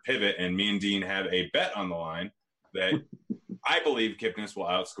preferred pivot, and me and Dean have a bet on the line that I believe Kipnis will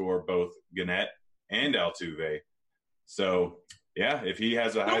outscore both Gannett and Altuve. So, yeah, if he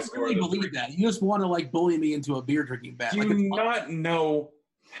has a high score. I don't really believe that. You just want to bully me into a beer drinking bet. Do you not know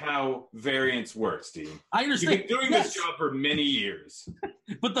how variance works, Dean? I understand. You've been doing this job for many years.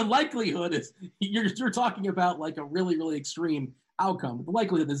 But the likelihood is you're talking about a really, really extreme outcome. The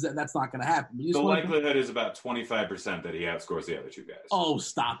likelihood is that's not going to happen. The likelihood is about 25% that he outscores the other 2 guys. Oh,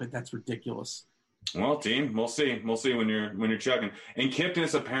 stop it. That's ridiculous. Well, Dean, we'll see. We'll see when you're chugging. And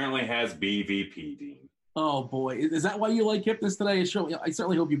Kipnis apparently has BVP, Dean. Oh, boy. Is that why you like Kipnis today? I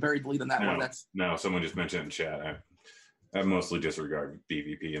certainly hope you buried the lead on that one. No, someone just mentioned it in chat. I mostly disregard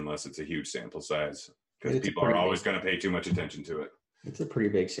BVP unless it's a huge sample size, because people are always going to pay too much attention to it. It's a pretty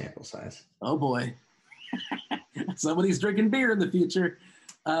big sample size. Oh, boy. Somebody's drinking beer in the future.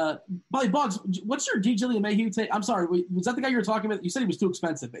 Boggs, what's your DJ LeMahieu take? I'm sorry, was that the guy you were talking about? You said he was too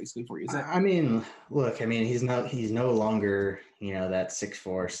expensive, basically, for you. He's no longer, that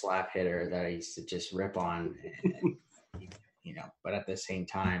 6'4" slap hitter that I used to just rip on, but at the same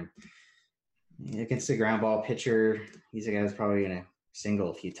time, against the ground ball pitcher, he's a guy that's probably going to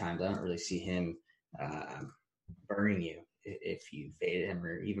single a few times. I don't really see him burning you if you faded him,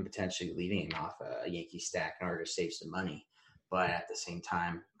 or even potentially leaving him off a Yankee stack in order to save some money. But at the same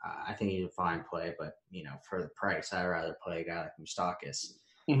time, I think he's a fine play. But, for the price, I'd rather play a guy like Moustakas.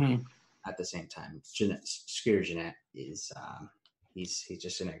 Mm-hmm. At the same time, Scooter Gennett is he's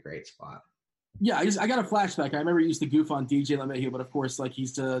just in a great spot. Yeah, I got a flashback. I remember he used to goof on DJ LeMahieu, but of course,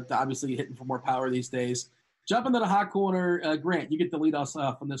 he's obviously hitting for more power these days. Jump into the hot corner. Grant, you get to lead us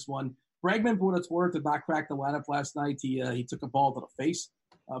off on this one. Bregman, for what it's worth, did not crack the lineup last night. He took a ball to the face,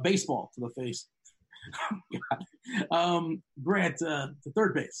 baseball to the face. Grant, to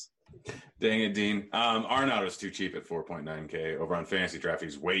third base. Dang it, Dean. Arenado's too cheap at 4.9K. Over on FantasyDraft,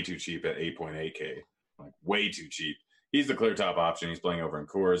 he's way too cheap at 8.8K. Way too cheap. He's the clear top option. He's playing over in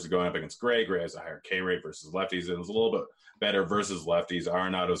Coors, going up against Gray. Gray has a higher K rate versus lefties. It was a little bit better versus lefties.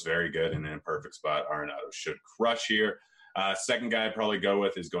 Arenado's very good and in a perfect spot. Arenado should crush here. Second guy I'd probably go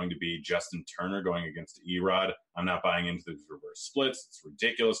with is going to be Justin Turner going against Erod. I'm not buying into the reverse splits. It's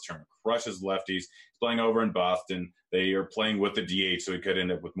ridiculous. Turner crushes lefties. He's playing over in Boston. They are playing with the DH, so he could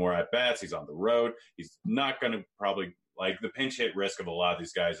end up with more at-bats. He's on the road. He's not going to probably – the pinch hit risk of a lot of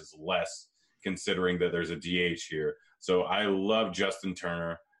these guys is less, considering that there's a DH here. So I love Justin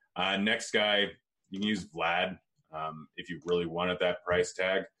Turner. Next guy, you can use Vlad if you really wanted that price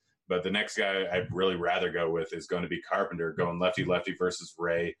tag. But the next guy I'd really rather go with is going to be Carpenter, going lefty-lefty versus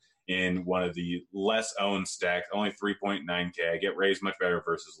Ray in one of the less-owned stacks, only 3.9K. I get Ray's much better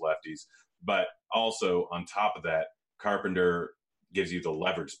versus lefties. But also, on top of that, Carpenter gives you the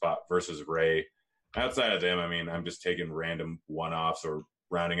leverage spot versus Ray. Outside of them, I'm just taking random one-offs or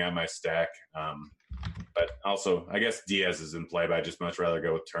rounding out my stack. But also, I guess Diaz is in play, but I'd just much rather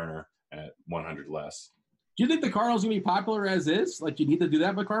go with Turner at 100 less. Do you think the Cardinals going to be popular as is? You need to do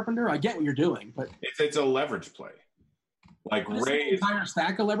that with Carpenter? I get what you're doing, but it's a leverage play. Ray, entire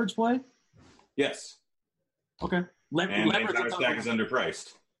stack of leverage play. Yes. Okay. And the entire stack is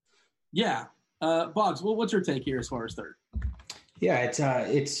underpriced. Yeah. Boggs, what's your take here as far as third? Yeah, it's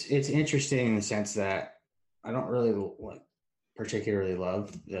interesting in the sense that don't really particularly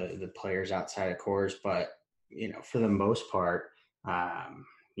love the players outside of Coors, but for the most part,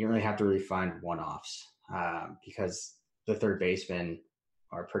 you really have to really find one-offs because the third basemen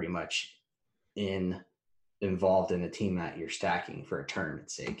are pretty much involved in the team that you're stacking for a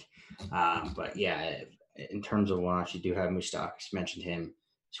tournament's sake. But yeah, in terms of one-offs, you do have Moustakas, mentioned him.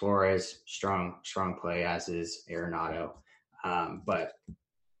 Suarez, strong play, as is Arenado. But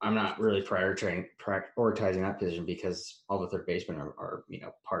I'm not really prioritizing that position because all the third basemen are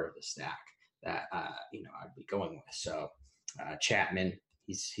part of the stack that I'd be going with. So Chapman,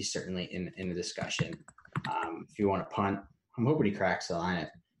 he's certainly in the discussion. If you want to punt, I'm hoping he cracks the lineup.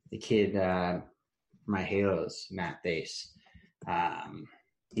 The kid, my Halos, Matt Bass,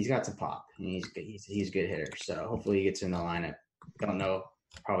 he's got some pop, and he's a good hitter. So hopefully he gets in the lineup. Don't know,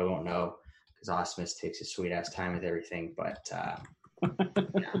 probably won't know because Osmus takes his sweet ass time with everything. But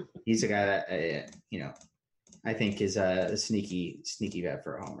he's a guy that I think is a sneaky bet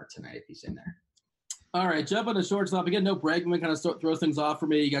for a homer tonight if he's in there. All right, jump on the shortstop again. No Bregman kind of throws things off for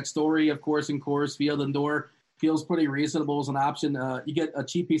me. You got Story, of course, in Coors Field indoor. Feels pretty reasonable as an option. You get a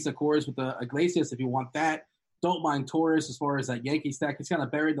cheap piece of Coors with Iglesias if you want that. Don't mind Torres as far as that Yankee stack. It's kind of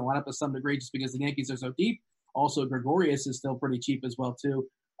buried in the lineup to some degree just because the Yankees are so deep. Also, Gregorius is still pretty cheap as well, too.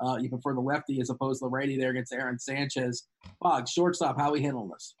 You prefer the lefty as opposed to the righty there against Aaron Sanchez. Boggs, shortstop, how are we handling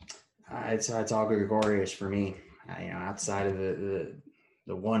this? It's all Gregorius for me. Outside of the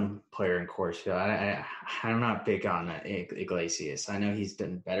one player in Coors Field, I'm not big on Iglesias. I know he's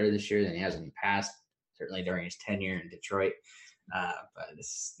done better this year than he has in the past, certainly during his tenure in Detroit. But this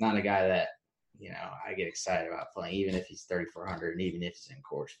is not a guy that, I get excited about playing, even if he's 3,400 and even if he's in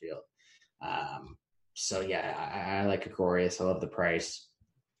Coors Field. So, I like Gregorius. I love the price.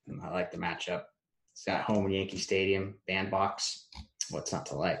 I like the matchup. It's got home in Yankee Stadium, bandbox. What's not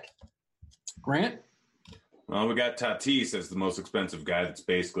to like? Grant? Well, we got Tatis as the most expensive guy. That's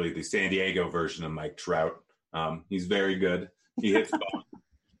basically the San Diego version of Mike Trout. He's very good. He hits the ball.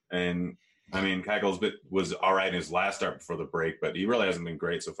 And, Keuchel was all right in his last start before the break, but he really hasn't been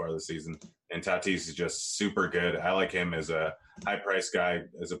great so far this season. And Tatis is just super good. I like him as a high-priced guy,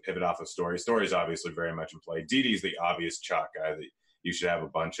 as a pivot off of Story. Story's obviously very much in play. Didi's the obvious chalk guy that you should have a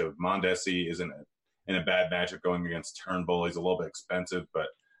bunch of. Mondesi isn't in a bad matchup going against Turnbull. He's a little bit expensive, but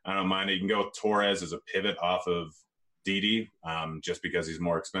I don't mind it. You can go with Torres as a pivot off of Didi, just because he's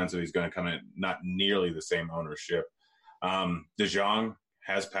more expensive. He's going to come in not nearly the same ownership. DeJong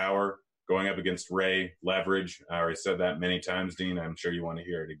has power going up against Ray, leverage. I already said that many times, Dean. I'm sure you want to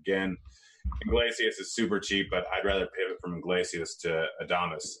hear it again. Iglesias is super cheap, but I'd rather pivot from Iglesias to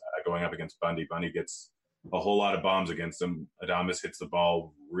Adames going up against Bundy. Bundy gets a whole lot of bombs against him. Adames hits the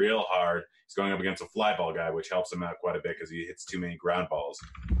ball real hard. He's going up against a fly ball guy, which helps him out quite a bit because he hits too many ground balls.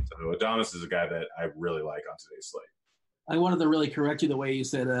 So Adames is a guy that I really like on today's slate. I wanted to really correct you the way you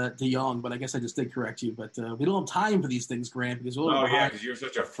said De Jong, but I guess I just did correct you. But we don't have time for these things, Grant, because because you're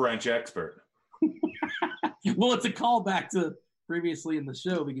such a French expert. Well, it's a callback to previously in the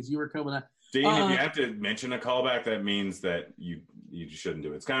show because you were coming up. Dean, if you have to mention a callback, that means that you shouldn't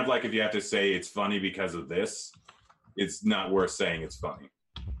do it. It's kind of like if you have to say it's funny because of this, it's not worth saying it's funny.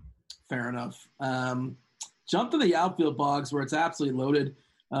 Fair enough. Jump to the outfield, Boggs, where it's absolutely loaded.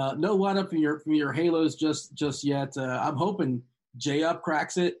 No lineup from your Halos just yet. I'm hoping J-Up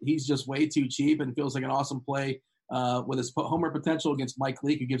cracks it. He's just way too cheap and feels like an awesome play with his homer potential against Mike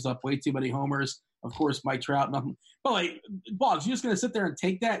Leake, who gives up way too many homers. Of course, Mike Trout. Nothing. But like, Boggs, you're just going to sit there and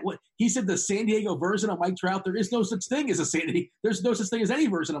take that? What he said, the San Diego version of Mike Trout. There is no such thing as a San Diego. There's no such thing as any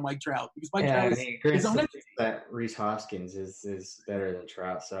version of Mike Trout because Mike Trout is his own entity. That Rhys Hoskins is better than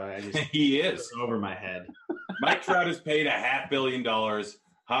Trout, so I just he is over my head. Mike Trout is paid $500 million.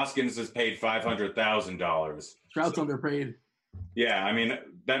 Hoskins is paid $500,000. Trout's underpaid. Yeah,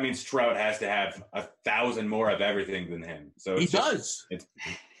 that means Trout has to have 1,000 more of everything than him. So he does.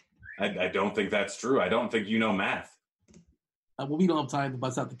 I don't think that's true. I don't think you know math. Well, we don't have time to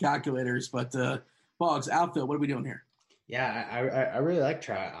bust out the calculators, but Boggs, outfield, what are we doing here? Yeah, I really like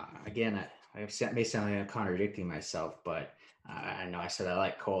Trout. Again, I may sound like I'm contradicting myself, but I know I said I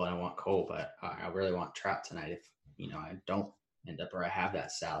like Cole and I want Cole, but I really want Trout tonight. If I don't end up or I have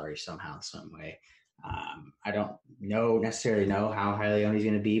that salary somehow, some way. I don't necessarily know how highly owned he's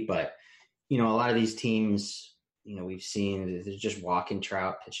going to be, but a lot of these teams, we've seen they're just walking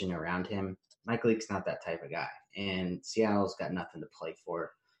Trout, pitching around him. Mike Leake's not that type of guy, and Seattle's got nothing to play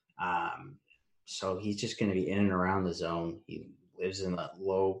for. So he's just going to be in and around the zone. He lives in the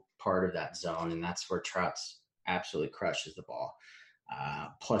low part of that zone, and that's where Trout's absolutely crushes the ball.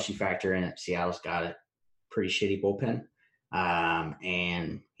 Plus, you factor in that Seattle's got a pretty shitty bullpen.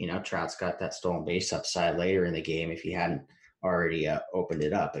 And, Trout's got that stolen base upside later in the game if he hadn't already opened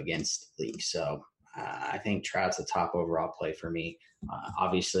it up against the league. So I think Trout's the top overall play for me.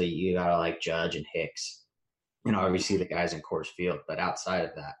 Obviously, you got to like Judge and Hicks, obviously the guys in Coors Field. But outside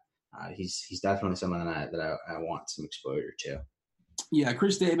of that, he's definitely someone that I want some exposure to. Yeah,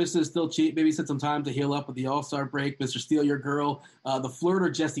 Chris Davis is still cheap. Maybe spend some time to heal up with the All-Star break. Mr. Steal Your Girl. The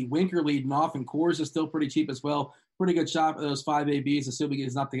Flirter, Jesse Winker leading off, and Coors is still pretty cheap as well. Pretty good shot at those 5 ABs, assuming he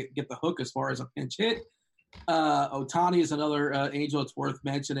does not get the hook as far as a pinch hit. Ohtani is another angel it's worth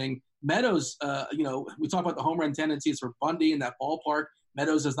mentioning. Meadows, we talk about the home run tendencies for Bundy in that ballpark.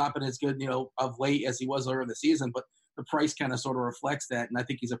 Meadows has not been as good, of late as he was earlier in the season, but the price kind of sort of reflects that, and I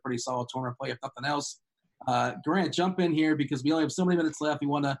think he's a pretty solid tournament play, if nothing else. Grant, jump in here because we only have so many minutes left. We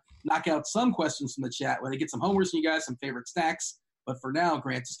want to knock out some questions from the chat. We want to get some homers from you guys, some favorite stacks. But for now,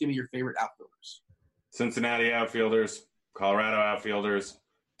 Grant, just give me your favorite outfielders. Cincinnati outfielders, Colorado outfielders,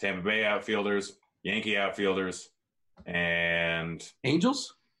 Tampa Bay outfielders, Yankee outfielders, and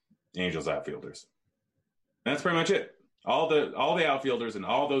Angels outfielders. That's pretty much it. All the outfielders in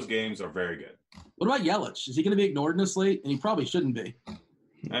all those games are very good. What about Yelich? Is he going to be ignored in this slate? And he probably shouldn't be.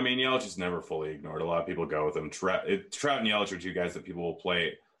 I mean, Yelich is never fully ignored. A lot of people go with him. Trout and Yelich are two guys that people will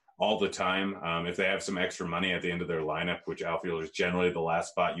play all the time. If they have some extra money at the end of their lineup, which outfielder is generally the last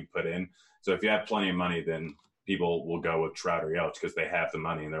spot you put in. So if you have plenty of money, then people will go with Trout or Yelich because they have the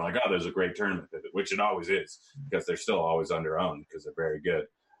money. And they're like, oh, there's a great tournament, which it always is because they're still always under-owned because they're very good.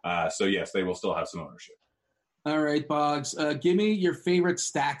 So, yes, they will still have some ownership. All right, Boggs. Give me your favorite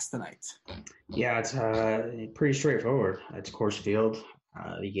stacks tonight. Yeah, it's pretty straightforward. It's Coors Field.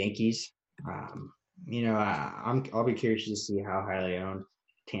 The Yankees, I'll be curious to see how highly owned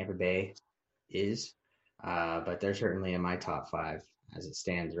Tampa Bay is, but they're certainly in my top 5 as it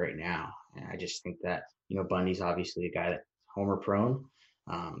stands right now. And I just think that, Bundy's obviously a guy that's homer prone.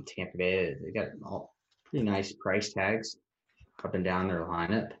 Tampa Bay, they got all pretty nice price tags up and down their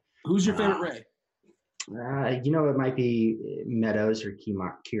lineup. Who's your favorite Ray? It might be Meadows or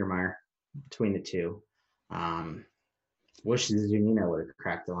Kiermaier between the two. Wish Zunino would have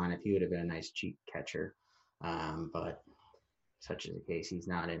cracked the lineup. He would have been a nice cheap catcher. But such is the case, he's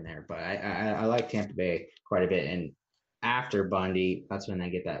not in there. But I like Tampa Bay quite a bit. And after Bundy, that's when they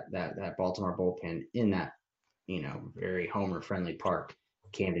get that Baltimore bullpen in that, very homer-friendly park,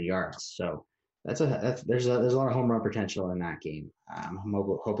 Camden Yards. So there's a lot of home run potential in that game. I'm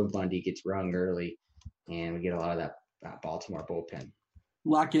hoping Bundy gets rung early and we get a lot of that Baltimore bullpen.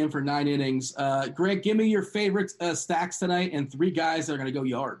 Lock in for 9 innings. Greg, give me your favorite stacks tonight and 3 guys that are going to go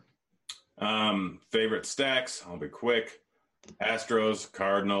yard. Favorite stacks, I'll be quick. Astros,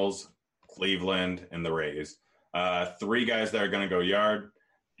 Cardinals, Cleveland, and the Rays. 3 guys that are going to go yard.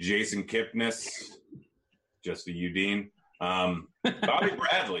 Jason Kipnis, just for you, Dean. Bobby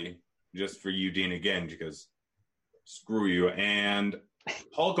Bradley, just for you, Dean, again, because screw you. And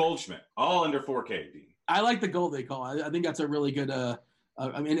Paul Goldschmidt, all under 4K, Dean. I like the goal they call. I think that's a really good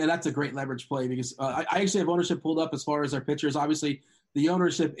and that's a great leverage play because I actually have ownership pulled up as far as our pitchers. Obviously, the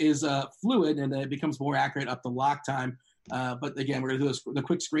ownership is fluid and it becomes more accurate up to lock time. But again, we're going to do the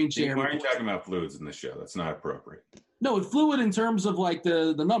quick screen share. Why are you talking about fluids in this show? That's not appropriate. No, it's fluid in terms of like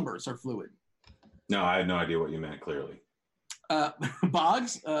the numbers are fluid. No, I had no idea what you meant clearly.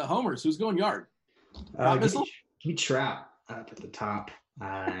 Boggs, homers, who's going yard? Give me Trout up at the top.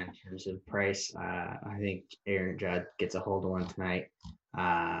 In terms of price, I think Aaron Judge gets a hold of one tonight.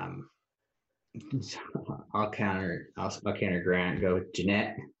 I'll counter Grant and go with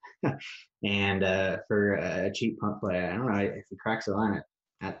Jeanette. And for a cheap punt play, I don't know if he cracks the lineup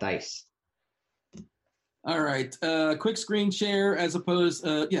at dice. All right. Quick screen share as opposed.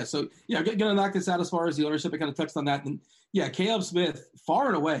 Going to knock this out as far as the ownership. I kind of touched on that. And Caleb Smith, far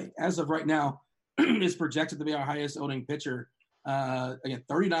and away, as of right now, is projected to be our highest owning pitcher. Again,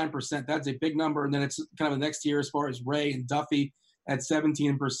 39%. That's a big number. And then it's kind of the next tier as far as Ray and Duffy at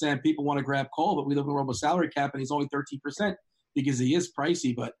 17%. People want to grab Cole, but we live in a world with salary cap, and he's only 13% because he is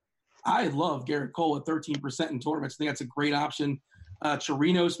pricey. But I love Garrett Cole at 13% in tournaments. I think that's a great option.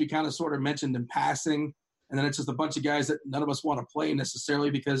 Chirinos, we kind of sort of mentioned in passing. And then it's just a bunch of guys that none of us want to play necessarily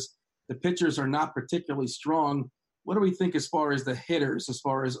because the pitchers are not particularly strong. What do we think as far as the hitters, as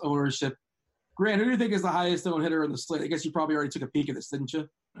far as ownership? Grant, who do you think is the highest owned hitter in the slate? I guess you probably already took a peek at this, didn't you?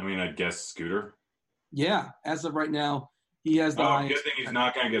 I mean, I'd guess Scooter. Yeah, as of right now, he has the highest. Good thing he's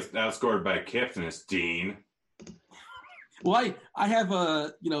not going to get outscored by Kipnis, Dean. Well, I have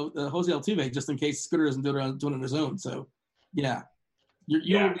Jose Altuve just in case Scooter doesn't do it on his own. So, yeah.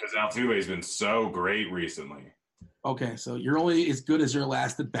 Because Altuve's been so great recently. Okay, so you're only as good as your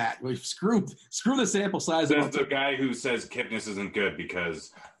last at bat. Screw the sample size. That's the guy who says Kipnis isn't good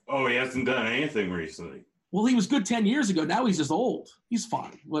because, he hasn't done anything recently. Well, he was good 10 years ago. Now he's just old. He's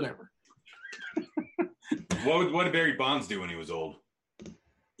fine. Whatever. What did Barry Bonds do when he was old?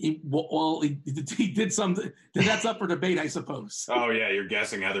 He did something. That's up for debate, I suppose. Oh, yeah, you're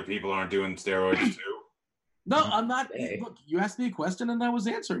guessing other people aren't doing steroids too? No, I'm not. Look, you asked me a question, and I was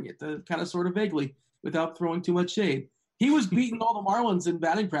answering it kind of sort of vaguely without throwing too much shade. He was beating all the Marlins in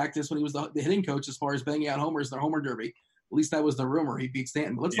batting practice when he was the hitting coach as far as banging out homers in their homer derby. At least that was the rumor. He beat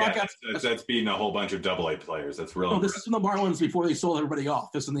Stanton. But that's beating a whole bunch of AA players. That's real. No, this is from the Marlins before they sold everybody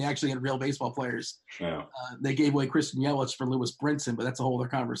off. This is when they actually had real baseball players. Yeah. They gave away Christian Yelich for Lewis Brinson, but that's a whole other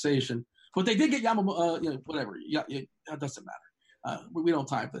conversation. But they did get Yamamoto. Whatever. Yeah, that doesn't matter. We don't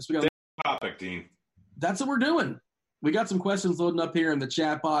have time for this. We got topic, Dean. That's what we're doing. We got some questions loading up here in the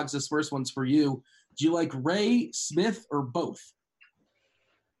chat box. This first one's for you. Do you like Ray, Smith, or both?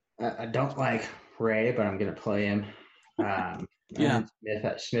 I don't like Ray, but I'm going to play him.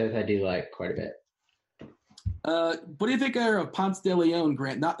 Smith, I do like quite a bit. What do you think of Ponce de Leon,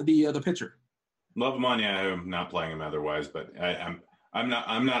 Grant? Not the pitcher. Love him on Yahoo. I'm not playing him otherwise, but I'm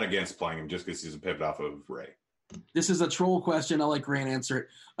not against playing him just because he's a pivot off of Ray. This is a troll question. I'll let Grant answer it.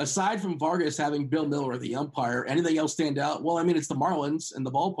 Aside from Vargas having Bill Miller, the umpire, anything else stand out? Well, I mean, it's the Marlins and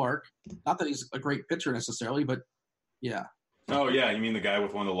the ballpark. Not that he's a great pitcher necessarily, but yeah. Oh, yeah. You mean the guy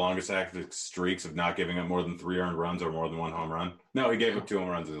with one of the longest active streaks of not giving up more than 3 earned runs or more than 1 home run? No, he gave up 2 home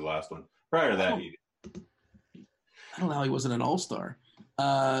runs in his last one. Prior to that, he did. I don't know how he wasn't an all-star.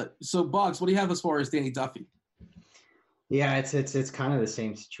 So, Boggs, what do you have as far as Danny Duffy? Yeah, it's kind of the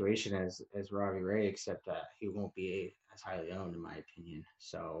same situation as Robbie Ray, except he won't be as highly owned, in my opinion.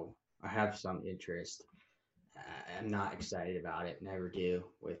 So I have some interest. I'm not excited about it. Never do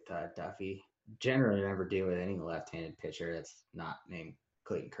with Duffy. Generally, never do with any left-handed pitcher that's not named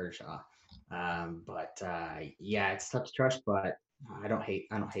Clayton Kershaw. Yeah, it's tough to trust, but I don't hate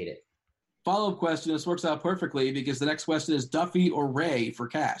it. Follow-up question. This works out perfectly because the next question is Duffy or Ray for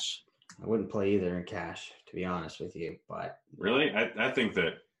cash. I wouldn't play either in cash, to be honest with you. But really, I think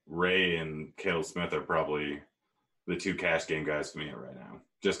that Ray and Caleb Smith are probably the 2 cash game guys for me right now,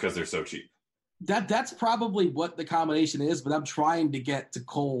 just because they're so cheap. That's probably what the combination is, but I'm trying to get to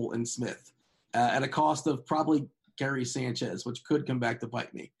Cole and Smith at a cost of probably Gary Sanchez, which could come back to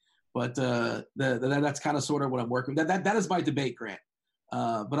bite me. But that's kind of sort of what I'm working with. That is my debate, Grant.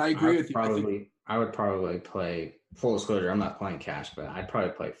 But I agree with you. I would probably play, full disclosure, I'm not playing cash, but I'd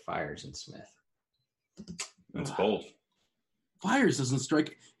probably play Fires and Smith. That's bold. Fires doesn't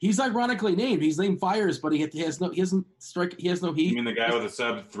strike. He's ironically named. He's named Fires, but he has no heat. You mean the guy with a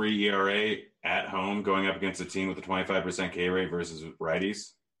sub-3 ERA at home going up against a team with a 25% K rate versus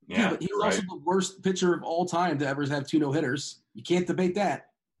righties? Yeah, but he's also the worst pitcher of all time to ever have 2 no-hitters. You can't debate that.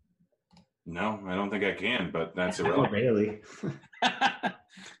 No, I don't think I can, but that's irrelevant. Really?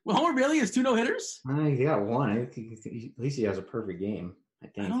 Well, Homer Bailey has 2 no-hitters? He got 1. At least he has a perfect game, I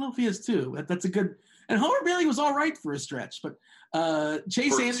think. I don't know if he has 2. That's a good – and Homer Bailey was all right for a stretch. But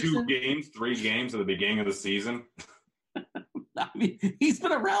Chase Anderson – 3 games at the beginning of the season? I mean, he's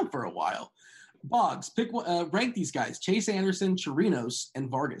been around for a while. Boggs, rank these guys: Chase Anderson, Chirinos,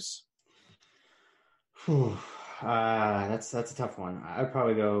 and Vargas. That's a tough one. I'd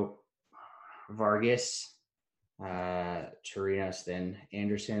probably go Vargas, Chirinos, then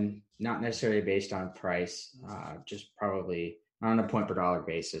Anderson. Not necessarily based on price, just probably on a point per dollar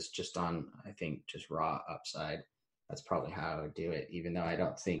basis, just on, I think, just raw upside. That's probably how I would do it, even though I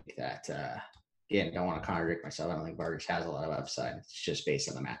don't think that, again, don't want to contradict myself. I don't think Vargas has a lot of upside. It's just based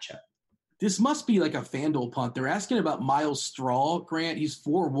on the matchup. This must be like a FanDuel punt. They're asking about Miles Straw, Grant. He's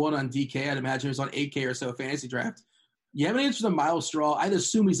 4-1 on DK. I'd imagine he was on 8K or so fantasy draft. You have an answer to Miles Straw? I'd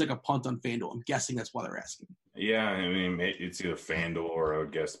assume he's like a punt on FanDuel. I'm guessing that's why they're asking. Yeah, I mean, it's either FanDuel or I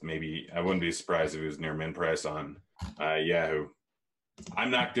would guess maybe I wouldn't be surprised if he was near min price on Yahoo. I'm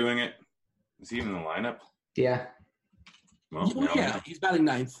not doing it. Is he even in the lineup? Yeah. Well, yeah, he's batting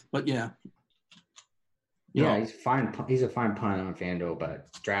 9th, but yeah. Yeah, he's fine. He's a fine punt on FanDuel, but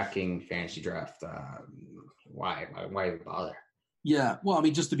DraftKings fantasy draft, why bother? Yeah, well, I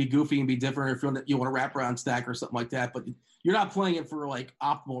mean, just to be goofy and be different, if you want to wrap around stack or something like that, but you're not playing it for like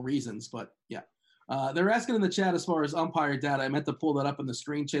optimal reasons. But yeah, they're asking in the chat as far as umpire data. I meant to pull that up in the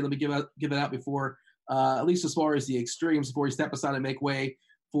screen, Shay. Let me give it out before, at least as far as the extremes, before we step aside and make way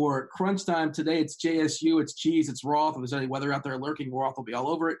for crunch time. Today it's JSU, it's Cheese, it's Roth. If there's any weather out there lurking, Roth will be all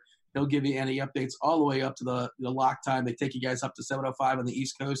over it. They'll give you any updates all the way up to the lock time. They take you guys up to 7:05 on the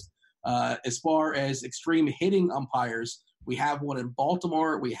East Coast. As far as extreme hitting umpires, we have one in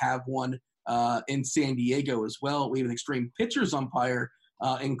Baltimore. We have one in San Diego as well. We have an extreme pitchers umpire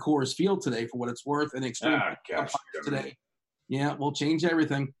in Coors Field today, for what it's worth, and extreme umpires today. Yeah, we'll change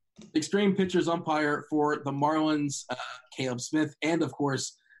everything. Extreme pitchers umpire for the Marlins, Caleb Smith, and of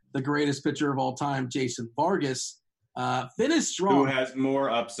course the greatest pitcher of all time, Jason Vargas. Finished strong. Who has more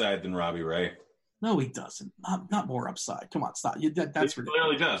upside than Robbie Ray? No, he doesn't. Not more upside. Come on, stop. That's he ridiculous.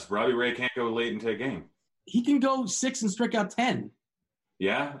 Clearly does. Robbie Ray can't go late into a game. He can go 6 and strike out 10.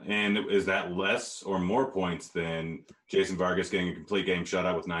 Yeah, and is that less or more points than Jason Vargas getting a complete game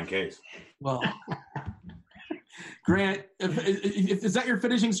shutout with 9 Ks? Well, Grant, is that your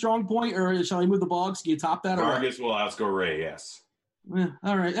finishing strong point, or shall I move the Boggs? Can you top that? Vargas will outscore Ray, yes.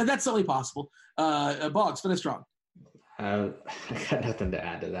 All right, that's certainly possible. Boggs, finish strong. I got nothing to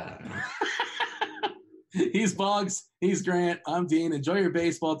add to that. He's Boggs. He's Grant. I'm Dean. Enjoy your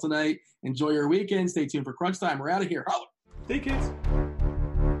baseball tonight. Enjoy your weekend. Stay tuned for Crunch Time. We're out of here. Holla. Hey, kids.